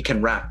easy. We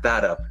can wrap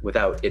that up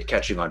without it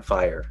catching on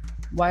fire.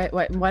 Why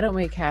don't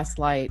we cast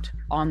light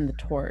on the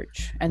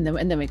torch and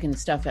then we can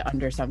stuff it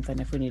under something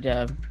if we need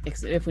to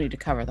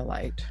cover the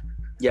light.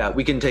 Yeah,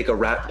 we can take a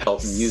rat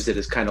pelt and use it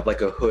as kind of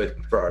like a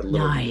hood for our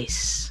little...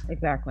 Nice.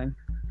 Exactly.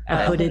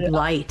 A hooded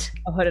light.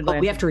 A hooded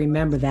light. We have to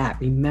remember that.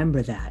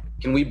 Remember that.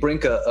 Can we bring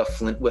a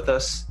flint with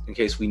us in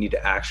case we need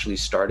to actually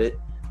start it?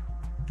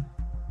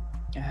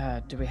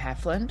 Do we have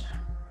flint?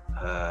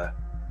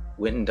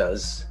 Winton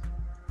does.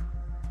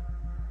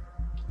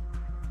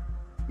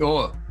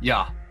 Oh,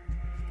 yeah.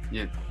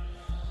 It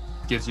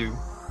gives you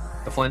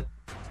the flint.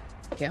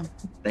 Yeah.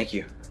 Thank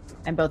you.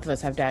 And both of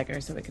us have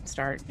daggers, so we can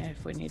start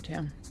if we need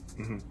to.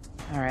 Mm-hmm.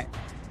 All right.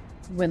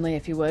 Winley,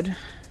 if you would.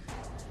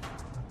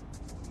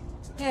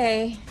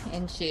 Okay.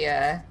 And she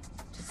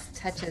just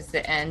touches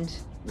the end.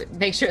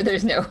 Make sure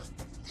there's no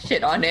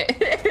shit on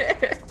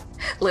it.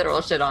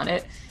 Literal shit on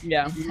it.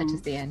 Yeah.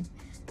 Touches the end.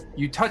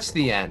 You touch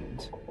the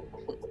end,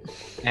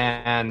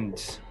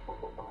 and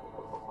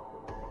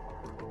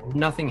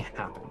nothing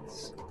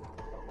happens.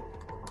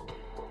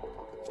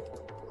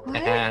 What?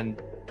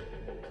 And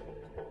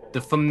the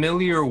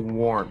familiar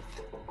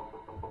warmth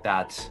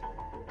that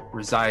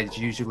resides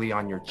usually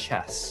on your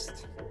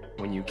chest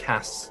when you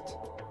cast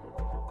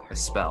a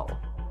spell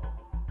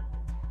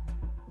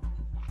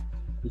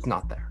is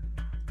not there.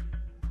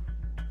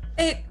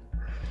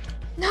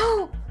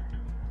 No!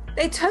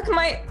 They took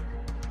my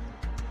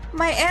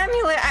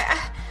amulet.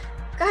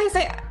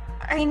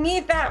 I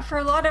need that for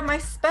a lot of my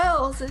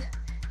spells.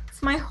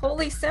 It's my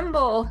holy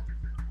symbol.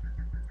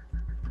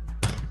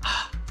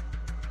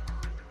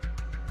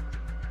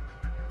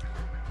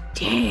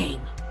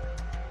 Dang.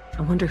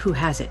 I wonder who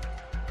has it.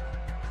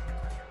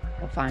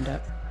 We'll find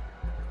out.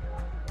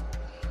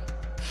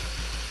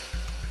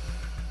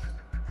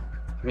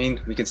 I mean,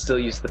 we can still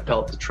use the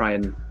pelt to try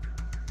and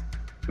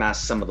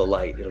mask some of the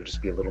light. It'll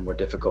just be a little more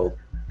difficult,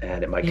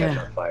 and it might catch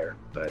on fire.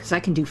 But because I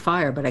can do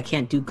fire, but I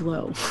can't do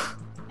glow.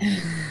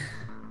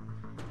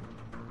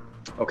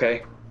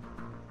 Okay.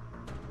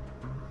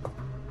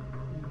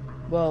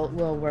 We'll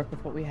work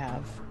with what we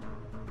have.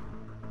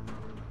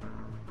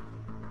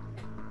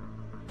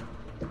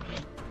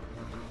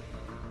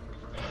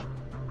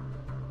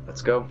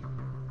 Let's go.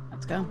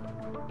 Let's go.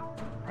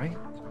 Right.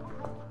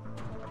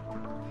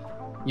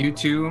 You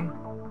two,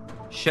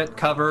 shit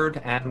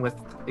covered and with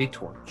a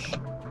torch,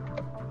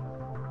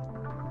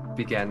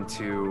 begin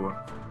to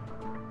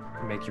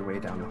make your way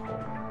down the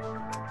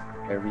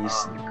hallway. Very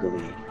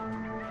sneakily.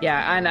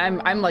 Yeah, and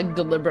I'm like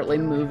deliberately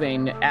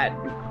moving at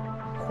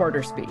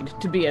quarter speed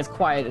to be as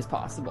quiet as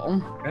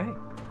possible. Okay.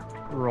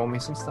 Roll me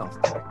some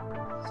stealth check.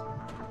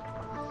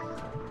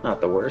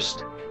 Not the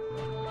worst.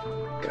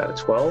 Got a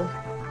 12.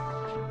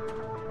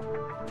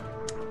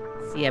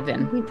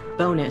 7.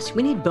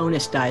 We need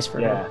bonus dice for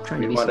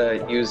trying to be. You want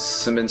to use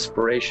some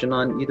inspiration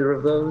on either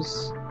of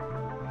those?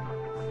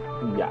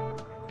 Yeah.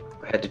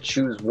 If I had to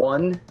choose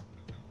one,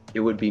 it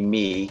would be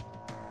me,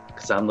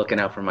 because I'm looking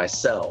out for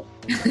myself.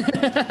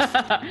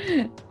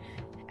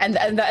 and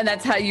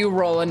that's how you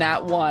roll a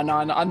nat 1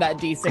 on that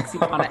d6 you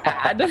want to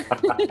add.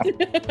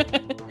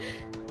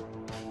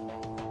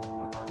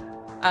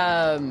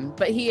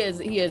 But he is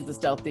the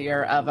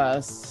stealthier of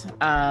us.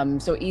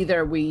 So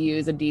either we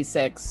use a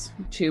d6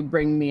 to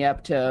bring me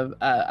up to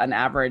an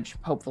average,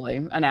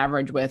 hopefully an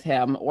average with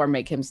him, or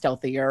make him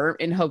stealthier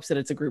in hopes that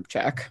it's a group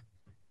check.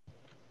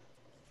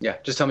 Yeah,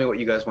 just tell me what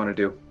you guys want to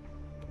do.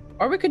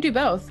 Or we could do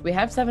both. We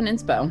have 7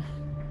 inspo.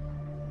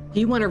 Do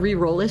you want to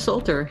re-roll this,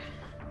 or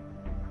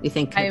you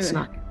think it's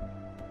not?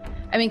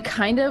 I mean,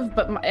 kind of,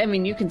 but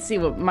you can see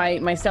what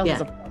my stealth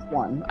is a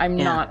 +1. I'm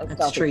not a stealthy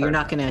That's true. person. You're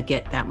not going to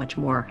get that much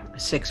more. A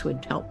 6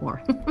 would help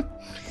more.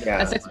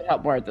 A 6 would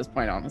help more at this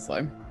point,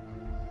 honestly.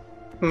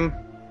 I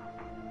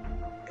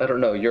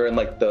don't know. You're in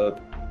like the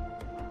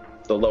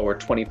lower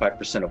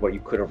 25% of what you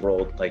could have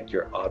rolled. Like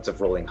your odds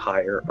of rolling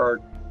higher are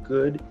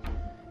good,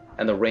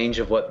 and the range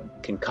of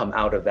what can come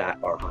out of that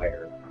are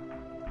higher.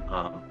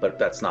 But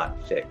that's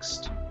not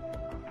fixed.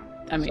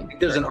 I mean, so I think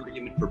there's an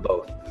argument for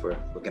both if we're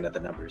looking at the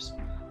numbers.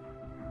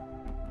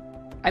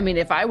 I mean,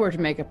 if I were to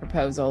make a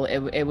proposal,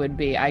 it would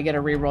be I get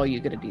a reroll, you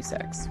get a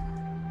d6.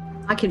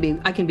 I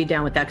can be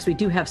down with that because we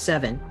do have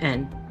 7,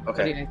 and What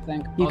do you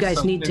think? You guys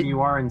Also, need to.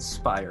 You are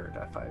inspired,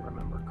 if I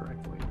remember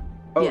correctly.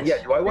 Oh Yes.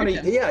 yeah, do I want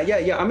to? Yeah.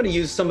 I'm going to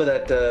use some of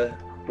that.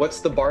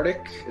 What's the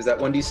bardic? Is that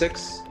 1d6?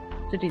 It's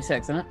a d6,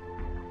 isn't it?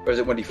 Or is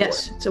it 1d4?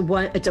 Yes, it's a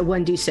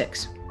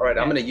 1d6. All right,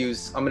 I'm going to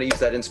use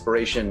that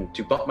inspiration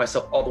to bump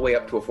myself all the way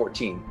up to a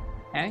 14.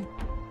 Okay.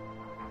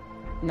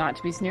 Not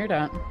to be sneered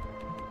at.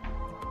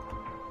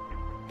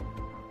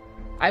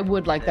 I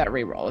would like that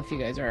reroll if you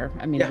guys are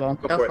amenable.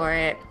 Yeah, go for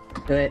it.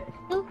 Do it.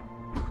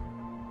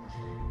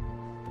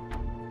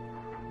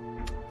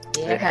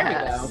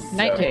 Yeah.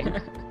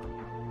 19.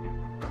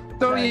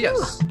 So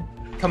yes,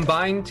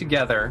 combined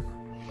together,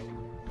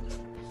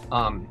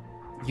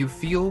 you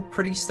feel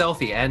pretty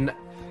stealthy, and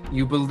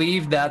you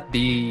believe that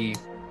the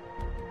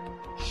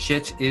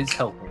shit is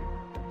helping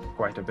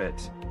quite a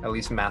bit, at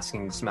least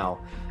masking the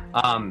smell.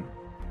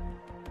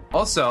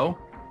 Also,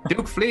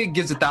 Duke Fleeg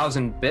gives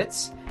 1,000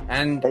 bits,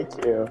 and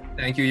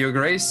thank you, Your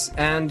Grace,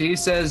 and he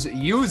says,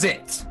 use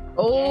it.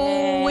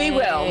 Oh, we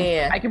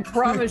will. I can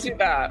promise you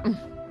that.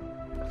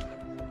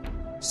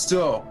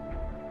 So,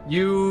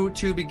 you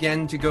two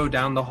begin to go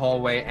down the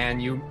hallway,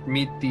 and you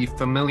meet the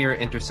familiar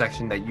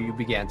intersection that you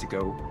began to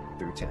go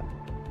through, Tim.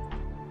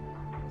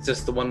 Is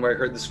this the one where I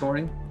heard the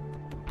snoring?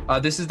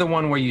 This is the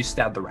one where you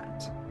stabbed the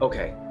rat.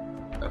 Okay.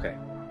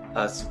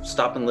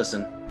 Stop and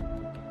listen.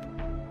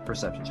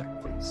 Perception check,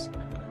 please.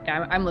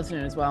 Yeah, I'm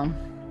listening as well.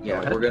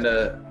 Yeah, we're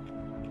gonna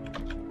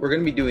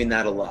be doing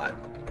that a lot.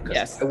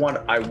 Yes.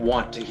 I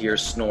want to hear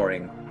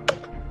snoring.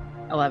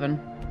 11.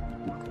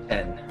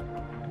 10.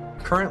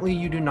 Currently,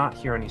 you do not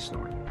hear any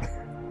snoring.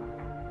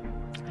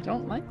 I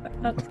don't like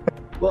that.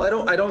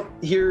 Well, I don't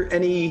hear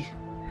any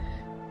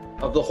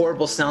of the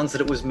horrible sounds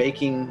that it was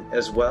making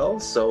as well,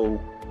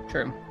 so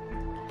True.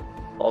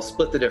 I'll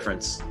split the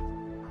difference.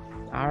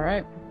 All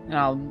right. And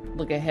I'll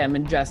look at him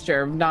and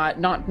gesture,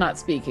 not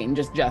speaking,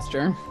 just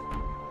gesture.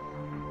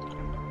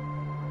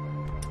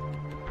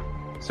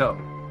 So,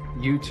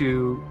 you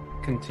two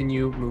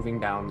continue moving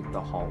down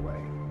the hallway.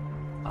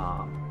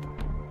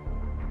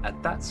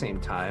 At that same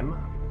time,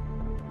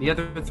 the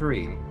other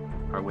three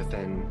are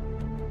within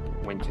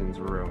Winton's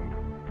room.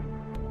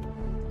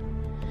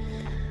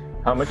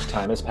 How much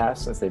time has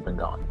passed since they've been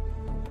gone?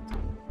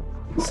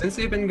 Since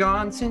you've been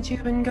gone.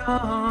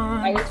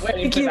 I was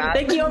waiting for that.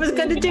 Thank you. I was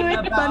going to do it.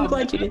 I'm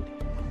glad you did.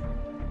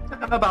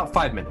 About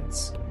 5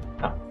 minutes.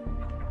 Oh.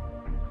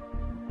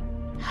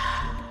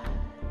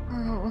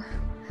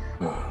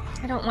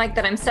 I don't like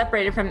that I'm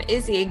separated from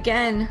Izzy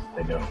again.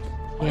 I know.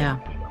 Yeah.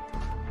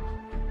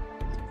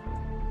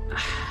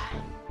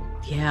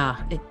 Yeah,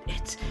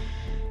 it's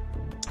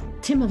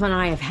Tim and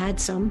I have had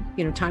some,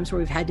 times where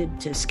we've had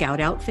to scout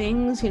out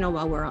things,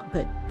 while we're on,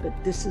 but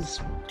this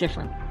is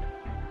different.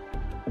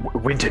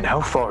 Winton,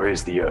 how far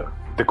is the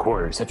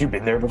quarters? Have you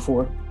been there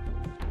before?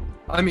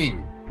 I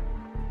mean,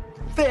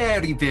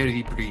 very,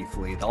 very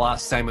briefly. The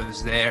last time I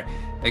was there,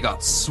 I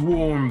got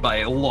swarmed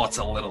by lots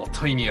of little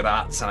tiny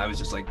rats, and I was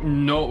just like,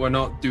 no, we're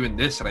not doing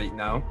this right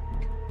now.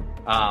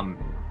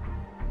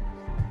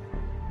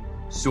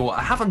 So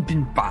I haven't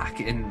been back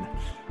in...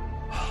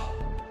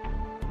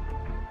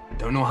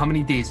 I don't know how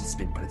many days it's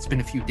been, but it's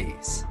been a few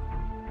days.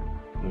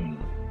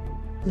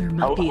 There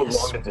How might be long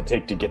does it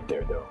take to get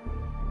there, though?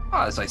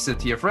 As I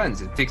said to your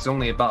friends, it takes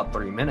only about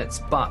 3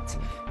 minutes, but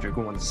if you're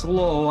going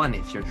slow and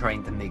if you're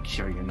trying to make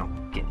sure you're not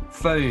getting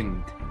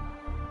found,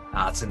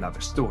 that's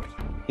another story.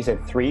 You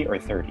said 3 or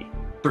 30?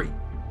 3.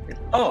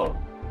 Oh.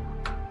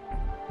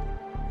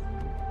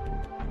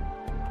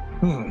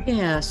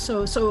 Yeah,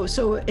 so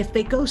if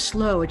they go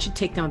slow, it should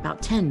take them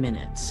about 10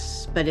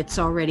 minutes. But it's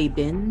already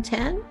been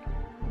 10?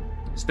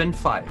 It's been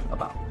 5,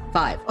 about.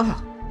 5.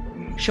 Oh.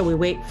 Shall we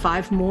wait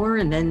 5 more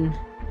and then...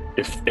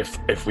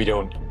 If we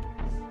don't...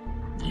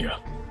 Yeah.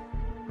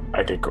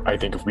 I think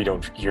if we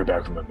don't hear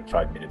back from them in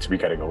 5 minutes, we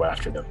gotta go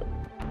after them.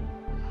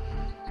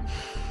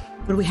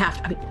 What do we have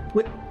to... I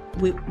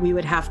mean, we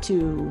would have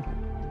to...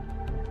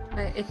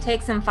 It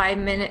takes them 5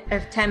 minutes or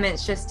 10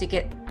 minutes just to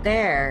get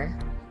there.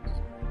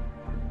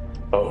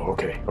 Oh,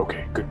 okay.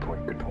 Good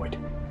point.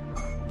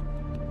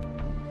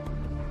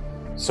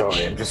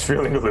 Sorry, I'm just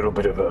feeling a little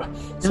bit of a...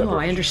 No,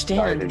 I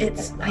understand.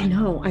 I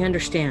know, I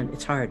understand.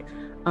 It's hard.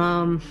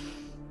 All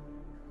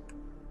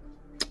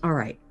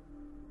right.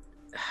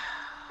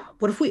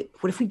 What if we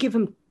give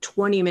them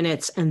 20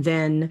 minutes and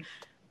then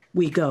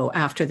we go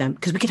after them?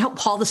 Because we can help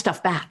haul the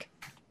stuff back.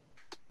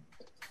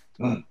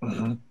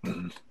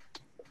 Mm-hmm.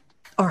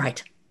 All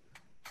right.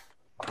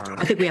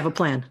 I think we have a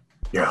plan.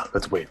 Yeah,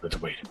 let's wait.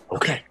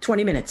 Okay.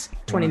 20 minutes.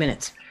 20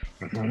 minutes.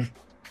 Mm-hmm.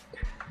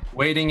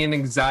 Waiting in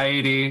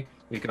anxiety,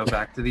 we go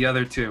back to the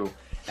other two.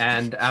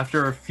 And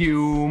after a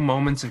few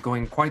moments of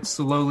going quite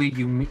slowly,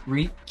 you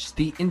reach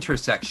the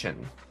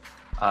intersection,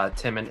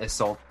 Tim and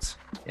Isolt,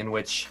 in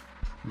which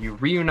you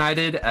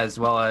reunited as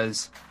well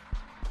as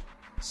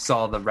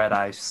saw the red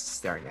eyes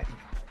staring at you.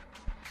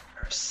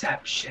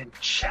 Perception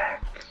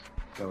check.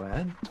 Go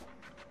ahead.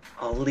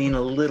 I'll lean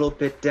a little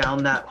bit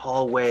down that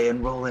hallway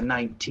and roll a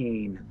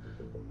 19.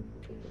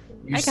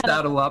 You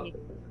saddle up.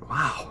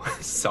 Wow,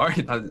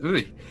 sorry.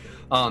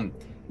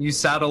 You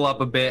saddle up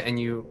a bit and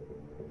you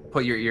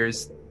put your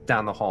ears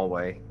down the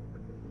hallway.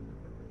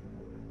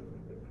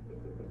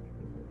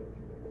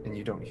 And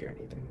you don't hear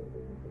anything.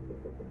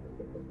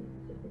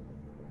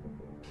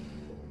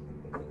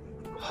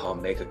 I'll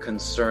make a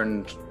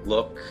concerned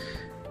look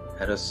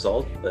at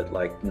Assault, but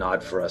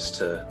nod for us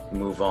to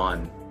move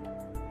on.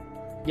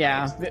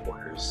 Yeah.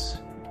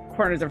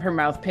 Corners of her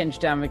mouth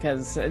pinched down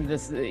because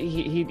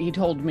he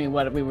told me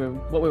what we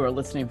were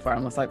listening for,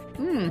 and was like,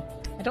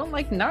 I don't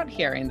like not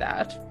hearing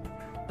that.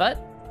 But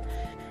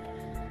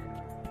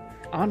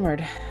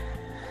onward.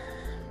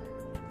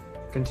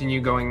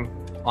 Continue going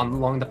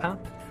along the path.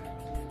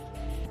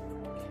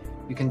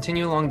 You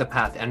continue along the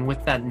path, and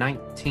with that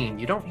 19,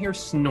 you don't hear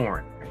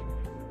snoring.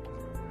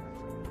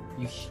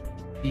 You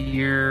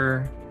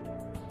hear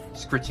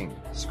scratching,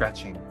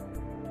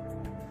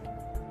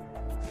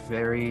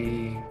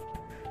 very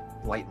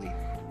lightly.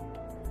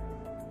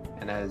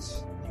 And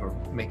as you're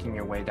making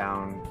your way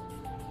down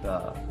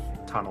the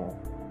tunnel,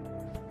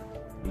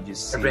 you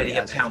just see... I'm ready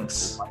to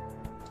pounce.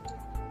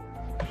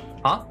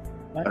 Huh?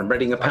 I'm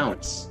ready to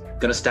pounce.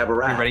 Gonna stab a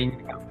rat. You're ready to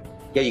pounce?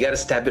 Yeah, you gotta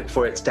stab it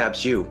before it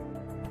stabs you.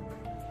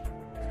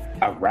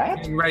 A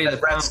rat?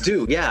 As rats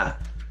do, yeah.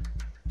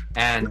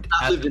 And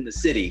I lived in the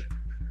city.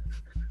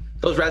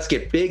 Those rats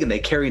get big and they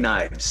carry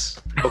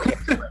knives. Okay,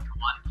 come on.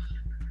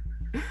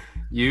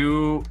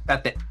 You,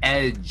 at the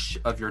edge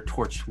of your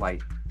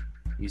torchlight,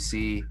 you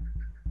see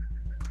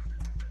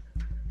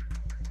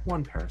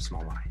one pair of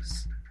small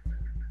eyes.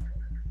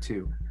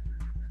 2,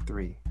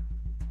 3,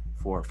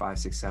 4, 5,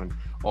 6, 7.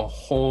 A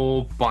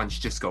whole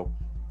bunch just go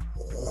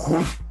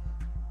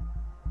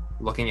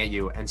looking at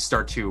you and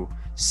start to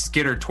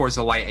skitter towards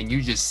the light, and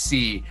you just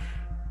see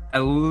at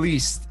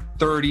least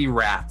 30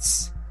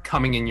 rats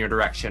coming in your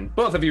direction.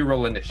 Both of you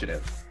roll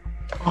initiative.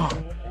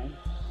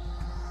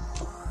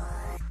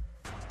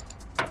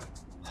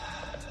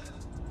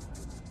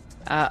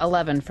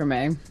 11 for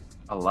me.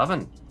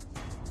 11.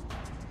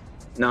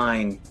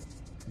 9.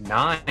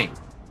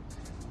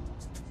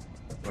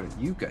 What are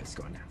you guys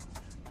going at?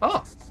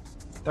 Oh,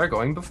 they're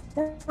going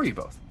before you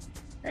both.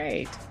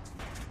 Great.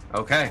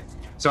 Okay.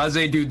 So as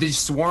they do, this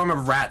swarm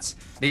of rats,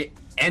 they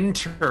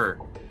enter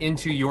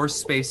into your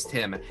space,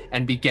 Tim,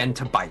 and begin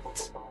to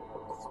bite.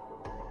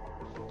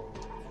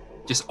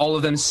 Just all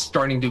of them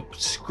starting to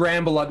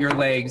scramble up your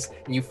legs,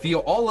 and you feel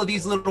all of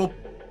these little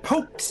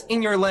pokes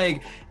in your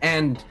leg,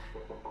 and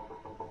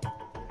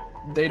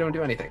they don't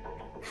do anything.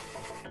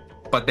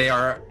 But they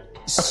are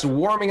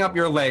swarming up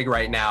your leg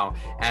right now,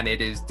 and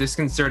it is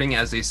disconcerting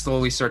as they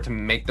slowly start to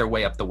make their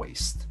way up the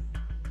waist.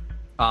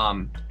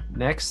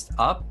 Next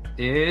up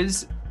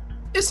is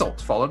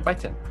Isolt, followed by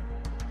Tim.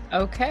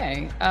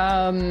 Okay.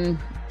 I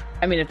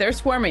mean, if they're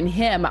swarming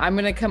him, I'm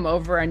gonna come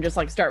over and just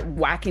start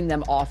whacking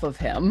them off of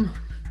him.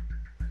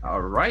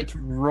 All right,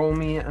 roll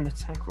me an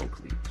attack roll,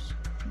 please.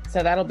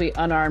 So that'll be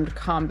unarmed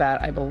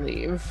combat, I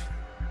believe.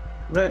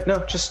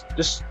 No, just.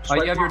 Oh,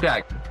 you have your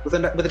dagger. With a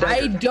dagger.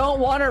 I don't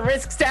want to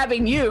risk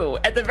stabbing you.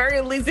 At the very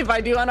least, if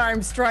I do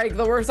unarmed strike,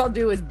 the worst I'll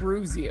do is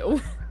bruise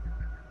you.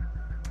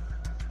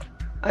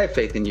 I have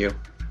faith in you.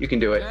 You can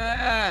do it.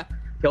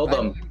 Kill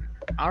them.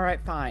 All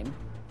right, fine.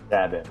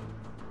 Stab it.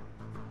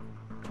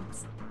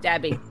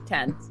 Stabby,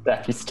 10.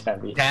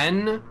 Stabby.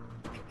 10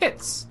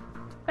 hits.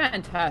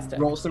 Fantastic.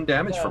 Roll some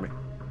damage for me.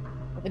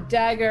 The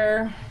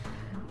dagger,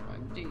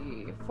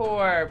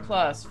 1d4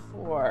 plus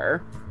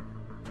 4.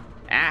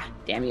 Ah,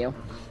 damn you.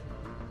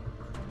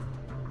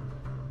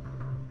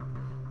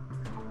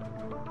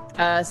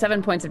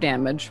 7 points of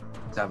damage.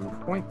 7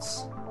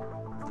 points.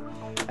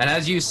 And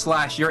as you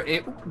slash, you're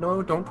able...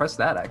 No, don't press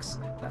that X.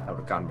 That would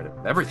have gotten rid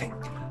of everything.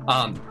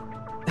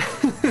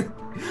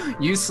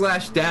 You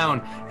slash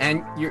down,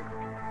 and you're...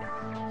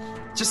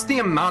 Just the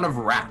amount of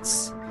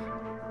rats.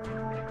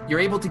 You're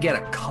able to get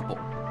a couple.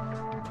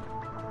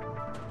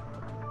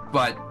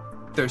 But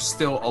there's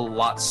still a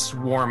lot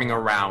swarming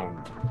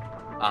around.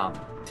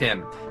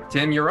 Tim.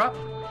 Tim, you're up.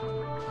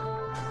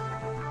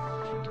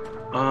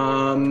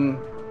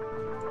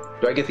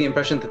 Do I get the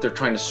impression that they're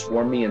trying to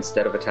swarm me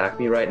instead of attack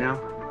me right now?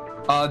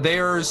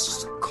 They're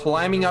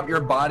climbing up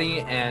your body,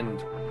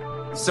 and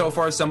so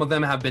far some of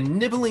them have been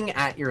nibbling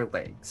at your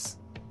legs.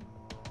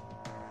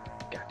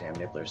 Goddamn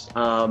nibblers.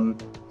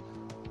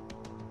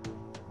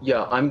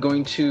 Yeah, I'm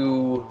going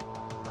to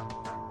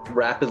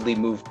rapidly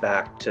move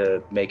back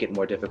to make it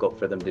more difficult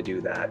for them to do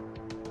that.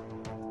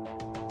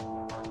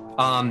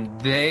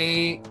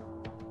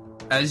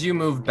 As you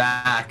move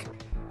back,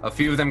 a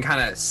few of them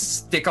kind of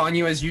stick on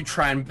you as you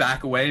try and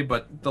back away,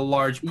 but the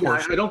large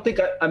portion... Yeah, I don't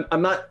think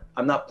I'm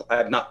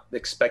not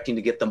expecting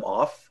to get them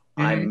off.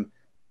 Mm-hmm. I'm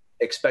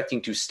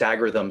expecting to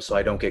stagger them so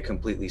I don't get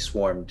completely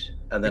swarmed,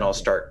 and then I'll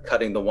start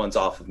cutting the ones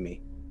off of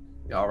me.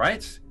 All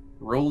right.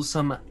 Roll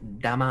some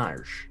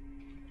damage.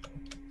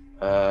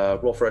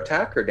 Roll for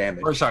attack or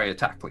damage? Or sorry,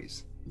 attack,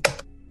 please.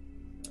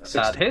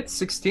 16. That hits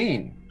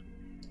 16.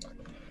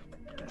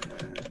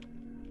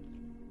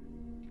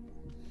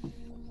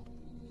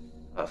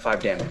 Uh, 5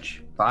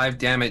 damage. 5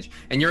 damage.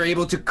 And you're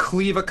able to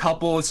cleave a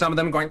couple of some of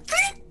them going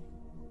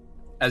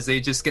as they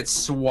just get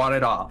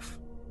swatted off.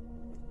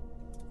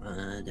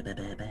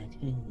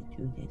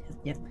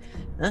 Yep.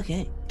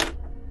 Okay.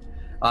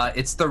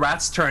 It's the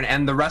rat's turn,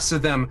 and the rest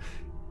of them,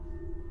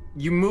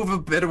 you move a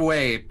bit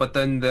away, but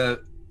then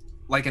the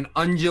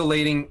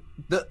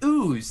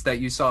ooze that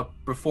you saw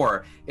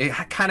before, it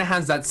kind of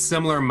has that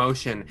similar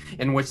motion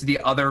in which the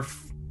other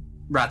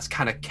rats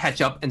kind of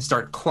catch up and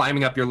start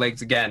climbing up your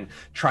legs again,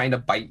 trying to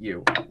bite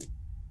you.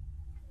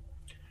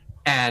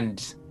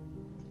 And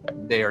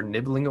they are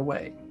nibbling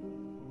away.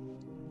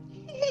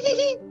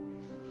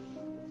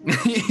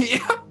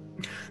 Yeah,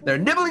 they're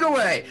nibbling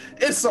away.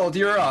 Isolde,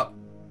 you're up.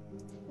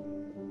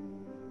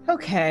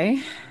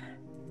 Okay.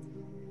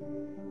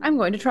 I'm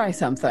going to try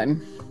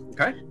something.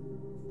 Okay.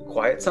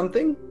 Quiet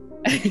something?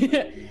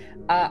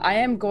 I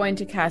am going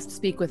to cast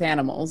Speak with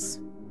Animals,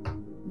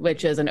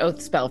 which is an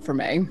oath spell for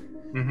me.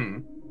 Mm-hmm.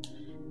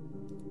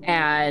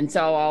 And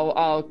so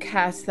I'll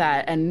cast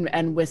that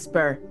and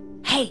whisper,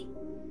 "Hey,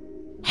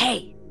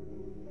 hey,"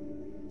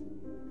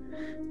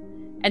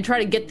 and try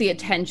to get the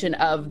attention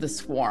of the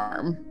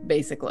swarm,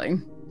 basically.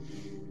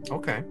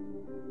 Okay.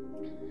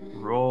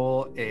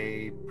 Roll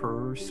a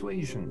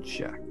persuasion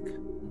check.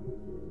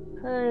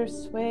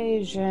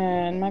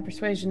 Persuasion. My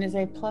persuasion is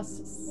a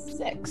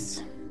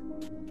 +6.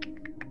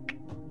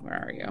 Where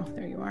are you?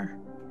 There you are.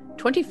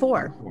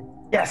 24.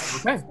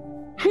 Yes. Okay.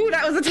 Whew,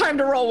 that was the time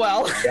to roll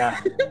well. Yeah.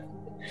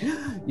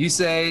 You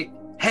say,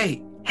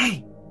 hey,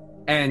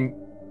 and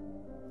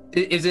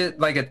is it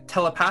like a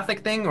telepathic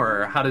thing,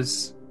 or how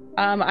does...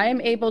 I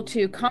am able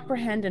to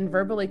comprehend and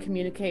verbally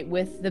communicate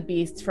with the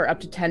beasts for up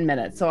to 10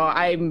 minutes. So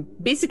I'm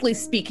basically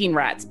speaking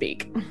rat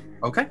speak.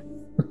 Okay.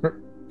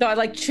 So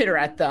I chitter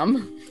at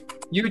them.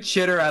 You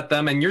chitter at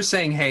them, and you're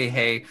saying,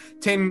 hey.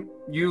 Tim,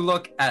 you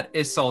look at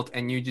Isolde,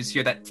 and you just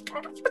hear that...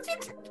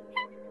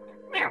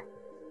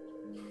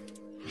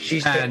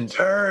 She's been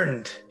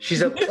turned.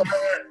 She's a plant.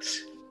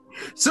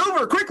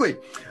 Silver, quickly!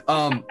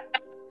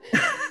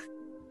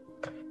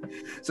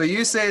 So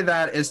you say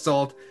that,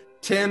 Isolde.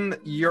 Tim,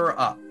 you're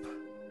up.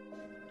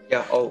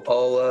 Yeah,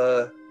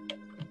 I'll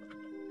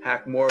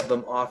hack more of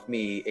them off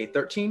me. A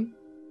 13?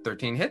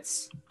 13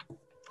 hits.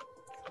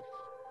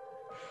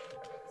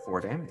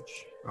 4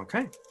 damage.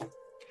 Okay.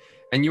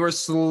 And you are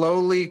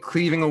slowly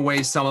cleaving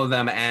away some of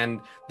them,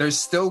 and there's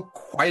still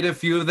quite a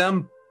few of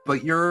them,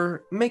 but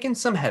you're making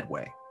some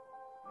headway.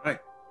 Right.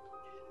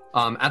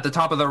 At the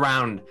top of the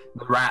round,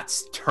 the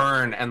rats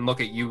turn and look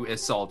at you,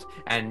 Isolde,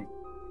 and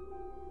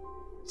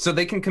so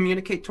they can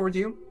communicate towards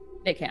you?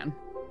 They can.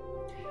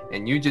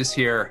 And you just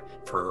hear,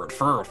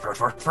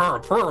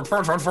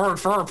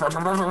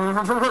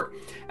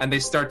 and they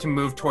start to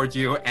move towards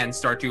you and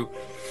start to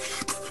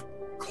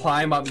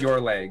climb up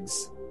your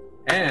legs.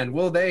 And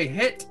will they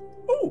hit?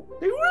 Oh,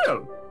 they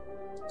will.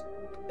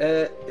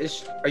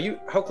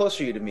 How close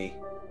are you to me?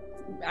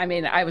 I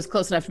mean, I was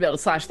close enough to be able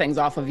to slash things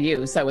off of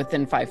you, so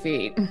within 5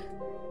 feet.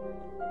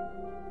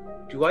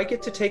 Do I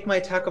get to take my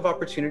attack of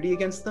opportunity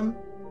against them?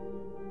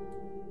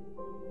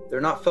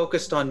 They're not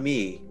focused on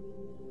me.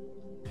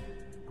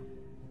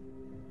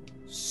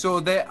 So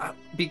they,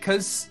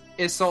 because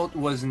Isolde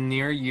was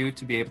near you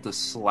to be able to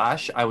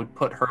slash, I would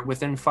put her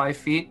within 5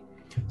 feet.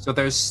 So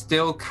they're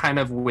still kind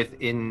of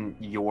within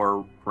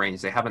your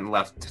range. They haven't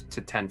left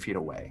to 10 feet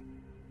away.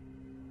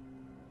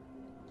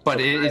 But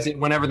okay. Is it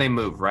whenever they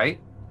move, right?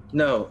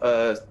 No.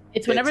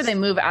 It's whenever they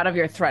move out of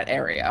your threat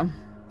area.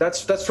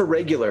 That's for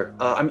regular.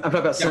 I'm talking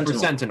about Sentinel. For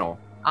Sentinel.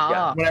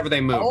 Yeah. Whenever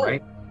they move,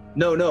 right?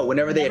 No.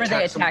 Whenever they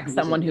attack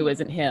someone who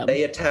isn't him.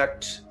 They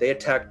attacked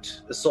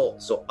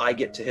Assault, so I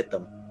get to hit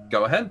them.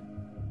 Go ahead.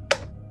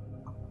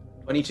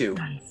 22.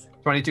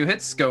 22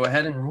 hits. Go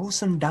ahead and roll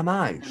some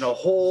damage. And a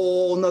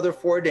whole nother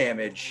 4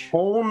 damage.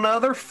 Whole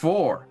nother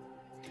 4.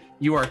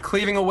 You are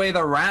cleaving away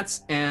the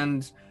rats,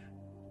 and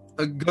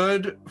a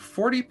good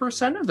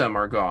 40% of them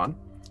are gone.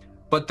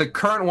 But the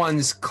current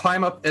ones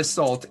climb up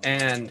Isolt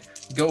and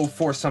go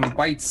for some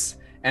bites,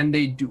 and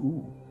they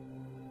do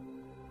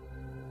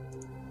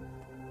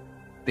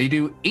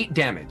 8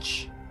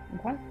 damage.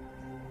 Okay.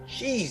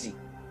 Cheesy.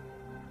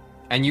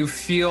 And you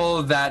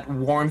feel that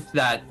warmth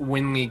that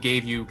Winley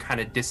gave you kind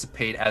of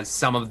dissipate as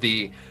some of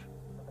the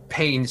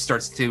pain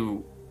starts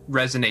to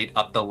resonate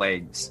up the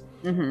legs.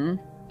 Mm-hmm.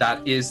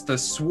 That is the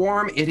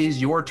swarm. It is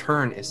your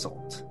turn,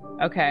 Isolt.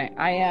 Okay,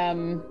 I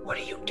am. What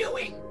are you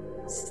doing?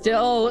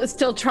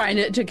 Still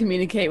trying to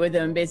communicate with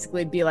him.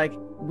 Basically, be like,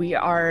 we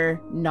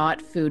are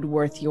not food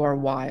worth your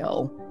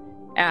while,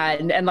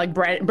 and like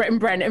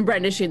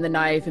brandishing the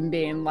knife and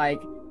being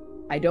like,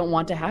 I don't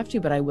want to have to,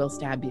 but I will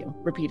stab you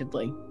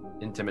repeatedly.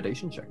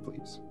 Intimidation check,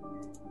 please.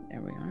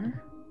 There we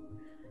are.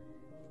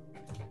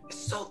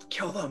 Isolt,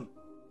 kill them.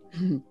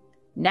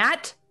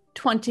 Nat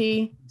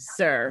 20,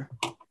 sir.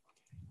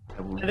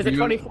 That is a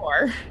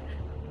 24.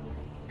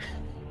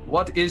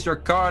 What is your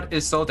card,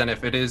 Isolt? And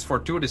if it is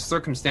fortuitous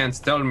circumstance,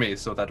 tell me,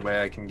 so that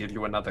way I can give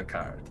you another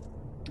card.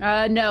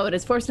 No, it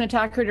is force an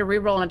attacker to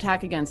reroll an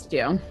attack against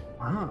you.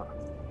 Ah.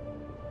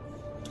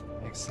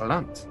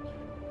 Excellent.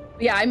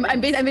 Yeah, I'm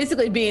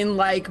basically being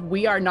like,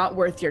 we are not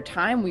worth your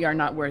time. We are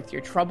not worth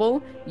your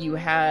trouble. You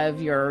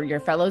have your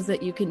fellows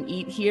that you can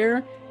eat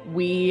here.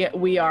 We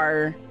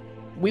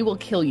will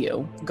kill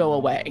you. Go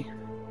away.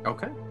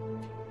 Okay.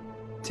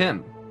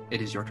 Tim,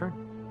 it is your turn.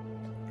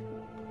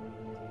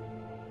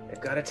 They've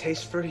got a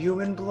taste for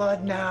human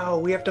blood now.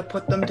 We have to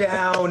put them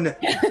down.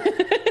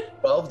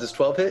 12, does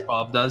 12 hit?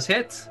 12 does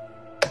hit.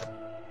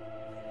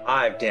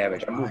 5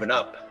 damage. I'm moving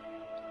up.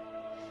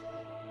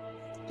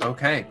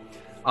 Okay.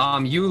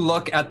 You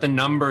look at the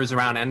numbers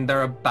around, and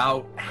they're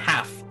about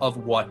half of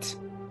what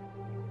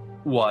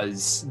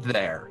was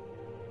there.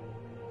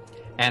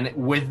 And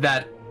with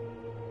that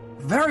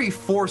very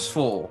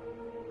forceful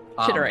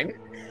chittering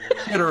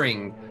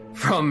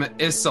from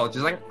Isolt,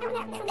 just like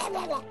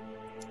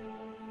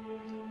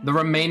the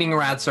remaining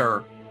rats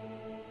are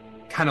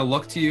kind of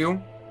look to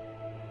you,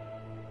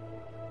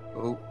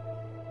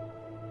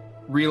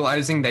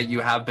 realizing that you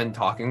have been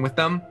talking with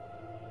them,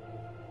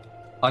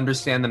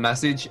 understand the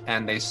message,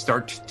 and they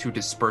start to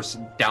disperse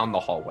down the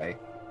hallway.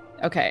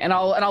 Okay, and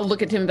I'll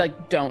look at him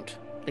like, don't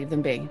leave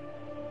them be.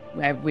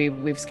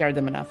 We've scared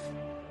them enough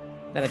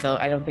that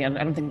I don't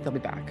think they'll be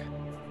back.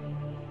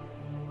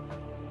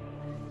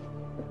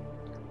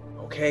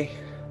 Okay.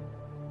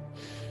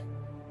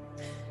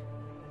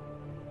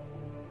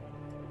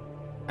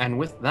 And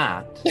with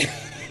that,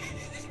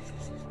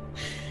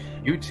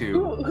 you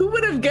two. Who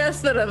would have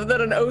guessed that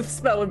an oath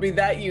spell would be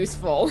that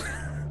useful?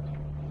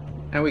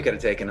 And we could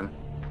have taken him.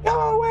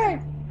 Go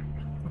away!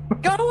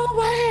 Go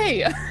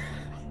away!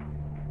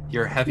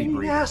 You're heavy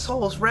breathing.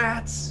 Assholes,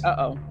 rats.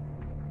 Uh-oh.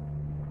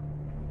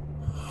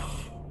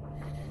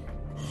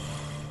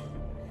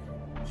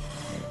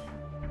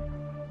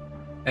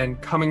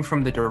 And coming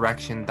from the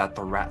direction that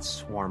the rat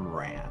swarm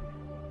ran.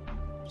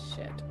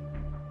 Shit.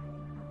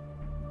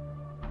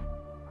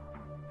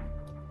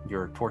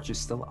 Your torch is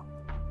still up.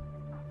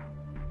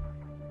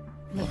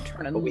 I'm gonna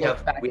turn and But we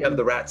look back. have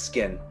the rat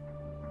skin.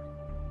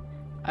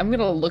 I'm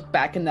gonna look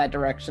back in that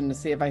direction to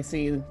see if I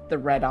see the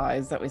red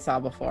eyes that we saw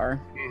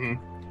before.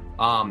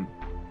 Mm-hmm.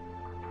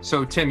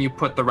 So Tim, you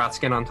put the rat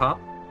skin on top?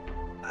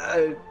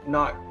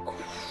 Not.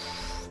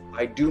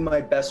 I do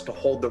my best to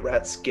hold the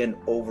rat skin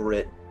over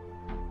it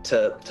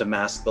to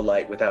mask the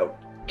light without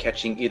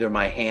catching either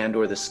my hand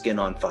or the skin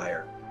on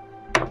fire.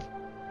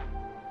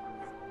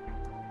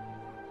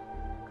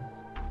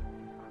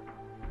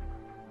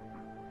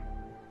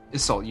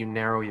 Isolt, you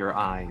narrow your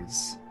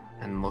eyes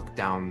and look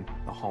down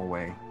the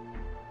hallway,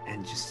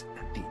 and just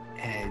at the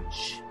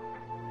edge,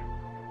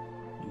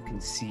 you can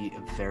see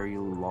a very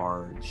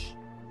large,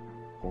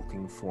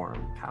 hulking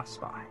form pass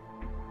by.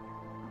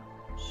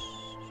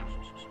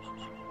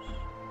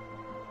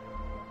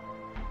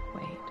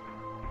 Wait.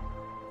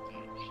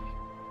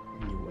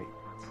 And you wait.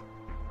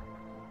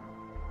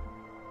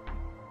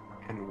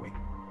 And wait.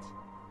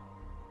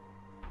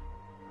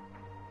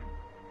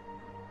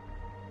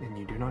 And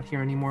you do not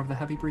hear any more of the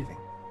heavy breathing.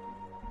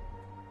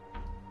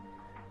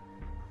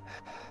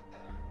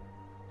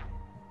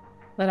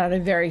 Let out a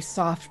very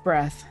soft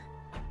breath.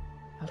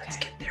 Okay. Let's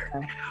get there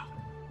now.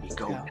 Let's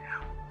go now.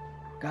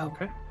 Go.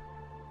 Okay.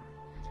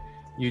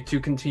 You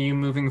two continue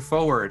moving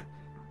forward.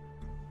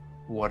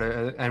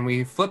 And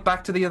we flip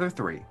back to the other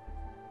three.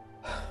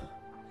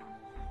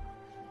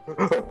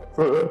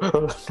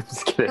 I'm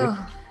just kidding.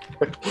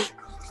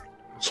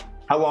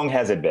 How long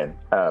has it been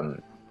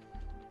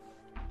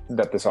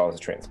that this all has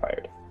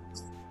transpired?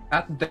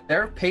 At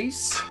their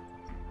pace,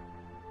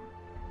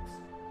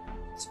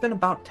 it's been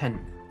about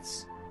 10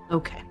 minutes.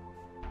 Okay.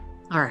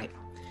 All right.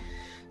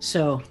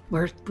 So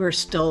we're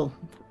still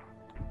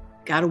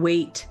gotta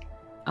wait.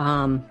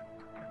 I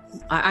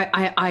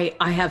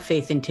have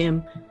faith in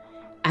Tim.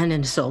 and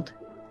an assault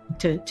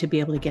to be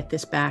able to get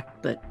this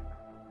back, but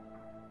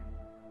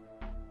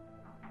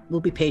we'll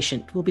be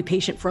patient. We'll be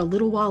patient for a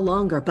little while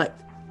longer, but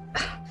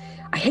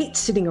I hate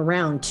sitting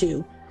around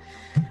too.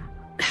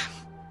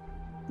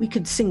 We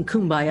could sing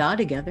Kumbaya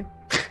together.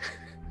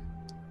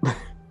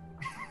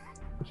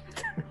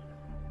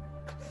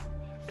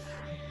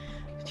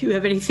 Do you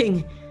have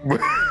anything,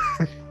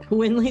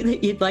 Winley,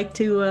 that you'd like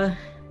to... I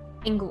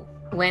think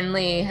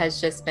Winley has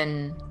just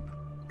been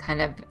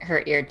kind of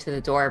her ear to the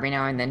door every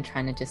now and then,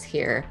 trying to just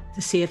hear.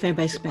 To see if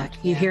anybody's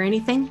back. You hear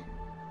anything?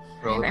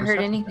 I haven't heard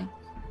anything.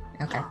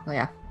 Okay, well,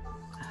 yeah.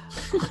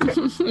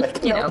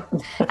 You know,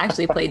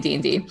 actually play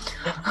D&D.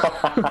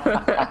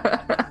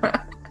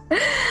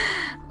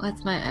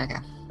 What's my... Okay.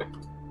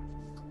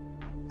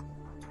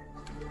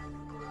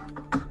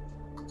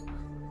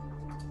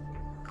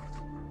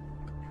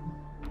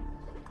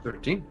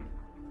 $13.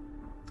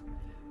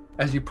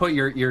 As you put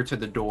your ear to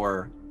the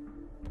door,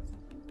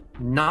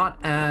 not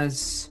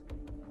as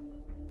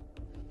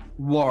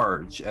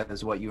large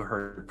as what you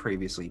heard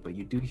previously, but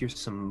you do hear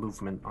some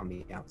movement on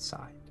the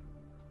outside.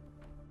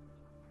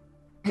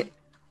 I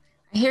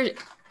hear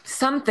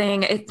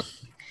something.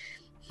 It's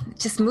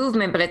just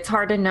movement, but it's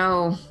hard to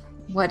know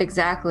what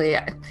exactly.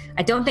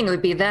 I don't think it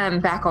would be them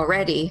back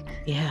already.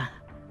 Yeah.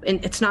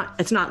 And it's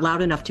not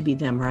loud enough to be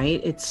them,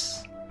 right?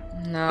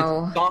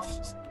 No. It's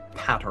soft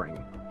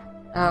pattering.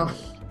 Oh,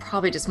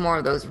 probably just more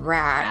of those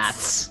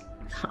rats.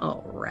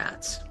 Oh,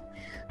 rats.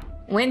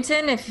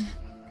 Winton, if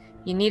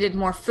you needed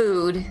more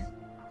food,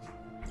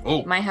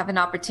 you might have an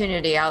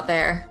opportunity out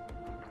there.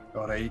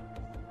 All right.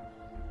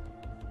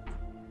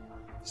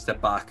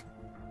 Step back.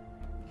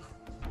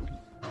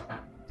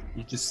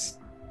 He just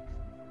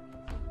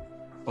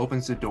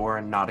opens the door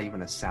and not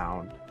even a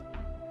sound.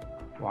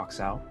 Walks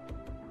out.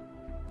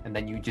 And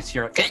then you just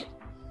hear it.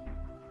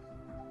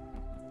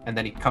 And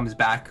then he comes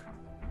back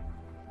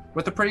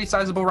with a pretty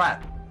sizable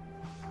rat.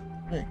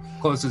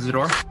 Closes the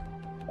door.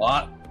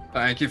 What?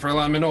 Thank you for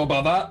letting me know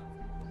about that.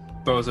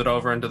 Throws it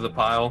over into the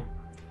pile.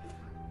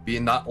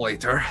 Being that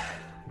later.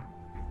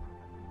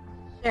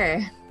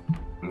 Sure.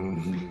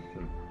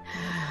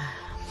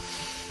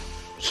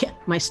 Yeah,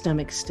 my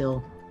stomach's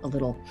still a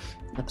little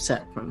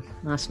upset from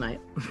last night.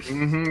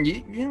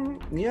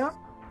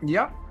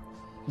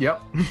 Yep.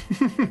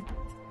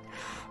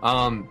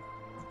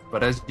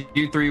 But as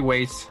you three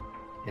wait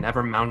in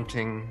ever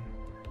mounting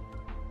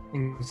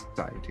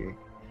anxiety,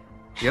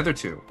 the other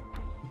two,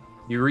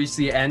 you reach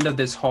the end of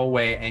this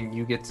hallway and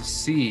you get to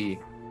see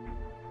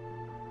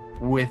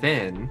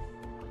within.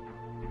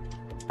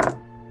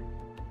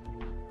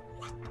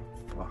 What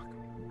the fuck?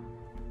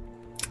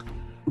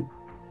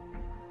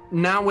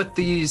 Now with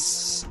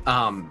these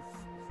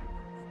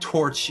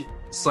torch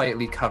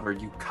slightly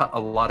covered, you cut a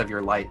lot of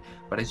your light,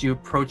 but as you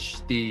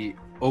approach the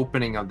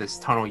opening of this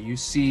tunnel, you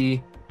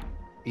see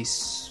a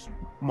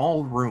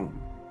small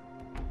room.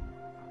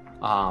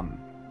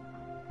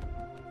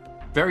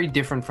 Very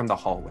different from the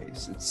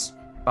hallways. It's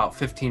about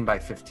 15 by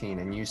 15,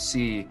 and you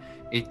see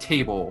a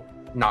table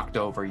knocked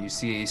over. You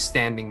see a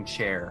standing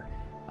chair,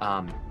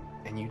 and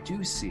you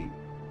do see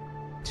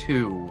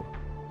two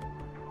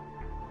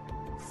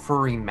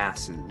furry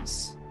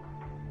masses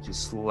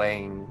just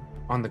laying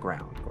on the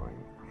ground, going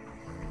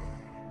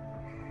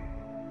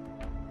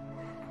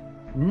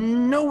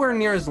nowhere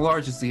near as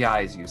large as the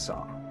eyes you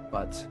saw,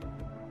 but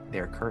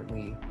they're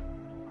currently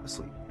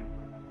asleep.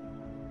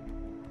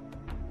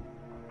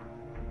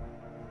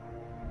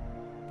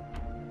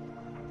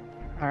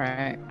 All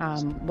right.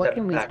 What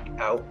can we back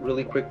out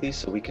really quickly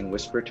so we can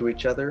whisper to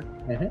each other?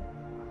 Mm-hmm.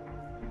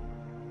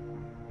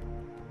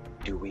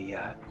 Do we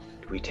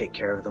take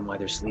care of them while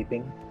they're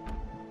sleeping?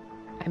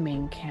 I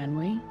mean, can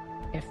we?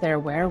 If they're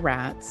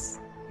were-rats.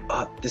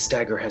 This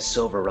dagger has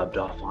silver rubbed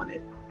off on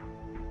it.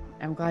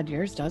 I'm glad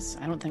yours does.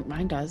 I don't think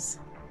mine does.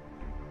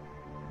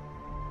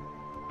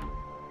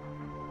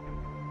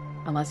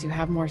 Unless you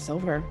have more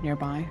silver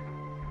nearby.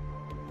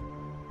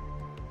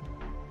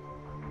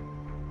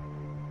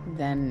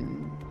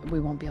 Then we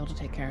won't be able to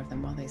take care of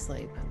them while they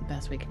sleep. The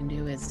best we can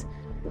do is...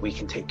 We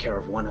can take care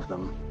of one of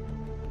them.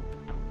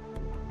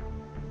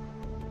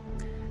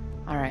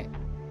 All right.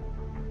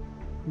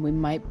 We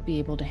might be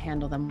able to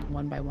handle them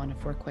one by one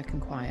if we're quick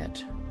and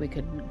quiet. We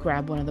could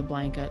grab one of the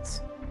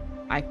blankets.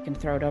 I can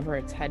throw it over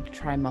its head to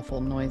try and muffle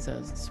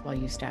noises while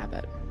you stab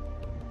it.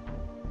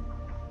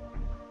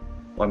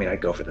 Well, I mean,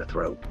 I'd go for the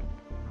throat.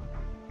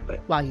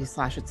 But... While you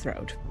slash its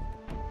throat.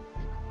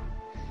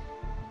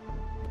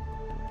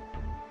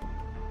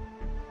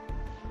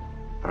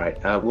 All right,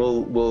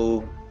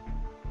 we'll,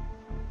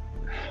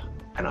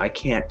 and I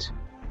can't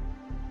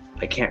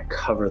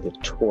cover the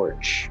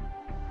torch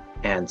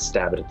and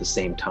stab it at the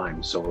same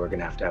time, so we're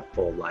gonna have to have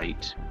full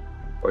light.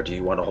 Or do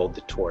you want to hold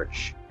the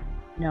torch?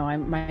 No,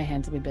 my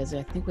hands will be busy.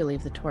 I think we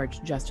leave the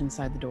torch just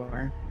inside the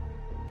door.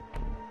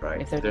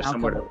 Right. If there's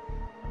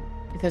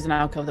an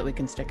alcove that we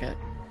can stick it.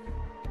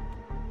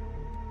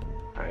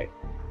 All right.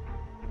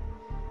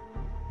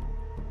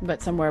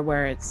 But somewhere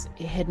where it's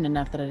hidden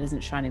enough that it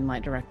isn't shining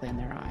light directly in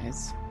their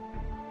eyes.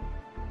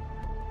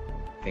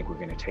 I think we're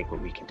going to take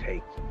what we can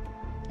take.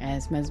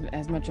 As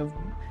much of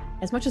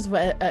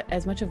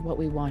what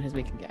we want as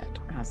we can get.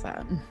 How's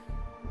that?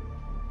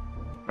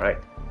 Right.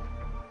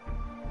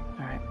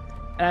 All right.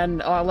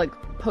 And I'll like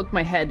poke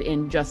my head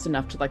in just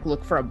enough to like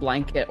look for a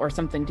blanket or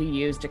something to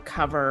use to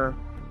cover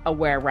a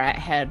were-rat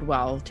head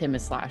while Tim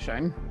is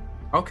slashing.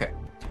 Okay.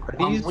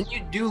 When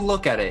you do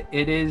look at it,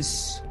 it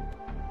is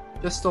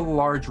just a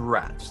large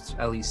rat,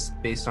 at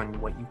least based on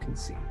what you can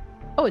see.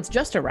 Oh, it's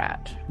just a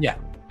rat. Yeah.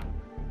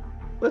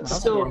 Let's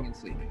still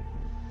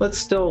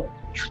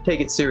take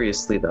it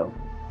seriously, though.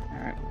 All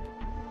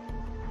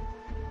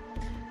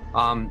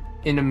right.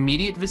 In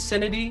immediate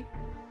vicinity,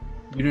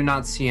 you do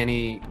not see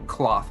any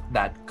cloth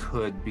that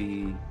could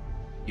be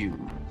used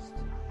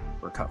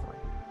for covering.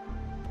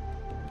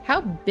 How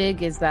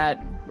big is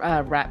that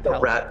rat pelt? The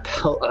rat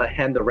pelt.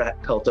 Hand the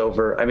rat pelt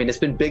over. I mean, it's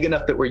been big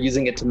enough that we're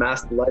using it to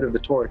mask the light of the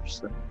torch.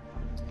 So.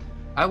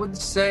 I would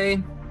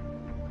say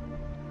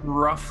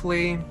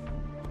roughly.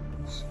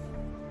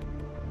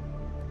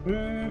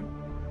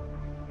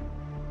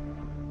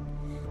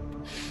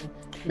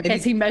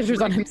 As he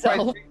measures on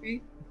himself.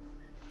 3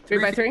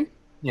 by 3?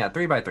 Yeah,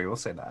 3 by 3. We'll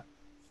say that.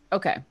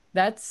 Okay,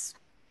 that's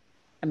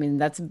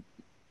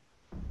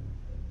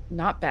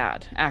not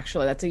bad,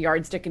 actually. That's a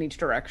yardstick in each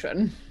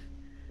direction.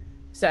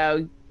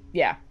 So,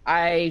 yeah,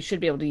 I should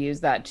be able to use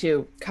that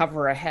to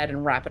cover a head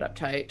and wrap it up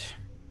tight.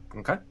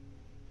 Okay.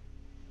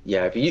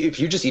 Yeah, if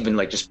you just even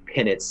just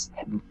pin its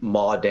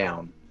maw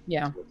down.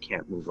 Yeah. So it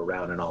can't move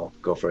around, and I'll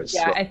go for it.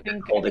 Yeah, slow. I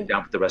think hold it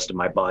down with the rest of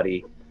my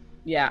body.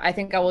 Yeah, I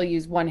think I will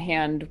use one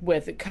hand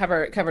with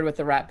covered with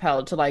the rat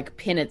pelt to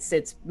pin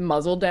its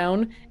muzzle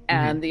down,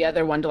 and the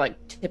other one to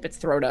tip its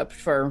throat up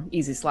for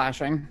easy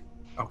slashing.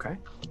 Okay.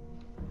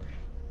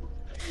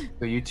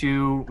 So you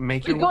two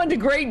make your. You go into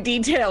great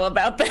detail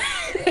about that.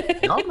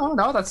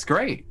 No, that's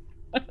great.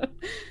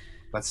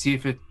 Let's see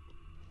if it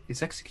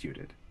is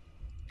executed.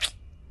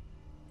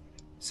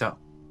 So,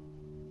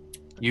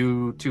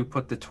 you two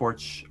put the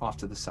torch off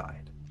to the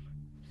side.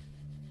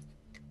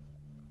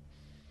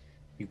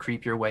 You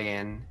creep your way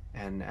in,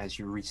 and as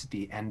you reach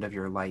the end of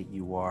your light,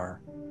 you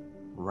are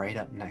right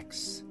up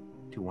next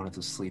to one of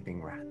the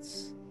sleeping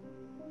rats.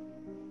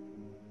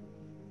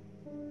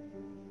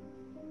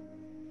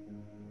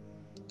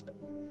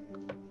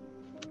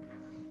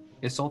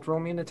 Isolt, roll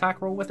me an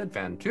attack roll with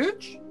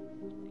advantage.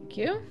 Thank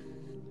you.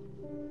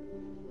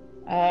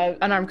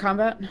 Unarmed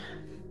combat?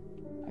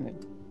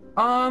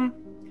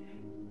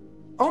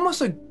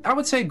 Almost I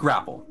would say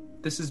grapple.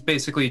 This is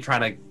basically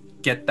trying to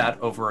get that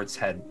over its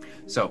head.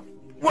 So,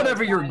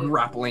 whatever your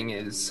grappling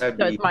is. So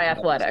it's my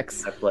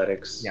athletics.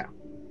 Athletics. Yeah.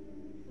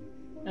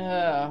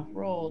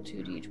 Roll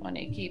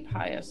 2d20. Keep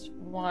highest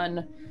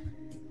 1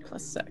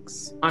 plus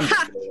 6. I'm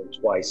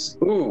twice.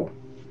 Ooh.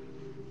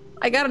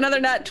 I got another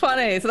nat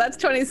 20, so that's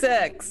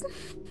 26.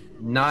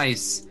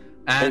 Nice.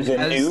 And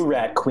there's a new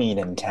rat queen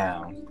in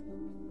town.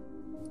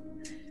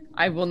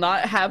 I will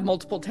not have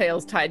multiple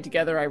tails tied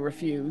together. I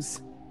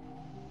refuse.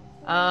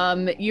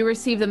 You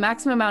receive the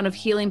maximum amount of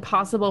healing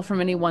possible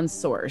from any one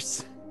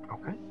source.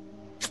 Okay.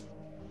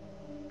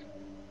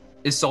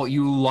 Isolt,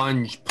 you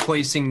lunge,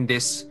 placing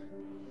this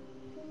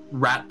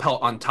rat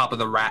pelt on top of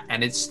the rat,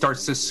 and it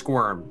starts to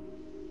squirm.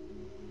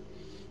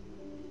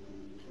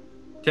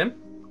 Tim?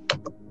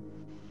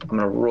 I'm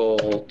going to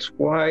roll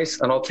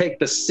twice, and I'll take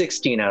the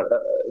 16 out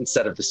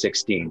instead of the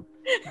 16.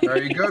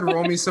 Very good.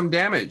 Roll me some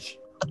damage.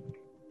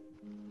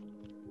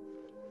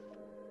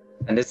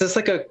 And is this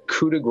like a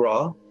coup de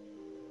grace?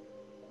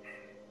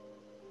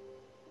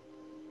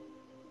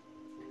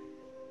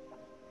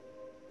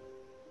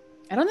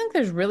 I don't think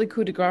there's really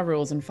coup de grace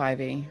rules in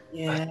 5e.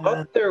 Yeah. I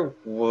thought there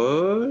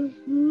would.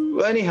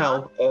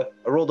 Anyhow, I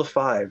rolled a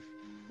 5.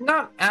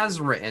 Not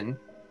as written.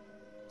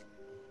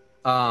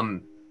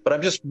 But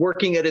I'm just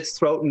working at its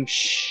throat and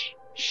shh.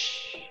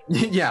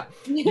 Yeah,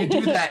 you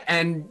do that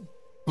and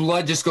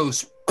blood just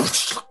goes,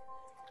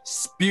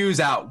 spews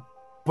out,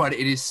 but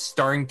it is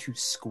starting to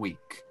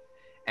squeak.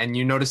 And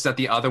you notice that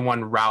the other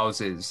one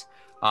rouses.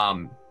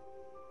 I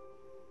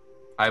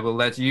will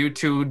let you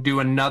two do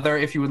another,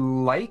 if you would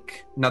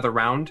like, another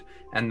round,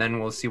 and then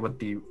we'll see what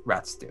the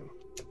rats do.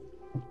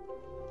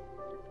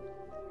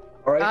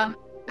 All right.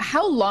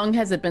 How long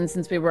has it been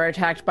since we were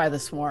attacked by the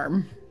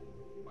swarm?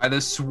 By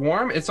the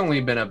swarm, it's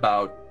only been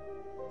about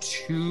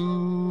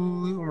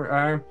 2...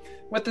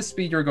 what the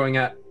speed you're going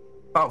at?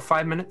 About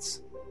 5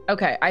 minutes.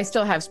 Okay, I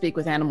still have speak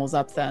with animals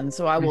up then,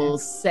 so I will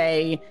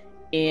say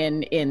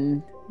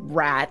in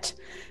rat,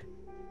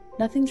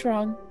 nothing's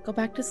wrong. Go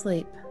back to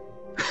sleep.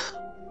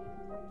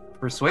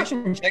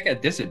 Persuasion check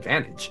at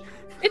disadvantage.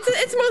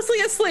 It's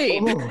mostly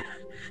asleep.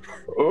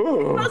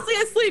 Ooh. Mostly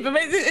asleep.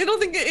 I don't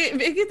think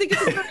it's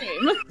a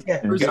dream.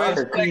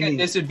 Persuasion check at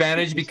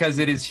disadvantage because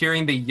it is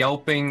hearing the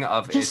yelping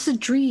of Just a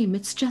dream.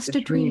 It's just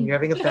a dream. You're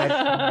having a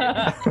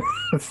bad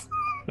dream.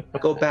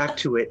 Go back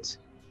to it.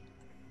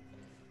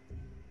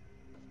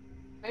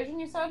 Persuasion,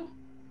 you said?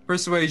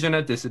 Persuasion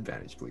at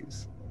disadvantage,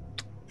 please.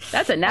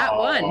 That's a nat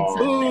 1.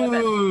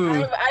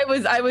 Ooh.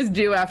 I was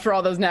due after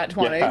all those nat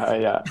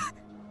 20s. Yeah.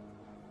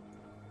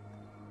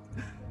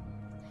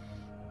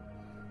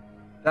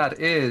 That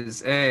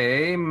is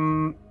a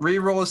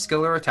reroll a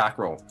skill or attack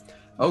roll.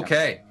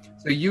 Okay,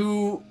 so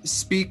you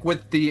speak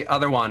with the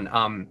other one.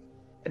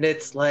 And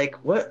it's like,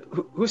 what?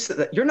 Who said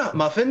that? You're not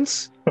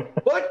Muffins.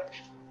 What?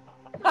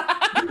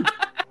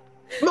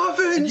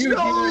 Muffins, You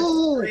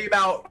no! scream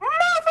out,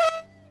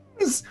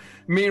 Muffins!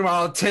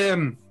 Meanwhile,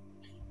 Tim,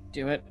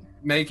 Do it.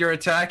 make your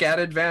attack at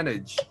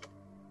advantage.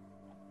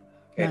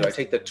 Okay, do I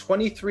take the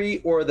 23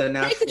 or the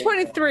natural? Take the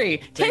 23.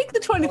 Take the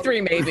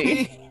 23,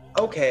 maybe.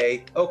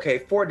 Okay,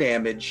 4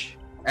 damage.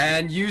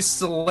 And you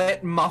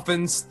slit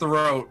Muffin's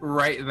throat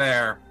right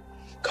there.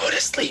 Go to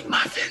sleep,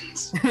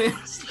 Muffins.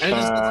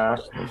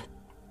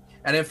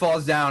 And it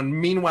falls down.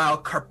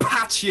 Meanwhile,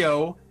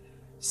 Carpaccio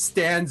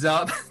stands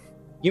up.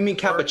 You mean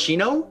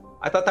cappuccino?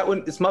 I thought that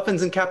one. It's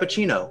Muffins and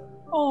cappuccino.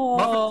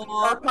 Oh,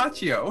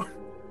 Carpaccio.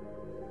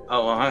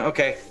 Oh,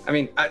 okay. I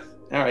mean, all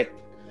right.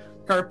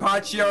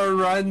 Carpaccio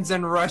runs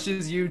and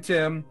rushes you,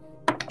 Tim.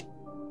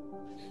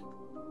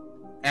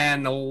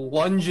 And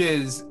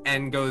lunges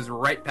and goes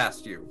right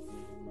past you.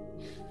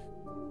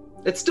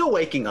 It's still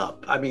waking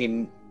up. I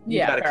mean, you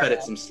Yeah, gotta fair cut it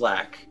enough. some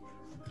slack.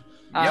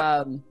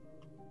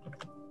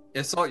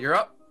 Assault, you're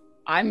up.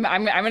 I'm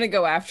gonna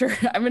go after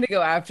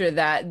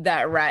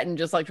that rat and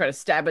just like try to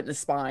stab it in the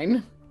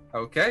spine.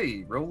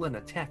 Okay, roll an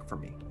attack for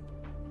me.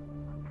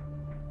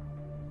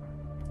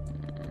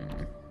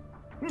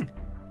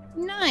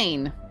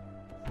 9.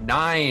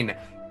 9.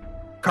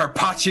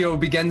 Carpaccio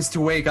begins to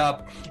wake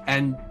up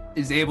and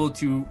is able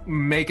to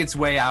make its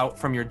way out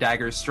from your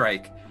dagger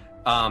strike.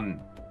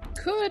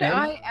 Could And-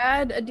 I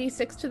add a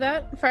d6 to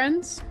that,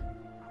 friends?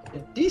 A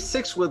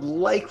D6 would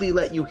likely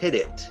let you hit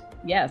it.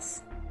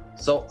 Yes.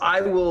 So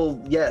I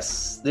will.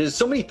 Yes. There's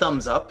so many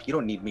thumbs up. You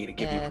don't need me to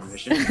give you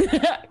permission.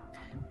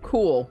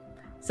 Cool.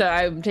 So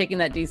I'm taking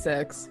that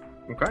d6.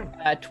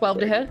 Okay. 12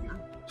 to hit.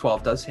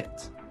 12 does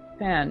hit.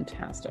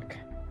 Fantastic.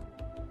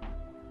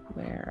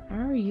 Where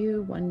are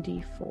you?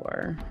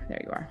 1d4.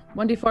 There you are.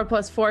 1d4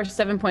 plus 4,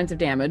 7 points of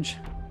damage.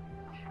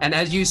 And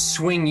as you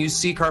swing, you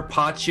see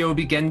Carpaccio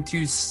begin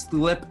to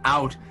slip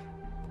out.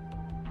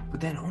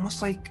 But then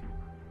almost like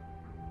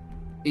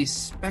a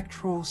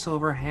spectral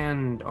silver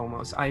hand,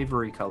 almost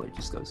ivory color,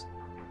 just goes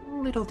a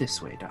little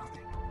this way, darling.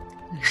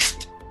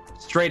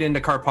 Straight into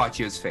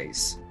Carpaccio's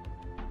face.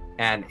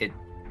 And it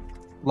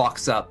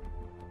locks up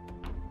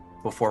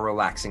before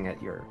relaxing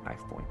at your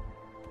knife point.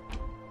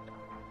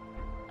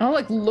 I'll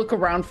like look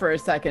around for a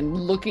second,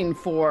 looking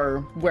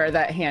for where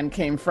that hand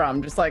came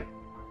from. Just like,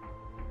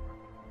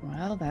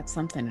 well, that's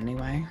something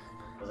anyway.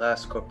 The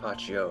last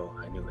Carpaccio,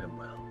 I knew him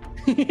well.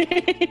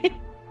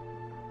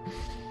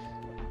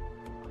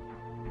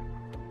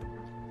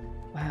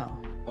 Wow.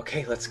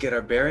 Okay, let's get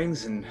our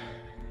bearings and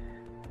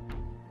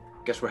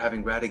guess we're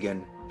having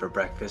Radigan for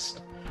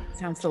breakfast.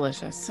 Sounds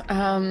delicious.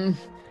 Do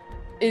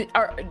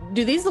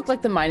these look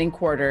like the mining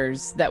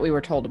quarters that we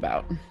were told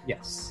about?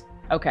 Yes.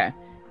 Okay.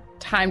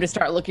 Time to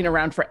start looking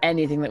around for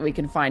anything that we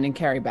can find and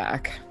carry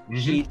back.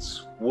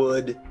 Sheets,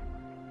 wood.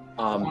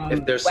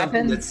 If there's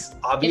something weapons, that's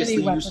obviously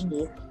any weapons.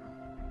 useful.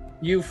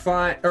 You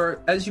find,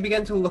 or as you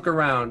begin to look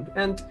around,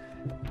 and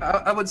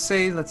I would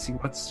say, let's see,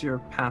 what's your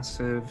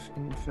passive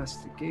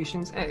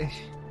investigations?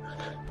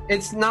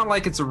 It's not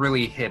like it's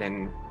really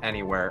hidden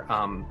anywhere.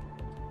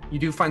 You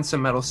do find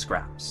some metal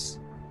scraps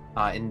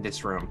in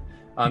this room.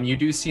 You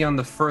do see on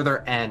the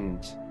further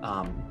end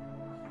a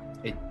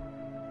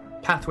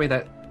pathway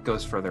that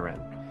goes further in.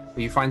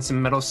 You find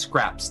some metal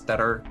scraps that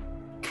are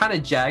kind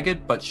of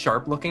jagged but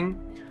sharp looking.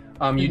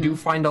 You do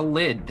find a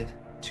lid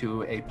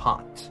to a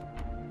pot.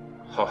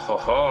 Ho ho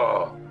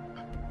ho.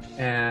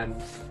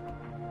 And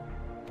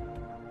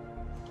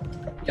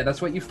yeah,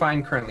 that's what you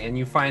find currently. And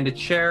you find a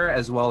chair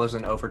as well as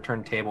an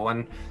overturned table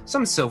and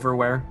some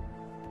silverware.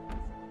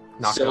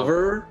 knocked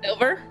Silver?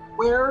 Silver?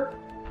 Where?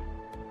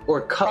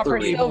 Or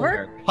cutlery?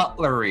 Silver?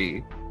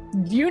 Cutlery.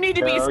 You need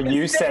to be No, specific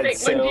you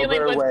said when dealing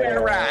with silverware.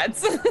 bear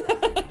rats.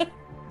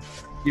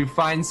 You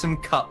find some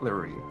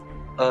cutlery.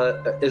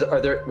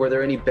 Were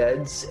there any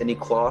beds? Any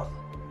cloth?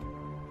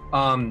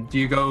 Do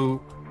you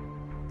go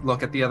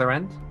look at the other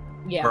end?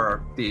 Yeah.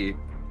 Or the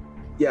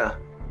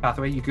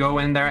pathway? You go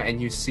in there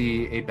and you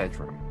see a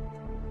bedroom.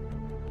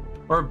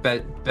 Or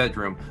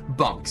bedroom.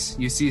 Bunks.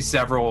 You see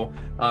several,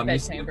 you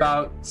see chamber.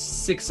 about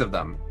 6 of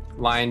them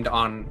lined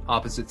on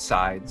opposite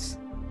sides.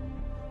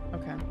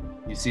 Okay.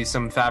 You see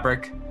some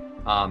fabric,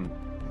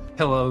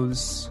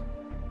 pillows,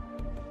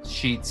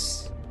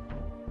 sheets,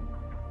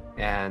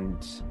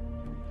 and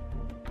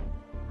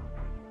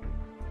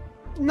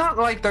not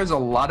like there's a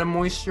lot of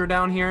moisture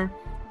down here,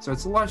 so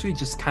it's largely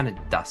just kind of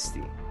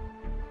dusty.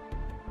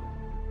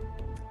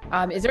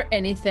 Is there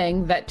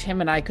anything that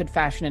Tim and I could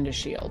fashion into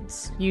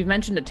shields? You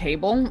mentioned a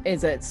table.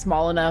 Is it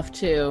small enough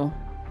to,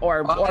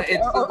 or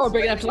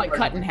big enough to like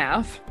cut in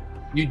half?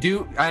 You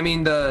do, I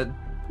mean,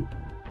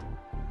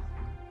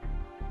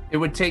 it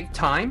would take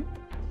time,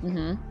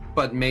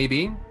 but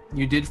maybe.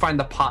 You did find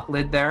the pot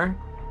lid there,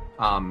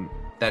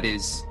 that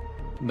is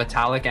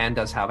metallic and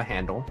does have a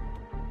handle.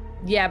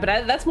 Yeah,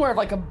 but that's more of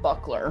like a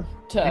buckler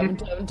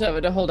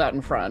to hold out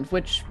in front,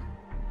 which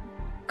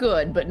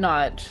good, but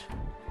not.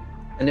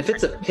 And if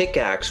it's a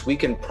pickaxe, we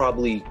can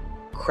probably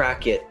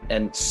crack it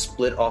and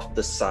split off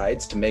the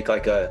sides to make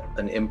like an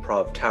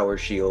improv tower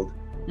shield.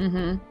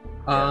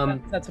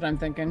 Mm-hmm. That's what I'm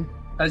thinking.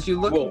 As you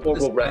look into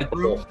this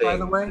bedroom, by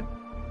the way,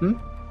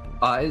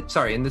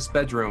 in this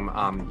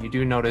bedroom, you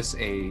do notice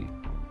a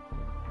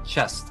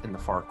chest in the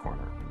far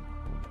corner.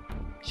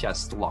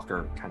 Chest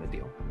locker kind of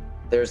deal.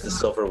 There's the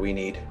silver we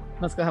need.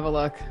 Let's go have a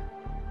look.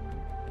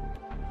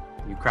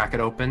 You crack it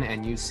open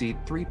and you see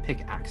 3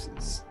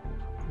 pickaxes.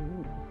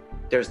 Ooh.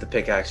 There's the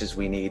pickaxes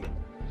we need.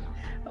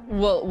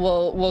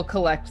 We'll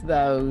collect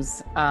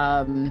those.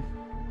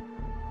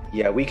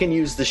 Yeah, we can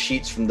use the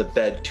sheets from the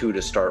bed too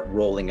to start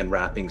rolling and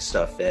wrapping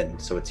stuff in,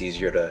 so it's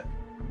easier to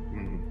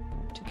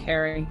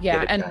carry.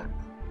 Yeah, and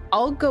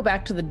I'll go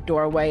back to the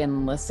doorway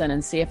and listen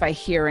and see if I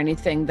hear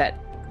anything that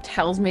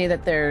tells me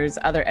that there's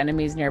other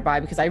enemies nearby,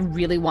 because I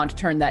really want to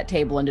turn that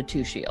table into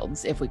 2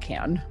 shields if we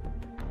can,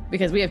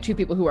 because we have 2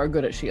 people who are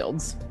good at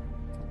shields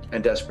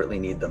and desperately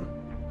need them.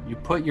 You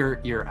put your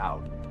ear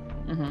out,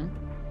 mm-hmm.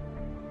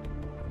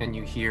 and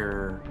you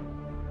hear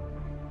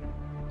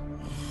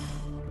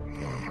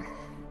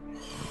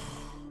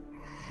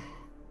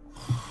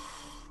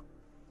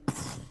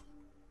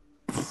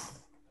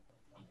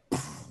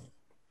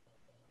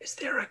Is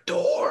there a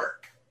door?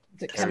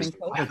 Is it coming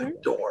closer? A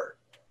door.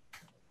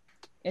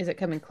 Is it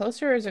coming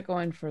closer or is it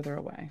going further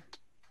away?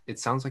 It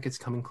sounds like it's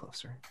coming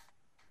closer.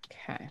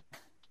 Okay.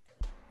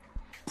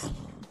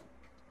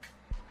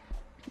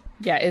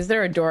 Yeah, is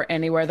there a door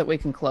anywhere that we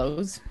can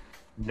close?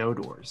 No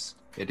doors.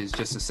 It is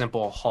just a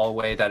simple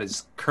hallway that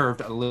is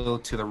curved a little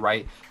to the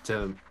right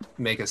to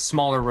make a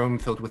smaller room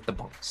filled with the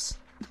bunks.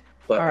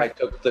 But right. I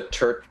took the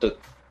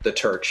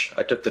torch.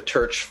 I took the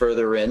torch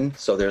further in,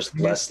 so there's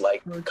less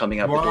light coming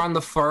out. We're on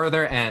the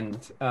further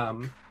end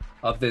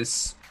of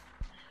this.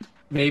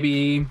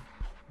 Maybe.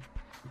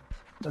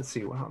 Let's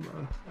see.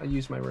 I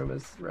use my room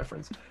as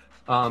reference.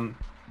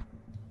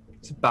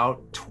 It's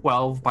about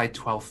 12 by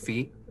 12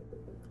 feet.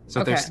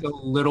 So there's still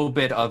a little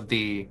bit of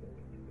the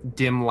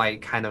dim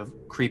light kind of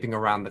creeping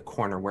around the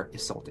corner where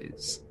Isolde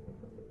is.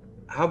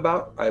 How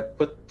about I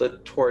put the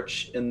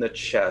torch in the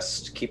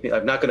chest?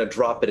 I'm not going to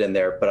drop it in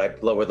there, but I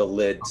lower the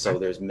lid so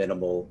there's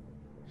minimal.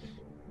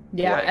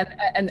 Yeah,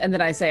 and then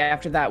I say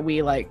after that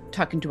we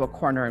tuck into a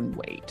corner and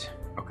wait.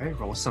 Okay,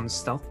 roll some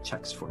stealth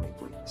checks for me,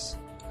 please.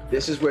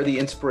 This is where the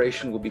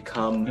inspiration will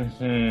become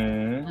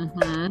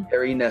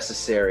very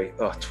necessary.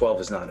 Oh,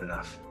 12 is not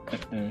enough.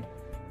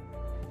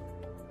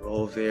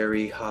 Roll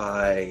very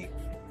high.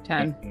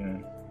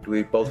 10. Do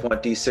we both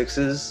want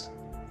D6s?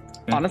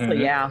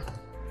 Honestly, yeah.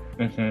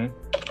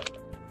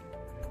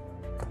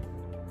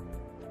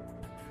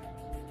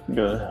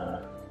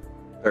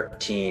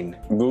 13.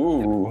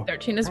 Ooh.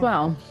 13 as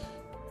well.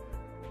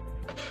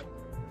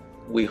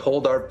 We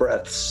hold our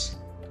breaths.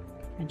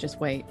 And just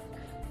wait.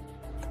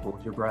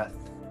 Hold your breath.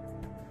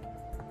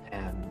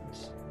 And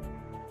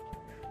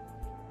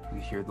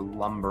you hear the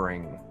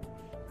lumbering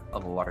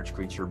of a large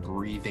creature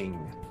breathing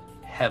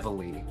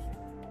heavily.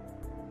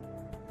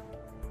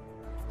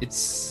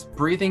 Its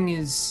breathing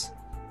is,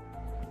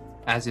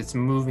 as it's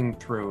moving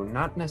through,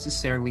 not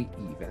necessarily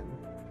even,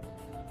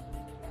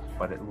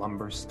 but it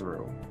lumbers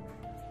through.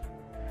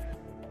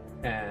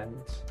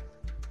 And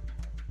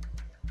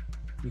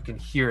you can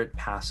hear it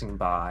passing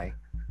by.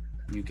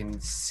 You can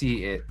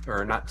see it,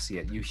 or not see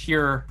it. You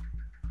hear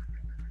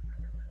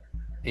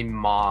a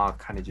maw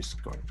kind of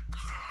just going.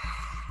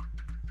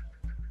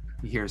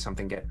 You hear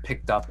something get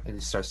picked up and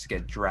it starts to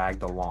get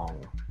dragged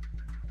along.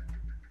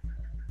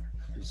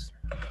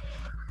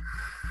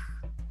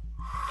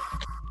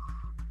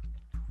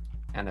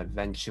 And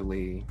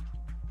eventually,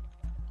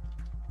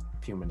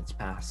 a few minutes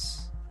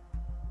pass,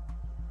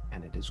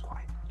 and it is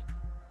quiet.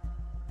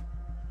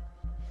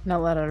 Now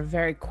let out a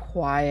very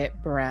quiet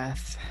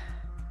breath.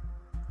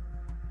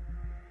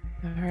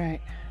 All right,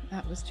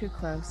 that was too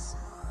close.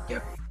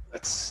 Yep,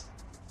 let's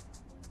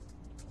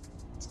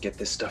get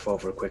this stuff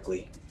over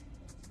quickly.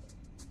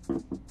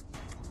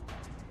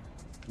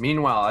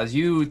 Meanwhile, as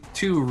you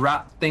 2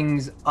 wrap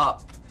things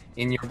up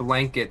in your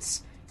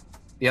blankets,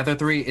 the other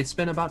 3, it's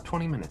been about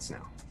 20 minutes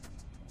now.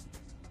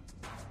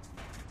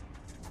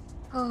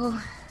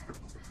 Oh.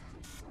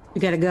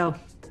 We gotta go.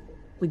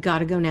 We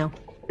gotta go now.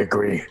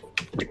 Agree.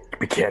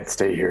 We can't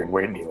stay here and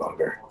wait any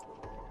longer.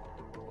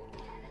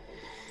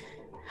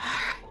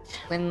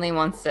 Winley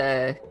wants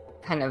to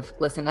kind of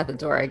listen at the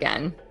door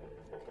again.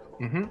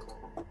 Mm-hmm.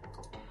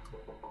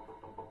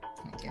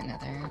 Do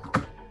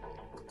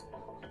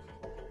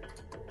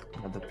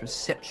another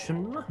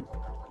perception.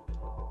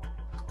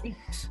 8.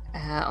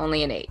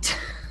 Only an 8.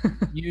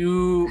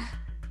 You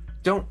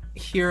don't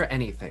hear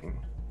anything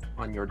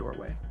on your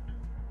doorway.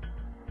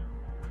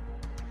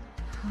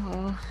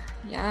 Oh,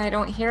 yeah, I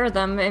don't hear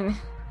them. I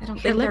don't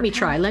Here, think let me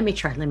try. Let me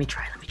try.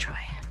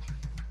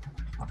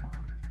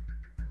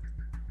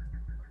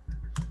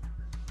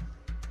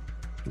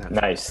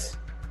 Nice.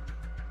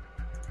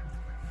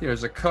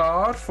 Here's a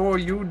card for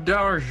you,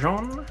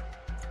 Darjon.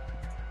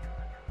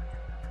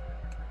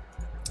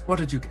 What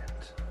did you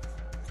get?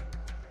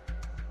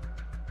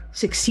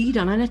 Succeed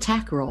on an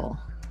attack roll.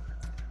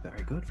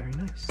 Very good, very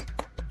nice.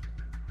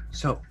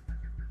 So,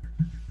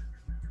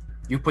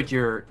 you put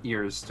your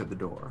ears to the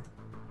door.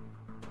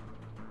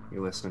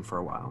 You listen for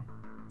a while.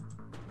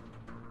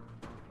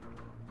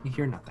 You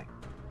hear nothing.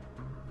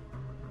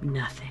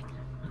 Nothing.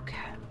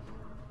 Okay.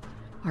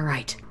 All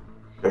right.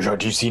 Darjan,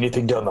 do you see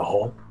anything down the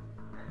hall?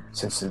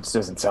 Since it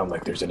doesn't sound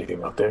like there's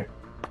anything out there.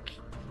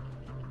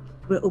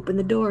 We'll open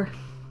the door.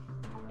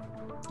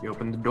 You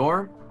open the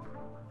door.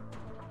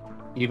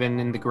 Even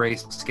in the gray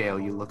scale,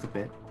 you look a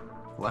bit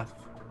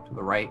left, to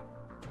the right.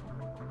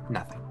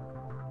 Nothing.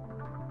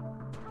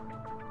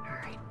 All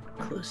right.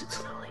 Close it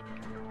slowly.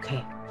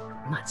 Okay.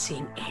 I'm not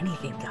seeing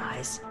anything,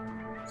 guys.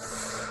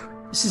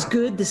 This is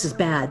good. This is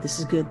bad. This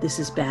is good. This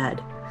is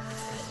bad.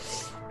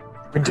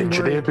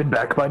 Should they have been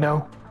back by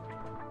now?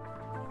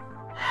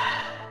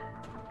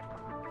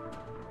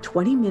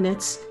 20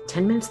 minutes,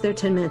 10 minutes there,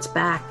 10 minutes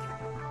back.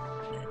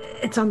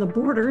 It's on the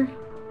border.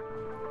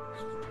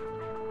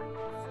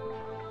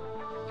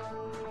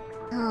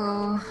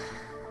 Oh.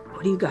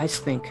 What do you guys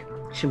think?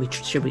 Should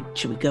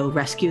we go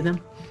rescue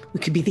them? We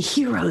could be the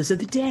heroes of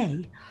the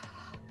day.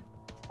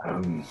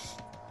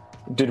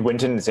 Did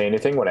Winton say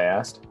anything when I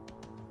asked?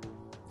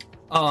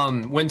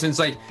 Winton's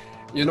like,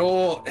 you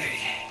know,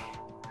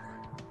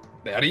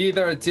 they're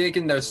either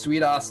taking their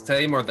sweet ass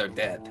time or they're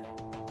dead.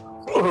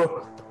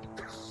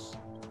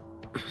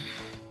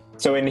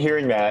 So in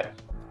hearing that,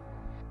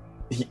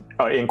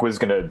 Ink was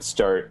gonna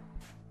start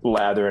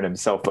lathering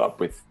himself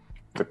up with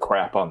the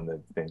crap on the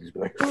thing. Just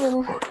be like,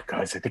 oh,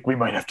 guys, I think we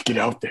might have to get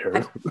out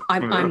there.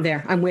 I'm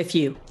there. I'm with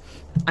you.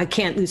 I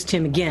can't lose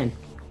Tim again.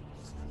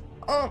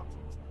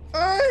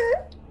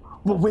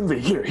 Well, Winley,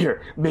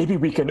 here. Maybe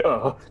we can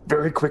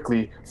very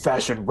quickly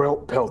fashion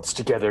welt pelts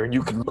together, and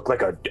you can look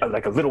like a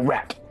little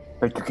rat.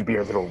 Like you could be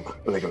a little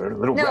rat.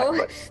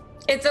 No,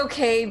 it's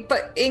okay.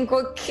 But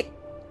Ingwa,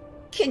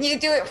 can you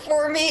do it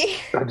for me?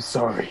 I'm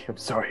sorry.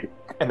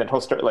 And then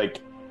he'll start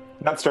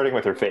not starting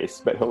with her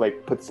face, but he'll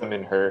put some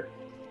in her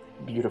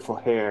beautiful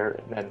hair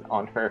and then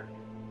on her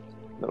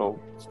little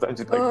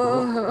sponge.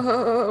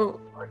 Oh.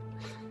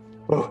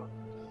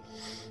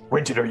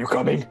 Winton, are you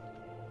coming?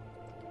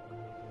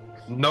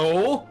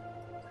 No.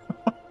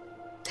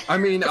 I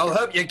mean, I'll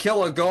help you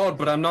kill a god,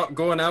 but I'm not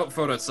going out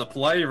for a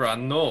supply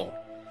run, no.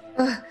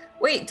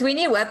 Wait, do we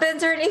need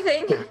weapons or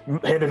anything?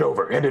 Hand it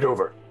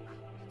over.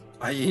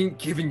 I ain't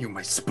giving you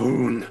my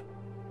spoon.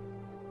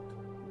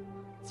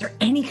 Is there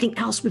anything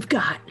else we've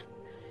got?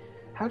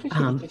 How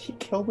did he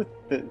kill with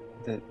the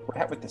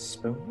rat with the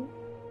spoon?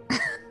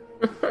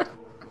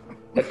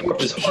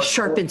 A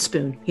sharpened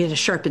spoon. He has a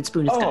sharpened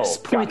spoon. It's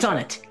got points on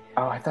it.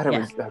 Oh, I thought it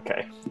was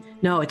okay.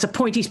 No, it's a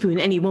pointy spoon,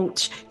 and he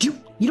won't.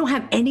 You don't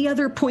have any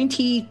other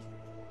pointy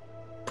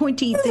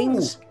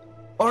things?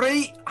 All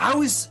right, I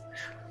was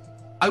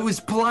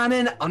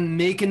planning on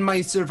making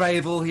my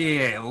survival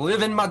here,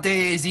 living my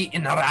days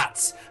eating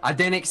rats. I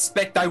didn't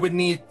expect I would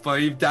need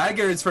 5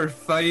 daggers for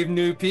 5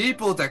 new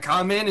people to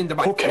come into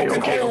my. Okay.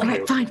 All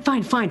right, fine.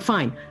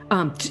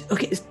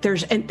 Okay,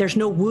 there's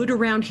no wood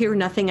around here.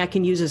 Nothing I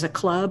can use as a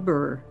club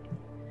or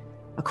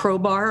a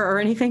crowbar or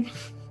anything.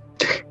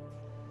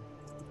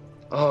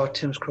 Oh,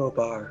 Tim's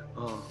crowbar.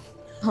 Oh.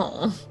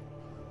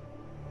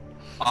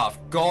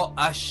 I've got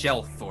a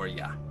shelf for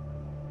ya.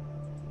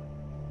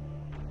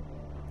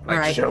 All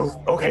right.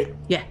 Okay.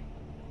 Yeah.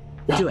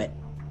 Do it.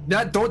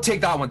 Don't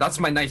take that one. That's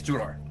my knife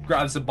drawer.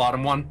 Grabs the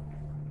bottom one.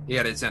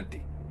 Yeah, it's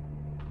empty.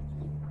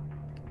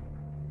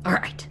 All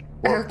right.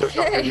 Well, there's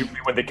not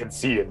anyone that can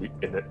see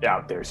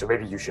out there, so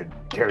maybe you should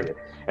carry it.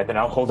 And then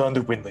I'll hold on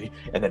to Winley,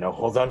 and then I'll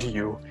hold on to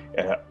you,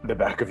 the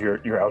back of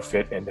your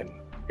outfit, and then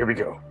here we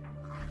go.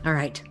 All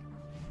right.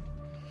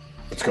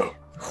 Let's go.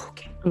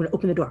 Okay. I'm going to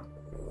open the door.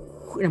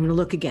 And I'm going to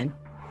look again.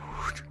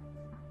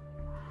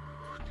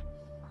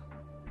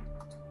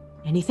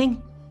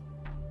 Anything?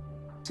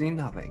 See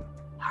nothing.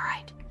 All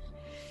right.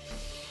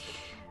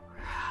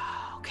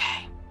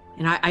 Okay.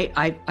 And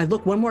I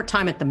look one more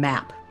time at the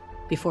map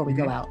before we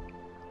go out.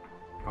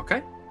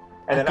 Okay.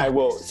 And then I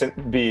will,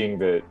 being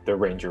the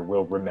ranger,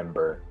 will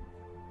remember,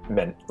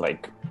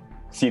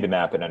 see the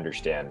map and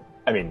understand.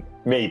 I mean,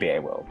 maybe I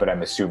will, but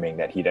I'm assuming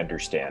that he'd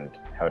understand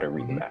how to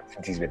read the map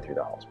since he's been through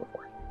the halls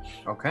before.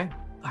 Okay.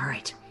 All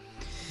right.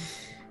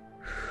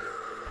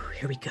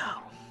 Here we go.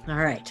 All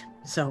right.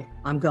 So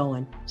I'm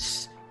going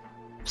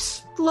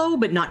slow,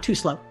 but not too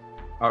slow.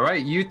 All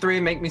right, you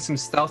 3 make me some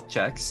stealth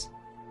checks.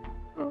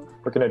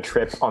 We're gonna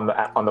trip on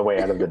the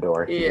way out of the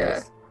door.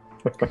 Yeah.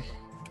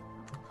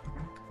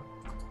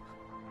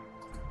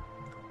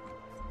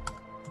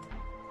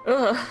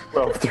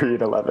 12, 3,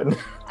 and 11.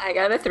 I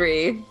got a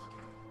 3.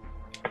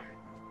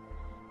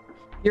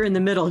 You're in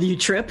the middle. You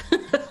trip.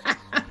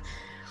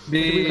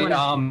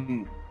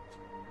 The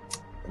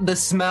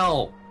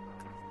smell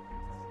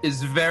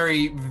is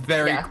very,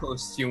 very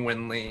close to you,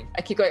 Winley.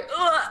 I keep going,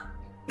 ugh!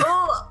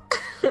 Ugh!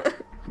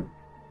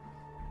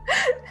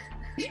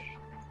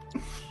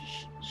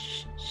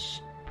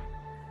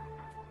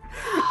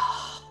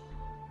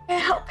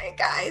 Help me,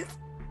 guys.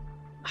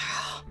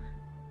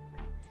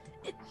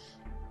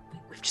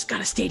 We've just got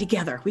to stay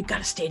together. We've got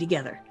to stay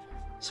together.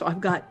 So I've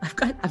got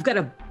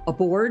a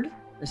board.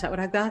 Is that what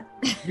I've got?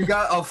 You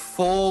got a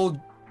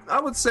full, I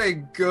would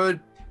say,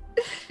 good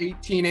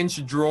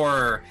 18-inch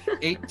drawer,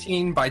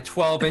 18 by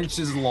 12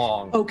 inches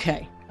long.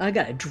 Okay, I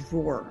got a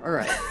drawer. All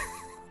right.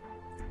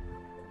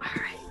 All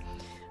right.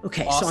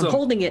 Okay, Awesome. So I'm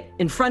holding it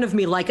in front of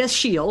me like a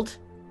shield,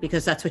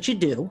 because that's what you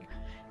do,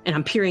 and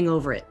I'm peering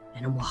over it,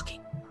 and I'm walking.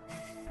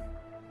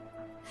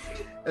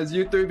 As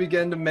you three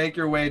begin to make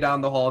your way down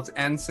the halls,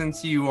 and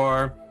since you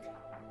are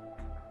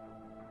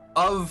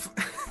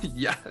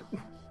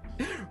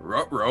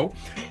ruh-roh,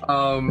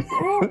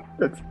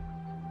 That's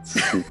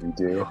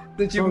Scooby-Doo.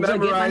 did you As long as I get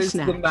my memorize the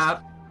snacks.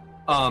 map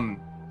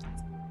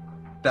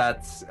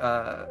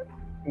that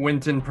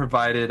Winton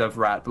provided of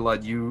rat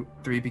blood? You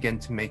three begin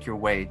to make your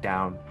way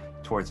down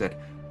towards it.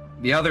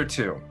 The other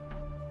two,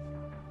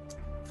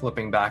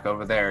 flipping back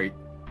over there,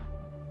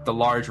 the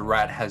large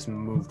rat has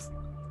moved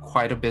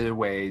quite a bit of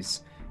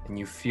ways, and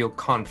you feel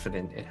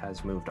confident it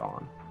has moved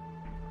on.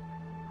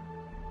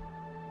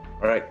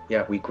 All right,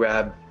 yeah, we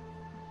grab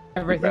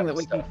Everything that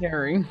we can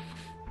carry.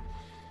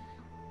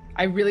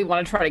 I really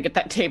want to try to get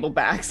that table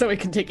back so we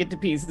can take it to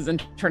pieces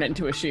and turn it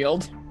into a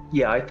shield.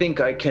 Yeah, I think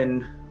I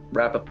can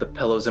wrap up the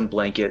pillows and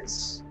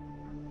blankets,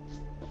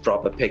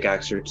 drop a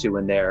pickaxe or two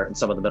in there and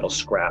some of the metal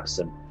scraps,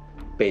 and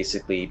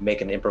basically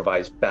make an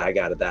improvised bag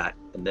out of that.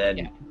 And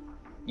then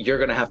you're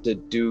going to have to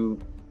do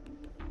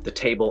the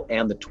table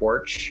and the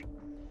torch,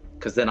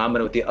 because then I'm going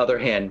to, with the other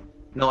hand,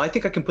 no, I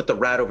think I can put the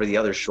rat over the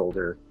other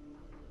shoulder.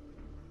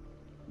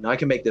 No, I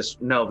can make this,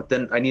 no, but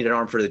then I need an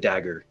arm for the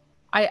dagger.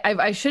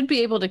 I should be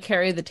able to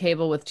carry the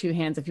table with two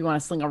hands if you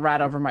want to sling a rat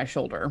over my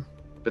shoulder.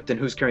 But then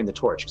who's carrying the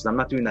torch? Because I'm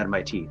not doing that in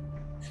my teeth.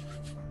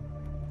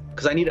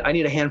 Because I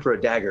need a hand for a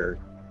dagger.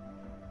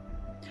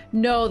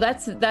 No,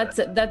 that's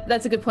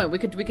a good point. We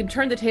can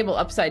turn the table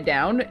upside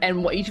down,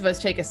 and each of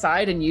us take a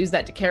side and use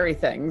that to carry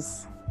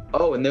things.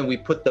 Oh, and then we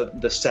put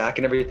the sack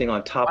and everything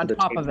on top of the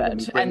table,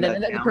 it, and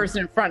then the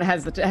person in front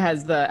has the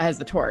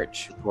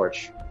torch. The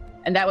torch.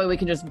 And that way we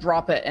can just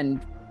drop it and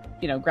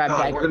grab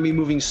dagger. We're gonna be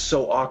moving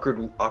so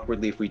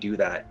awkwardly if we do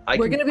that.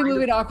 We're gonna be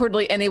moving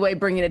awkwardly anyway,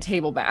 bringing a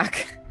table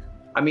back.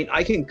 I mean,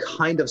 I can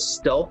kind of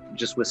stealth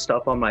just with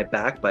stuff on my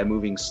back by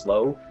moving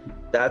slow.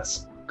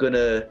 That's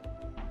gonna.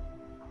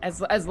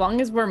 As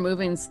long as we're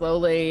moving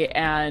slowly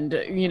and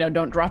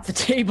don't drop the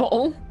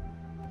table.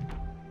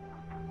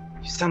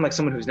 You sound like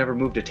someone who's never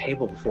moved a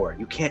table before.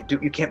 You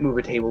can't move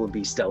a table and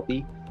be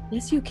stealthy.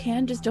 Yes, you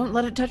can. Just don't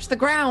let it touch the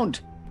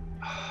ground.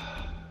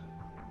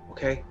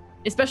 Okay.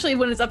 Especially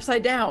when it's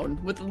upside down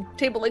with the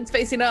table legs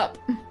facing up.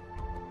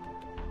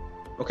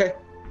 Okay.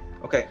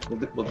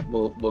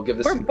 We'll give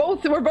this.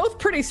 We're both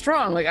pretty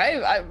strong. Like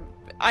I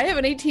have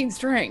an 18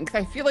 strength.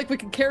 I feel like we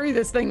can carry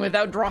this thing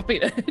without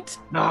dropping it.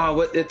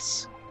 No,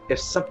 if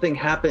something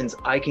happens,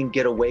 I can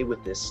get away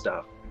with this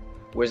stuff.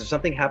 Whereas if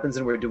something happens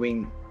and we're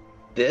doing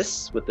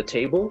this with the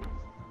table,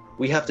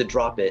 we have to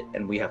drop it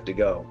and we have to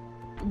go.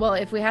 Well,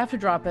 if we have to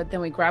drop it,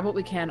 then we grab what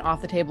we can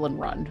off the table and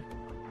run.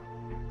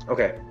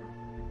 Okay.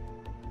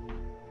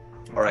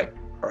 All right.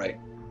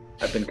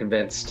 I've been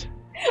convinced.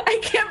 I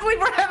can't believe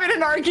we're having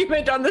an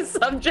argument on this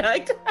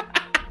subject.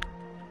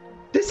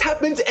 This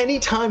happens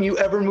anytime you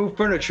ever move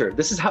furniture.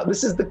 This is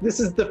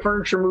the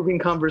furniture moving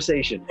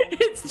conversation.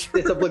 It's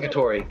true. It's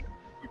obligatory.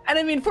 And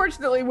I mean,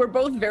 fortunately, we're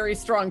both very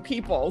strong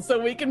people,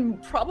 so we can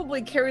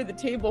probably carry the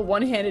table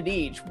one-handed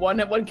each.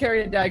 One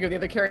carrying a dagger, the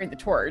other carrying the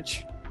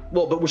torch.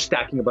 Well, but we're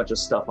stacking a bunch of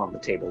stuff on the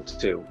table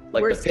too.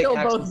 Like we're the still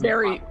pickaxe both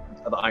very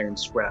of the iron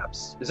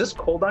scraps. Is this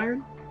cold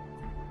iron?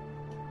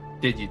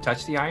 Did you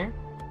touch the iron?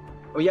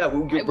 Oh yeah,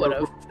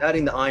 we're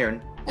adding the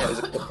iron. Yeah,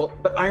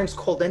 but iron's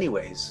cold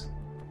anyways.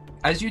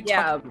 As you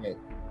touch it,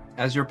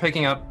 as you're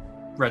picking up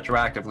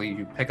retroactively,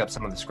 you pick up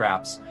some of the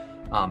scraps.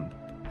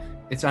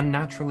 It's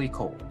unnaturally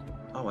cold.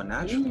 Oh,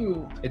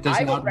 unnaturally. It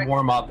does not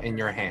warm up in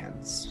your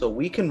hands. So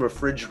we can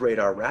refrigerate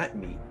our rat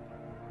meat.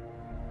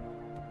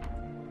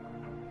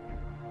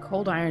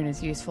 Cold iron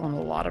is useful in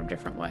a lot of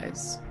different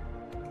ways.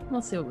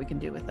 We'll see what we can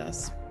do with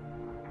this.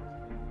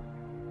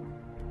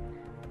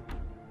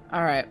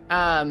 All right.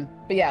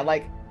 But yeah,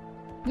 like,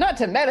 not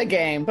to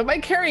metagame, but my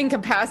carrying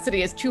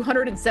capacity is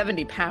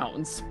 270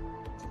 pounds.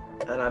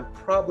 And I'm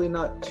probably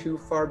not too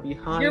far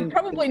behind. You're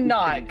probably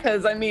not,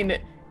 because, I mean,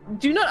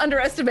 do not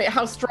underestimate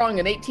how strong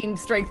an 18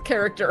 strength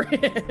character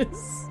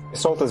is.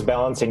 Isolde is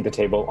balancing the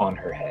table on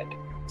her head,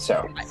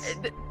 so...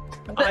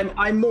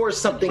 I'm more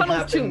something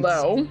happens. Too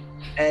low.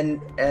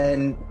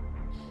 And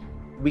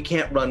we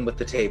can't run with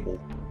the table.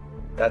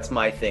 That's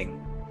my thing.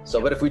 So,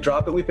 but if we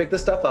drop it, we pick the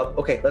stuff up.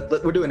 Okay,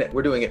 we're doing it.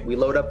 We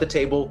load up the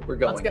table. We're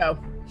going. Let's go.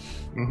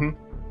 Mm-hmm.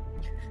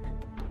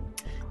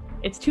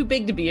 It's too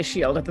big to be a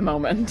shield at the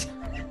moment.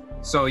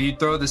 So you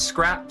throw the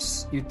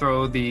scraps, you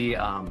throw the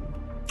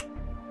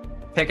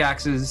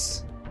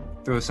pickaxes,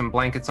 throw some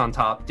blankets on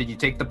top. Did you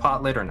take the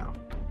pot lid or no?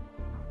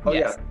 Oh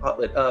yes. Yeah, pot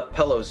lid.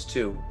 Pillows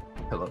too.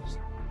 Pillows.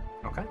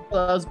 Okay.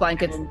 Pillows,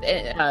 blankets,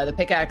 the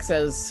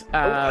pickaxes.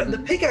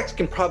 The pickaxe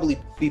can probably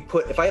be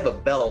put, if I have a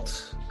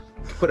belt,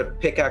 put a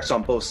pickaxe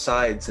on both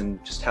sides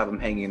and just have them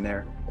hanging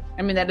there.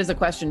 I mean, that is a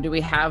question. Do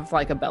we have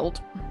like a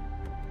belt?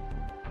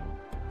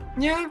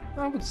 Yeah,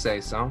 I would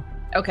say so.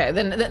 Okay,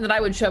 then I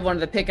would shove one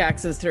of the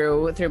pickaxes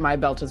through my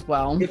belt as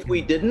well. If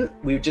we didn't,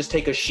 we would just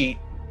take a sheet,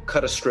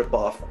 cut a strip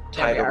off,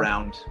 tie it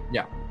around.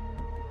 Yeah.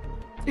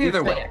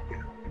 Either way,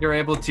 you're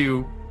able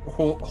to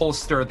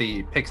holster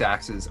the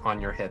pickaxes on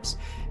your hips,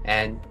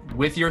 and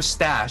with your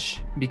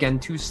stash, begin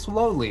to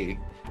slowly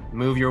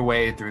move your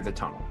way through the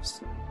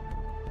tunnels.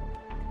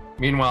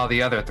 Meanwhile,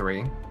 the other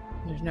three,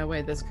 There's no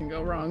way this can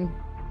go wrong.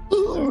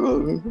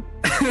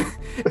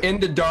 in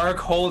the dark,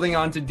 holding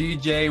onto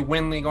DJ,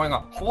 Winley going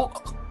up.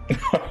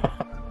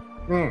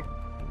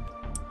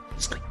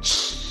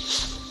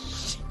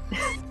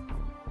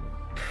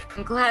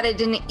 I'm glad I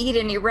didn't eat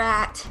any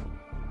rat.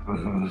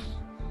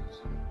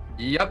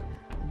 Yep.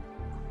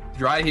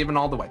 Dry heaving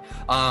all the way.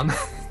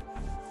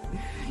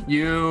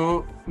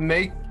 You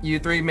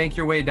three make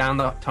your way down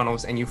the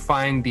tunnels, and you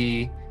find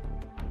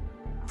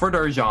for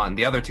Darjan,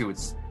 the other two,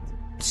 it's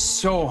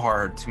so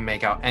hard to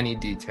make out any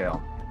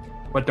detail.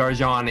 But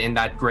Darjan, in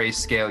that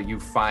grayscale, you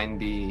find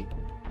the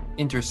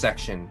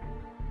intersection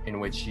in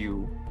which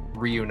you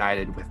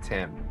reunited with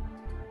Tim.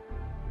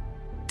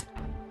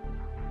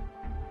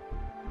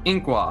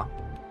 Inqua,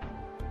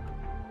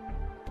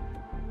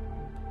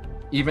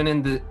 even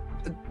in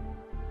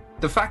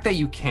the fact that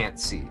you can't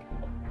see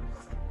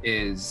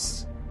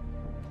is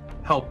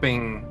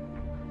helping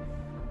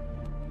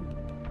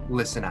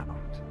listen out.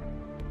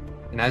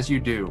 And as you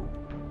do,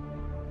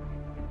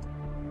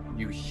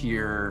 you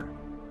hear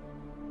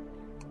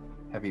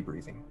heavy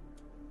breathing.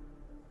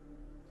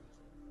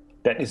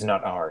 That is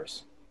not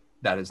ours.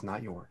 That is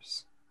not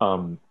yours.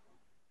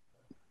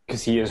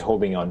 Because he is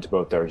holding on to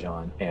both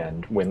Darjan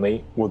and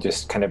Winley, will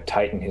just kind of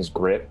tighten his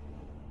grip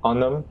on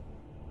them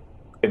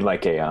in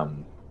like a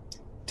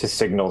to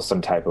signal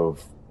some type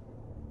of.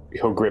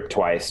 He'll grip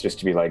twice just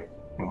to be like,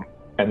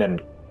 and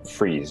then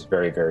freeze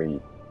very, very,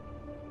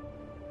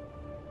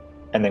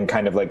 and then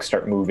kind of like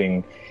start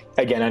moving.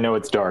 Again, I know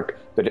it's dark,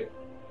 but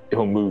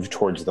he'll move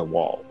towards the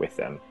wall with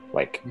them,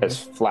 like as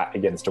flat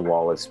against a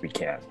wall as we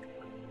can.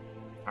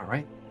 All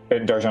right.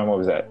 And Darjan, what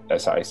was that?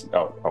 SIC.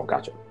 Oh,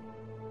 gotcha.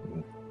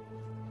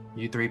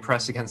 You three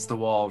press against the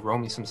wall. Roll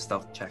me some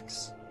stealth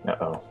checks.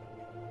 Uh-oh.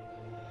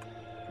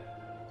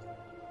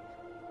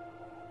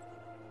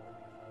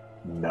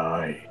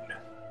 9.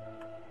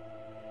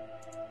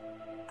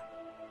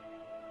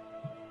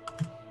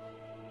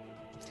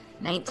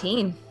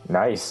 $19.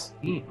 Nice.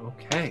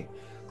 Okay.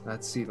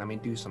 Let's see. Let me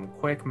do some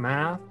quick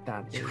math.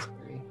 That is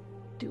three.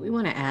 Do we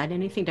want to add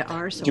anything to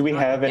ours? So Do we we're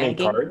not have any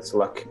gagging? cards,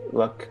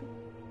 luck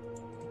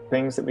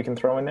things that we can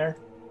throw in there?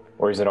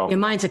 Or is it all... Yeah,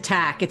 mine's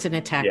attack. It's an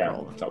attack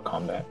roll. It's all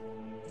combat.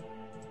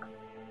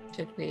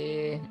 Should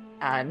we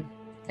add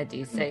a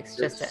d6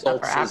 just to Assaults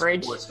upper is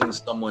average? forcing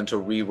someone to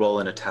re-roll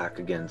an attack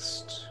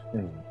against.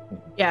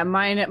 Yeah,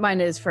 mine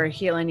is for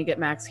healing. You get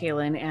max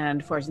healing,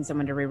 and forcing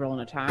someone to reroll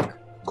an attack.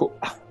 Cool.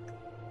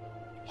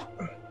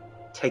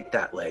 Take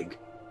that leg.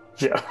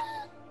 Yeah.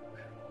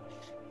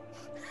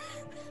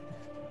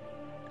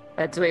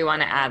 But do we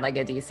want to add like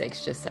a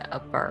d6 just to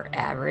upper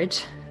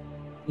average?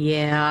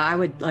 Yeah, I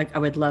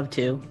would love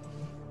to.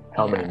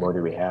 How many more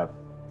do we have?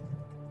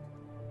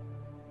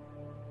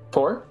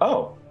 4?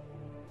 Oh.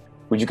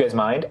 Would you guys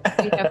mind?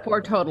 We have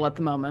 4 total at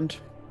the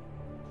moment.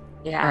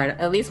 Yeah, All right.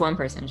 at least one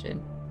person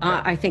should.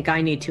 I think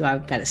I need to.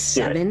 I've got a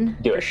 7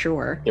 Do it. for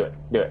sure. Do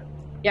it.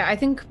 Yeah, I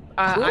think.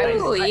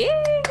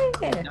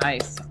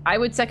 Nice. I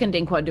would second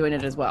Inqua doing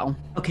it as well.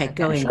 Okay,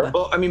 go Inqua.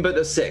 Well, I mean, but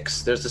a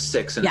 6. There's a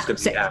 6, and it's going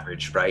to be 6.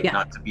 average, right? Yeah.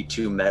 Not to be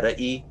too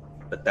meta-y,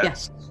 but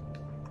that's...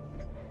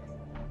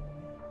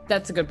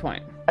 That's a good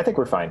point. I think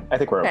we're fine. I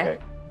think we're okay.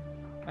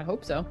 I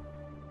hope so.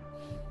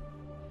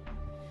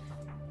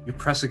 You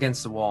press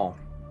against the wall.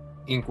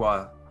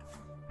 Inqua,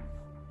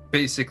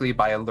 basically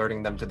by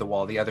alerting them to the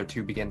wall, the other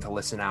two begin to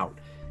listen out.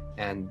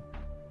 And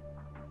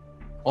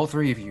all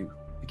three of you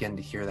begin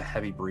to hear the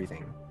heavy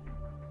breathing.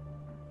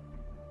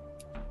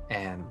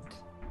 And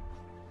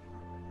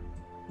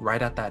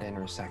right at that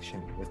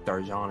intersection with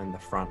Darjan in the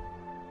front,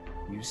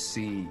 you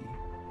see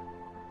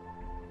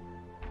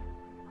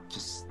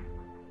just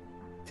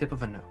tip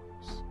of a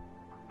nose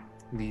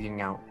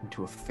leading out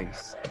into a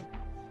face.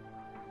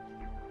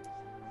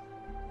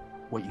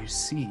 What you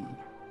see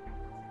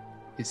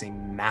is a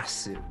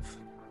massive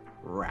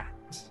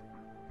rat.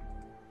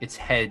 Its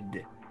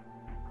head,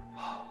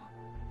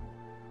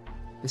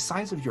 the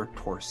size of your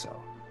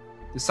torso,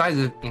 the size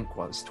of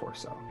Inqua's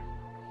torso,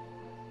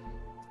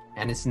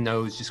 and its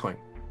nose just going.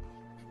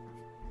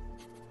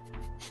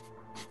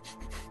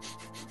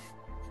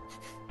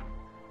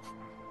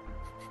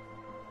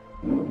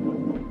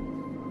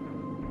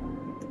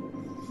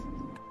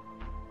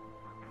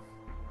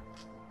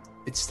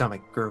 Its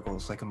stomach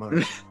gurgles like a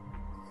motor.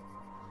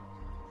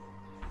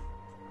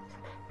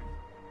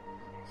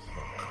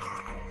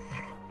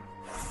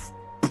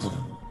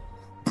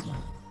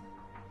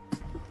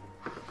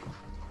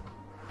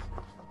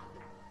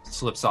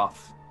 Slips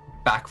off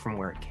back from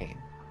where it came.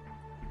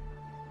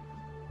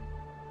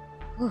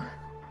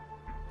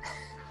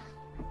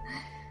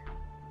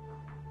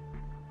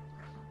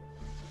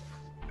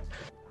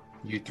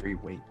 You three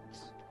wait.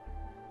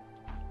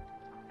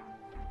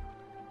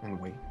 and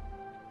wait.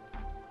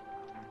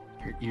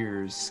 Your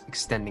ears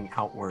extending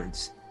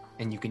outwards,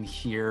 and you can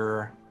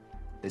hear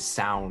the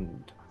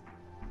sound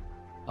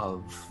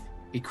of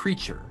a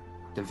creature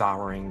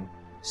devouring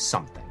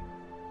something.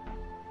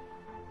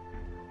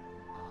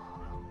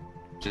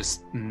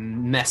 Just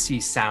messy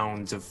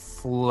sounds of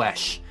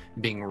flesh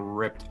being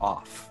ripped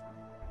off.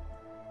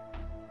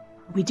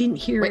 We didn't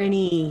hear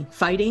any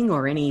fighting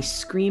or any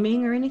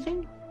screaming or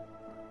anything?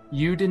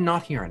 You did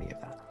not hear any of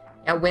that.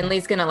 Yeah,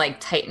 Winley's gonna like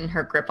tighten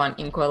her grip on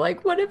Inqua,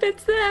 like, what if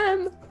it's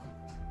them?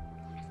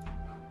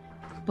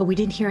 But we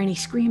didn't hear any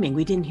screaming.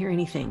 We didn't hear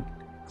anything.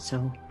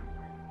 So.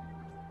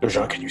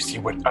 Darjan, can you see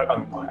what?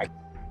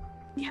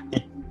 Yeah.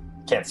 He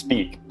can't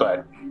speak,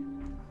 but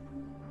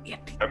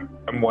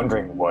I'm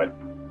wondering what.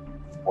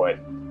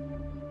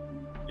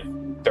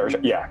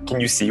 Darjan, yeah, can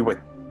you see what?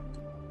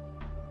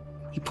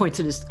 He points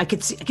at his. I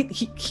could see.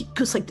 He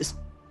goes like this.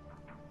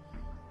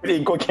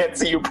 Inqua can't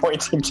see you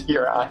pointing to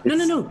your eyes.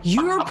 No.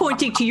 You're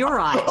pointing to your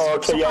eyes. Oh,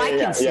 okay,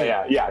 so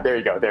yeah. There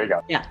you go.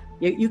 Yeah,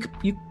 you.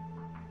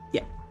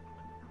 Yeah.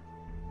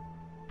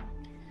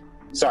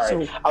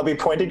 Sorry, So- I'll be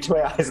pointing to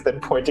my eyes, then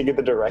pointing in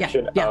the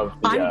direction of. The,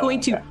 I'm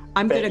going to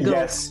go.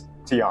 Yes,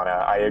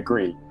 Tiana, I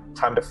agree.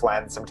 Time to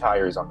flatten some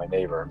tires on my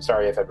neighbor. I'm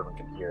sorry if everyone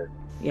can hear.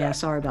 Yeah,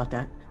 sorry about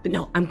that. But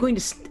no, I'm going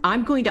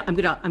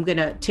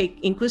to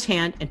take Inqua's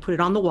hand and put it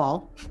on the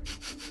wall.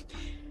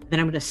 Then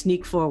I'm going to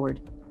sneak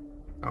forward.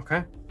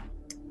 Okay.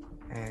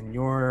 And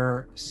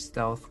your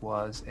stealth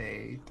was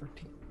a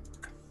 13.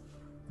 Okay.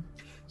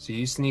 So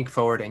you sneak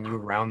forward and you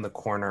round the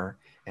corner,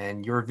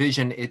 and your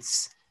vision,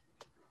 it's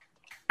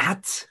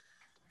at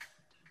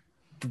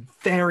the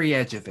very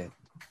edge of it.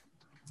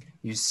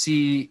 You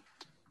see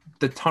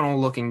the tunnel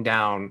looking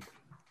down,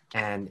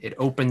 and it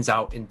opens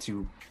out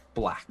into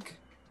black.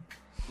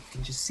 You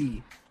can just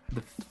see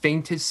the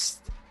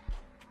faintest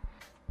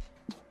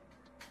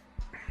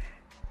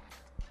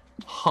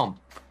hump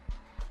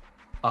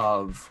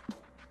of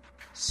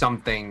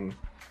something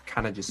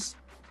kind of just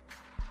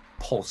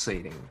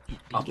pulsating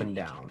up and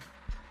down.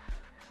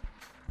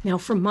 Now,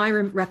 from my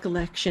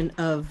recollection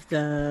of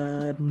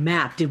the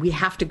map, did we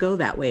have to go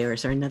that way, or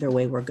is there another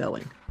way we're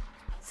going?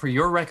 For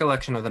your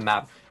recollection of the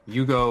map,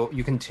 you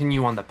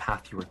continue on the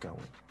path you were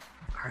going.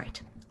 All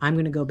right. I'm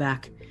going to go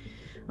back.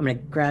 I'm going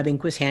to grab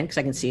Inqua's hand because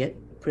I can see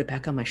it, put it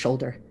back on my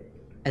shoulder,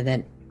 and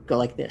then go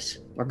like this.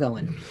 We're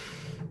going.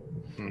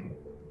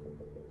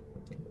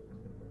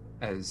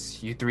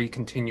 As you three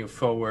continue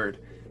forward,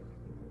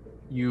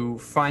 you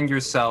find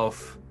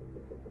yourself...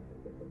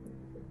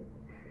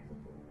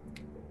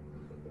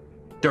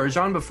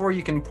 Darjan, before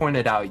you can point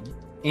it out,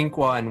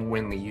 Inqua and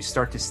Winley, you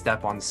start to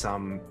step on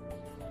some...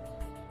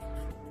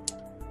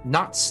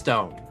 not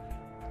stone,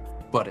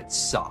 but it's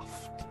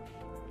soft.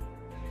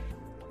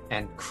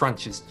 And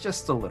crunches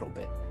just a little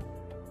bit.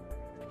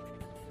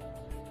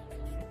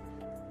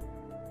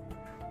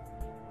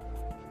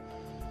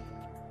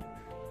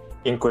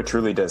 Inqua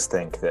truly does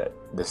think that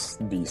this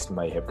beast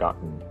might have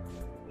gotten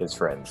his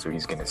friend, so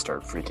he's going to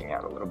start freaking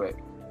out a little bit.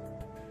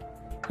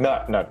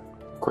 Not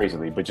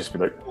crazily, but just be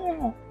like,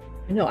 oh.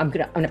 No, I'm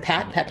gonna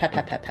pat.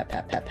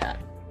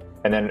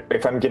 And then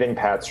if I'm getting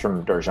pats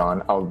from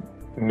Darjan, I'll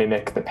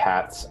mimic the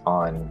pats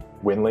on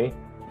Winley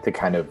to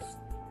kind of,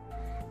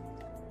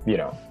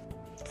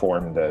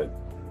 form the...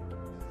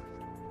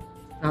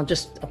 I'm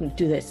gonna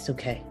do this. It's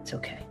okay.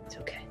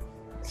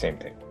 Same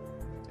thing.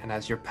 And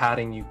as you're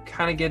patting, you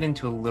kind of get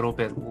into a little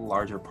bit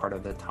larger part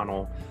of the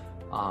tunnel.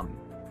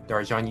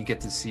 Darjan, you get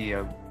to see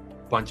a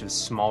bunch of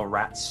small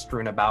rats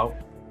strewn about,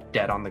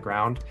 dead on the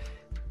ground.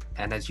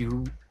 And as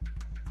you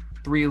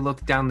three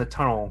look down the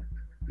tunnel,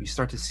 you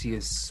start to see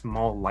a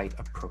small light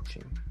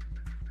approaching.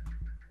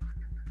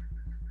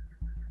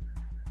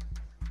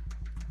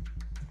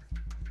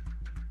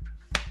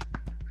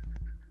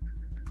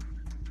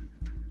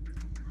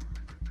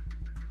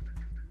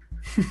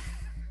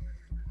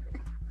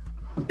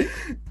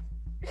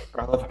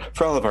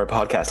 For all of our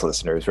podcast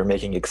listeners, we're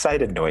making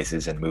excited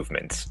noises and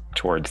movements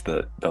towards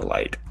the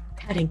light.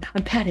 I'm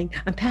patting.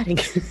 I'm patting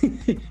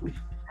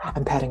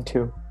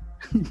too.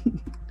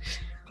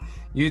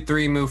 You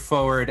three move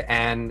forward,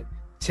 and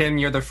Tim,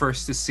 you're the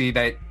first to see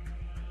that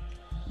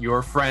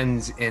your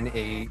friends in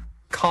a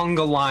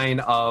conga line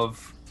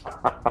of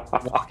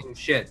walking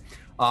shit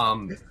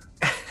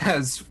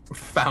has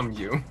found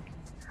you.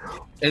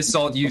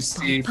 Isolde, you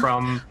see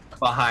from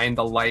behind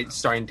the light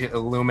starting to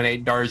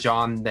illuminate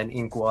Darjan, then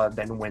Inqua,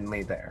 then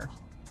Winley there.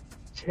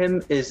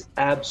 Tim is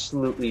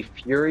absolutely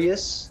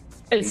furious.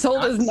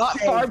 Isolde is not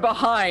far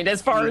behind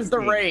as far as the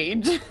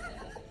rage.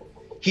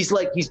 He's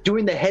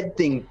doing the head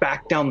thing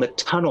back down the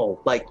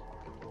tunnel, like,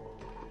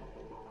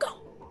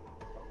 go.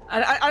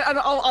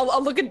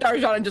 I'll look at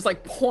Darjan and just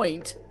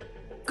point.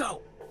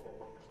 Go.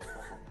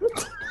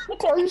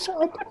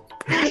 Darjan.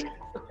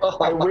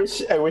 I wish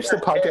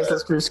the podcast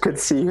listeners could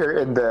see her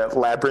in the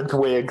labyrinth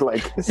wig,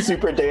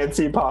 super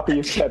dancey,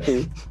 poppy,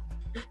 peppy.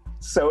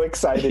 So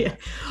excited.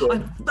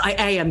 Yeah. I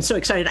am so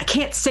excited. I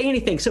can't say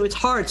anything, so it's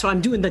hard. So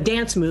I'm doing the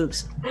dance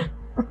moves.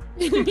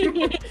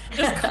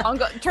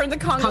 Just turn the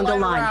conga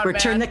line around, We're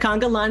turning the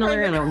conga line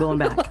around and we're going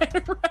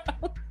back.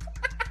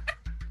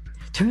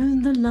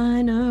 Turn the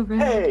line around.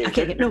 Hey,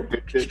 Okay, no.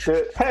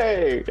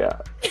 Hey,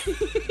 yeah.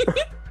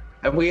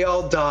 And we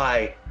all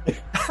die.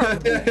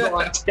 Draw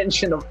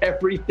attention of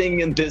everything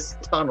in this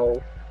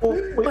tunnel.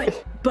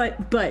 But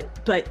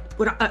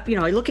what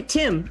I look at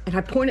Tim and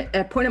I point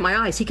at my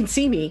eyes. He can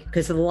see me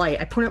because of the light.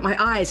 I point at my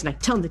eyes and I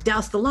tell him to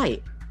douse the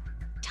light.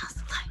 Douse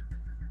the light.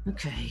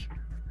 Okay.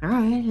 All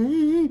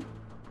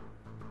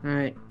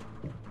right.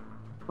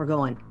 We're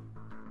going.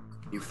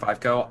 You 5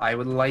 go. I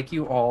would like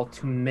you all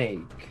to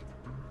make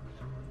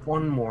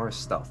one more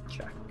stealth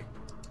check.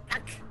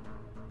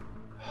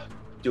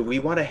 Do we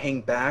want to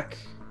hang back?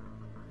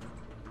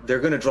 They're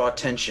going to draw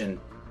attention.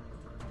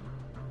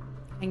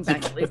 Hang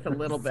back at least a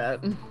little bit.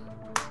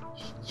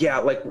 Yeah,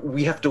 like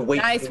we have to wait.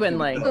 Nice,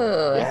 Winley.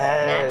 Ooh,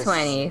 Yes. nat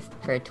 20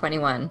 for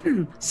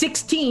 21.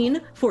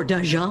 16 for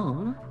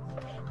Dajan.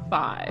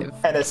 5.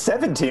 And a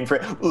 17 for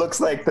looks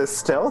like the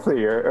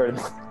stealthier. Or...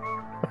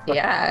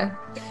 Yeah.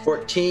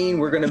 14.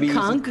 We're going to be.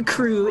 Conga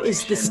crew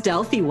is the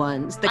stealthy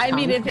ones. I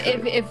mean,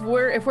 if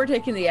we're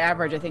taking the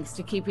average, I think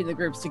keeping the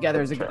groups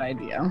together is a good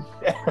idea.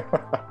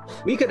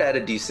 We could add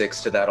a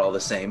d6 to that all the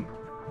same.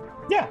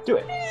 Yeah, do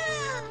it.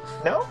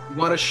 No? You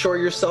want to shore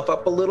yourself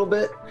up a little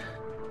bit?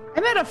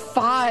 I'm at a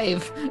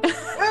 5.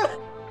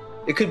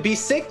 It could be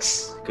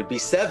 6. It could be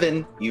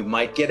 7. You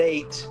might get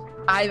 8.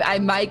 I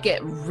might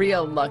get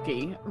real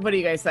lucky. What do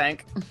you guys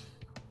think?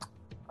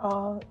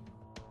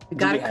 We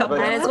got a couple.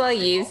 Might as well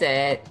use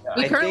it.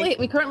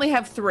 We currently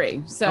have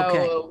 3. So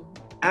Okay.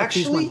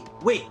 Actually,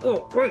 wait.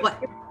 Oh, wait.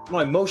 What? No,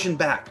 I motion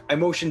back.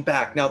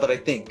 Now that I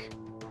think.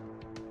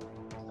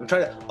 I'm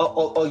trying to.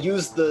 I'll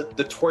use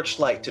the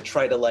torchlight to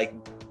try to like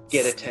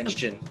get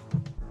attention.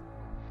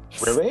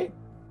 Really?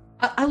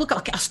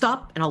 I'll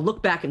stop and I'll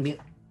look back and be.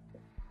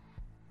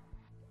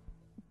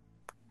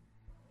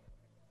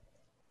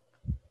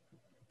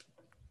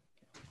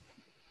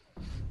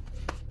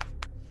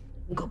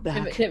 Go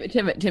back.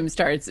 Tim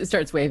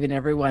starts waving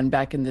everyone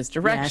back in this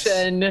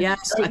direction.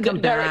 Yes, I come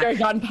back.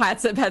 Don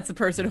pats the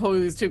person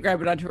who's to grab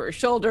it onto her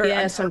shoulder.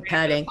 Yes, I'm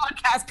patting.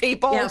 Podcast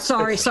people. Yeah,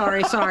 sorry.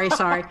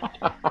 You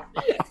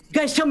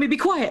guys tell me to be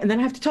quiet, and then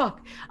I have to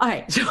talk. All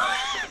right.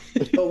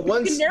 So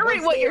once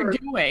narrate what you're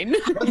doing.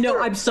 No,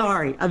 I'm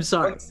sorry. Once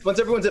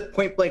everyone's at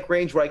point blank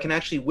range, where I can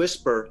actually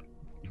whisper,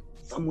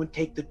 "Someone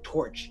take the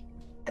torch,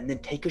 and then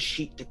take a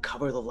sheet to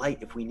cover the light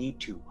if we need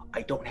to.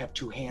 I don't have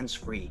 2 hands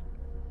free."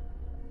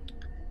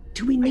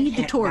 Do we need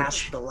the torch?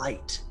 Mask the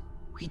light.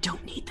 We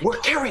don't need the We're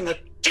torch. carrying a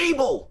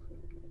table.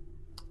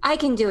 I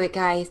can do it,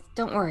 guys.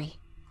 Don't worry.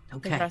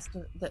 Okay.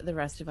 The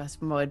rest of us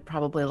would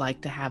probably like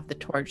to have the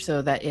torch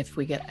so that if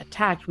we get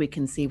attacked, we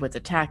can see what's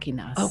attacking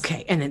us.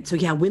 Okay, and then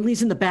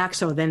Winley's in the back,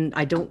 so then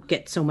I don't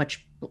get so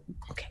much.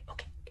 Okay.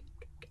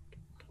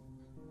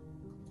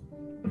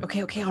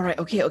 Okay. All right.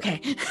 Okay. Okay,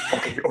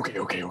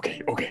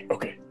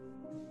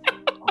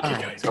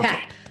 guys. Okay.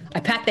 I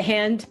pat the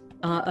hand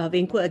of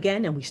Inkwa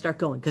again, and we start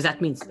going because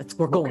that means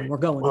we're going. We're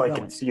going. Well, we're I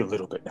going. can see a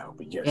little bit now,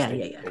 but yes. Yeah.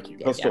 Thank you.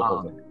 Yeah, Still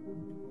hold it.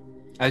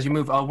 As you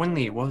move,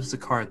 Winley, what was the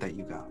card that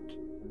you got?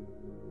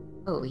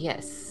 Oh,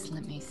 yes.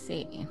 Let me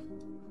see.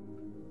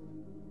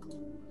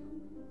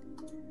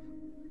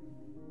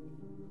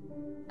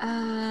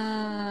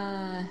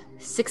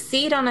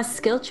 Succeed on a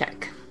skill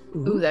check.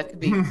 Ooh, that could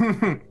be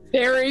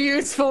very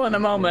useful in a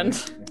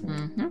moment.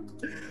 Mm-hmm.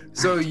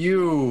 So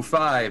you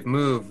 5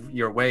 move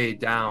your way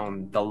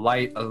down, the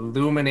light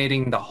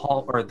illuminating the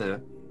hall or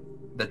the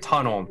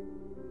tunnel.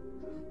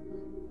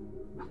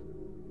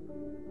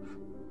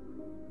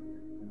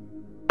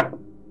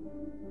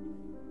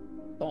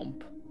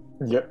 Bump.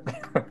 Yep.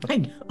 I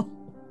know.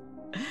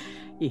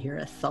 You hear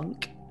a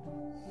thunk.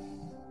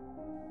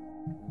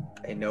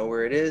 I know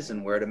where it is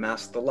and where to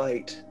mask the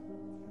light.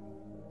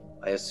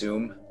 I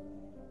assume.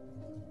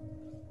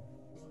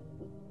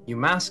 You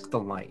mask the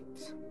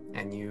light,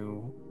 and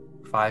you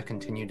 5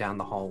 continue down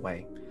the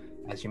hallway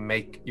as you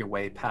make your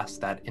way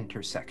past that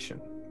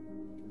intersection.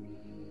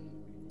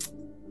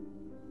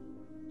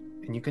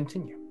 And you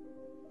continue.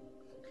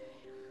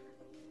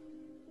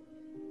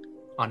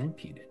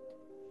 Unimpeded.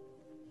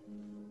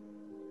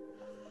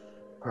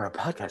 For our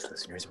podcast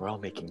listeners, we're all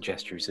making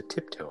gestures of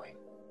tiptoeing.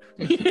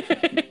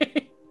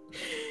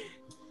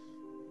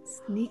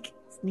 Sneak.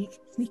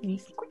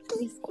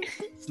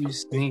 You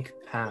sneak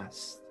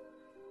past,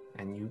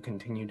 and you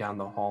continue down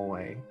the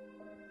hallway.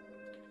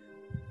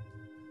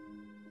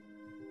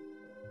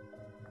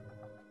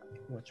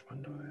 Which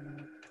one do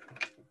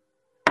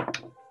I...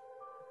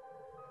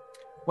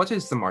 What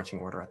is the marching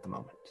order at the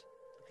moment?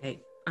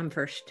 Okay, I'm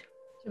first.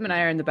 Tim and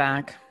I are in the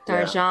back.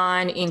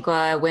 Darjan,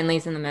 Inkwa,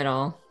 Winley's in the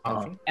middle.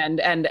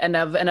 And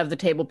of the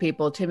table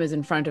people, Tim is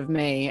in front of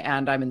me,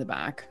 and I'm in the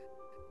back.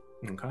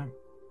 Okay.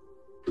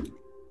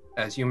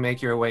 As you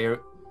make your way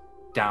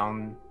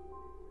down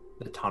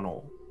the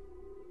tunnel,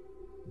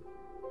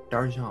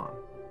 Darjan.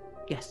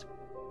 Yes.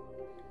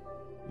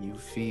 You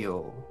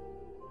feel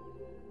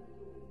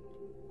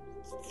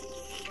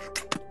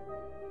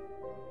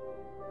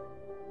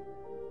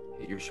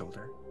hit your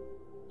shoulder.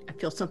 I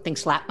feel something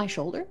slap my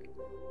shoulder.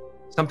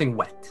 Something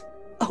wet.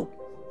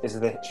 Is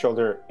the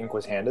shoulder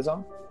Inqua's hand is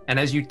on? And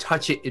as you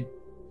touch it,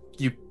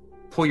 you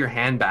pull your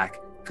hand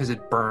back because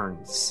it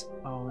burns.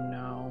 Oh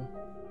no.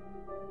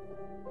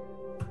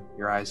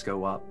 Your eyes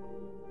go up.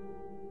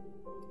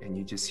 And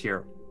you just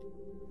hear...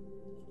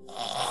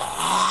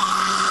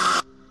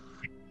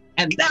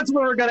 And that's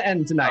where we're going to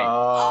end tonight.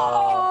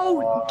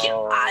 Oh,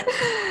 God.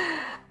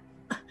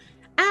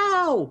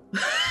 Ow.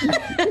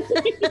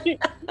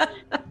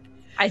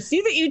 I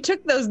see that you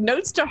took those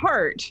notes to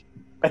heart.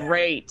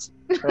 Great.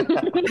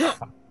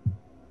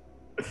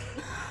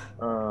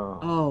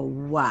 Oh,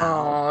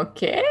 wow.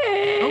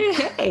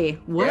 Okay.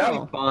 Well,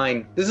 Yeah,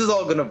 fine. This is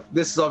all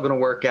gonna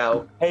work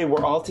out. Hey,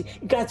 we're all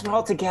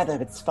together.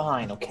 It's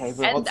fine, okay?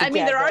 We're all And together. I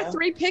mean, there are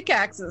 3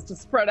 pickaxes to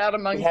spread out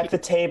among We you. have the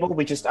table.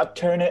 We just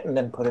upturn it and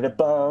then put it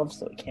above,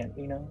 so it can't,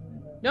 No.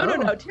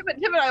 Oh. Tim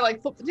and I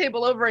like flip the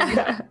table over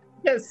and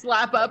you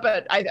slap up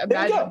at, I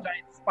imagine, a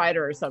giant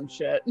spider or some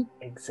shit.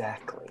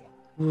 Exactly.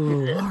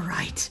 Ooh, all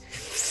right.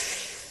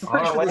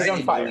 Light it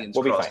on fire.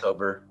 We'll be fine.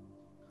 Over.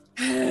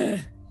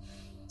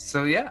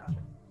 So yeah,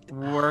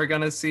 we're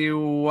gonna see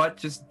what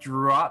just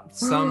dropped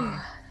some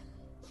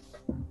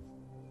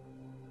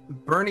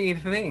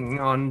burny thing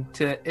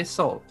onto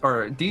Isolde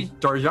or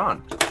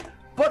Darjan.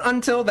 But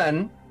until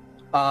then,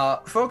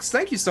 folks,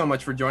 thank you so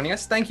much for joining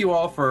us. Thank you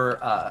all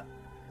for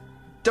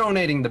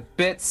donating the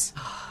bits.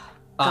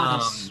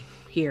 Got us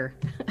here.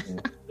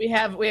 We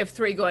have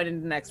 3 going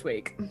into next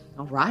week.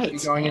 All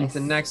right. Going into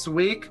next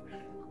week.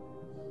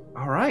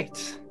 All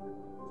right.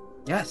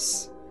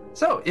 Yes.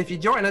 So, if you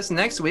join us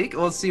next week,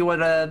 we'll see what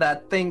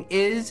that thing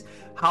is,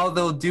 how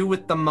they'll do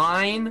with the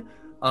mine.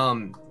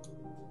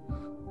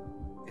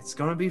 It's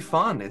gonna be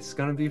fun.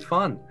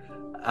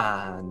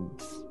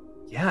 And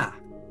yeah,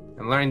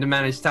 I'm learning to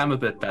manage time a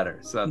bit better.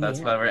 So that's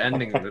why we're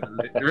ending a little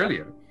bit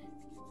earlier.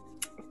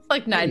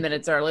 Like 9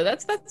 minutes early.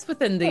 That's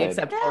within the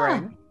acceptable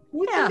range.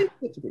 Yeah.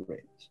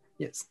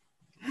 Yes.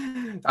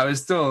 I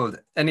was told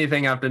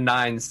anything after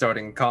 9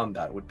 starting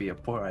combat would be a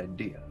poor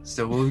idea.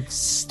 So we'll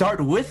start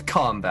with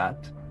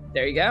combat.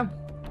 There you go.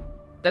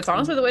 That's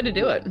honestly the way to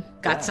do it.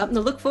 Got something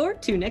to look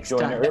forward to next Join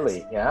time.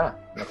 early,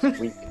 next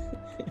week.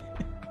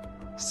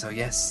 So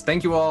yes,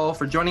 thank you all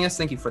for joining us.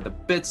 Thank you for the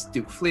bits,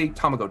 Duke Fleek,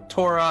 Tamago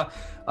Tora,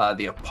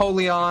 the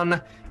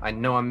Apollyon. I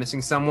know I'm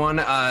missing someone.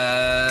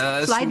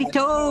 Slidey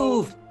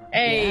Tove.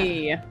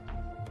 Hey. Yeah.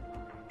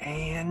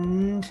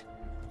 And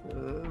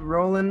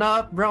rolling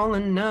up.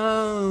 Apollyon,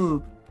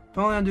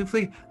 Duke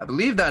Fleek. I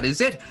believe that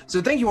is it.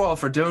 So thank you all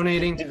for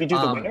donating. Did we do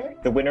the winner?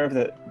 The winner of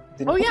the...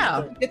 Oh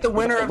yeah. Get the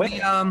winner of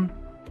the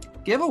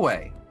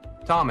giveaway.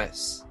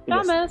 Thomas.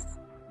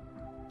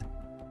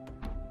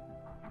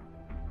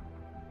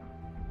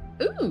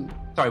 Ooh.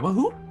 Sorry, what?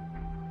 Who?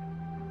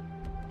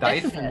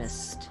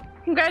 Dyphonist.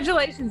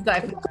 Congratulations,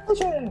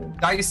 Dyphonist.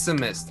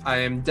 Dysomist. I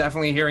am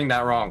definitely hearing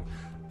that wrong.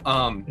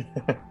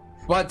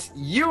 But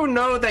you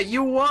know that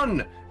you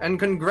won, and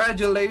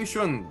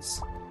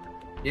congratulations.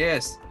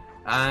 Yes,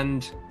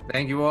 and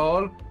thank you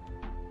all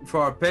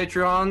for our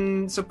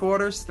Patreon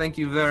supporters. Thank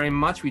you very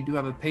much. We do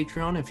have a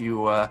Patreon if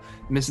you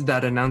missed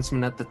that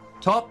announcement at the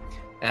top.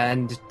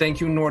 And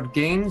thank you, Nord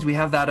Games. We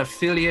have that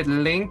affiliate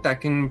link that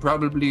can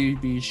probably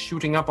be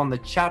shooting up on the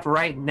chat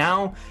right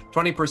now.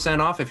 20%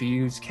 off if you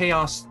use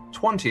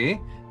Chaos20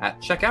 at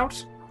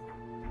checkout.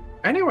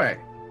 Anyway,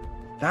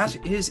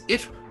 that is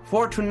it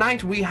for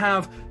tonight. We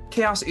have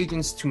Chaos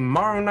Agents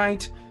tomorrow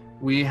night.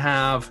 We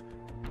have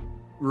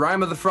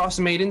Rime of the Frost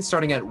Maiden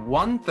starting at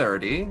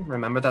 1:30.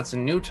 Remember, that's a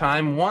new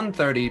time,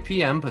 1:30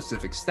 p.m.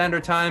 Pacific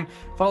Standard Time,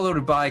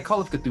 followed by Call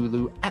of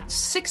Cthulhu at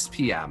 6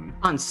 p.m.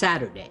 On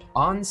Saturday.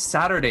 On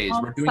Saturdays,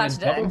 we're doing a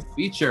double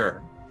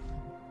feature.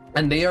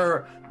 And they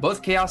are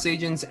both Chaos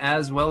Agents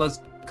as well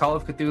as Call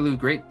of Cthulhu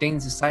Great Dane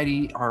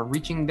Society are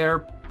reaching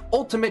their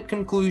ultimate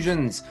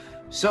conclusions.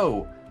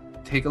 So,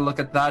 take a look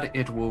at that.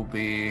 It will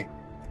be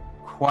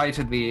quite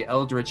the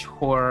eldritch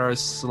horror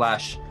 /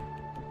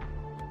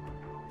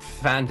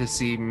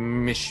 fantasy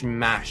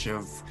mishmash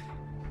of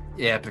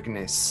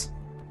epicness.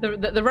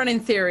 The running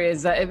theory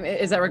is that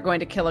we're going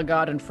to kill a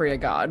god and free a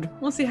god.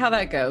 We'll see how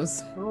that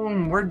goes.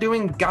 We're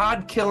doing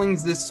god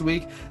killings this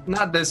week.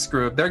 Not this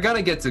group. They're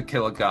gonna get to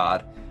kill a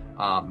god.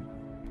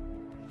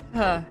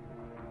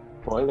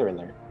 Spoiler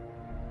alert.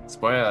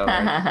 Spoiler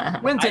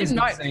alert. Winton's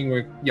not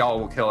saying y'all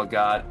will kill a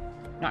god.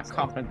 Not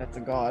confident that's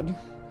a god.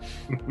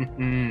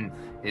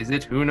 Is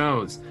it? Who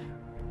knows?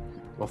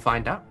 We'll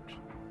find out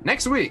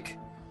next week.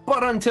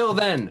 But until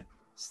then,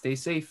 stay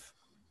safe,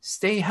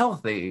 stay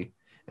healthy,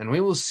 and we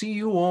will see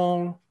you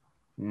all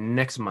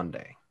next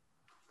Monday.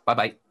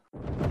 Bye-bye.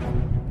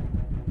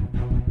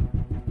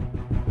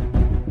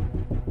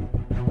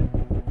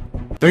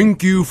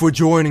 Thank you for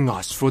joining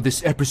us for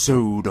this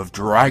episode of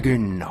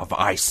Dragon of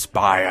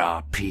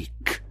Icespire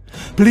Peak.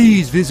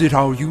 Please visit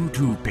our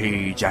YouTube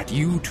page at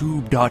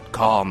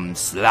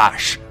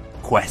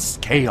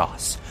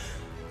youtube.com/QuestChaos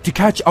to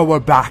catch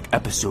our back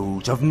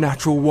episodes of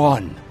Natural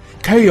One,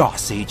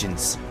 Chaos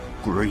Agents,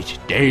 Great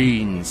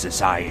Dane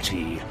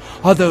Society,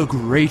 other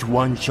great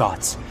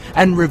one-shots,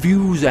 and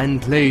reviews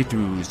and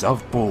playthroughs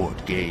of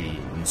board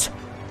games.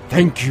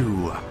 Thank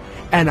you,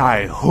 and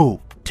I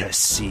hope to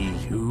see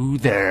you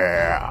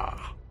there.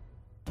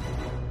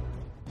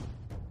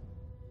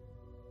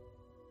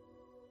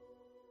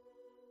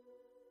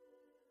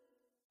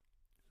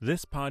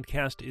 This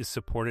podcast is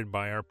supported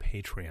by our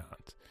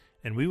Patreons,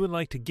 and we would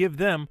like to give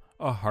them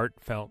a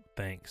heartfelt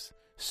thanks,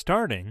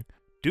 starting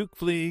Duke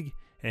Fleeg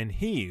and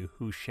He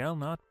Who Shall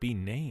Not Be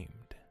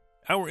Named.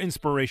 Our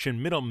inspiration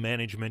middle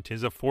management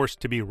is a force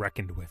to be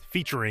reckoned with,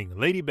 featuring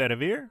Lady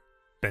Bedivere,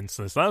 Ben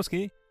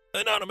Slislawski,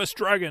 Anonymous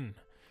Dragon,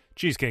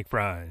 Cheesecake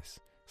Fries,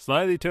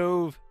 Slyly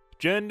Tove,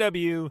 Jen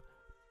W.,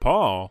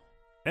 Paul,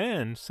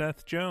 and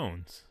Seth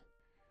Jones.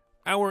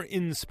 Our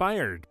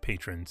inspired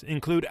patrons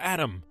include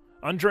Adam,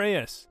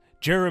 Andreas,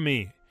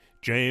 Jeremy,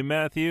 Jay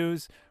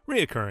Matthews,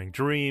 Reoccurring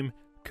Dream,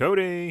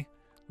 Cody,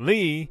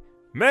 Lee,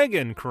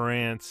 Megan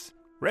Krantz,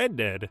 Red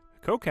Dead,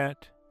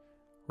 Coquette,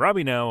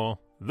 Robbie Nowell,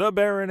 the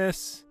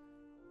Baroness,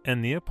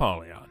 and the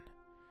Apollyon.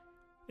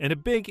 And a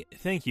big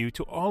thank you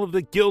to all of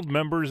the guild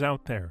members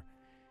out there.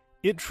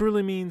 It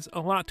truly means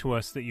a lot to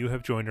us that you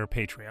have joined our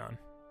Patreon.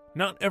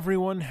 Not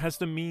everyone has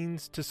the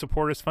means to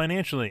support us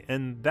financially,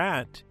 and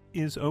that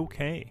is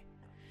okay.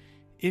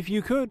 If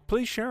you could,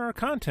 please share our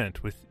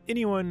content with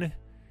anyone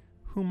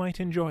who might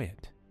enjoy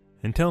it.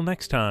 Until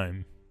next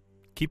time,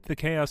 keep the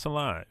chaos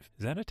alive.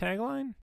 Is that a tagline?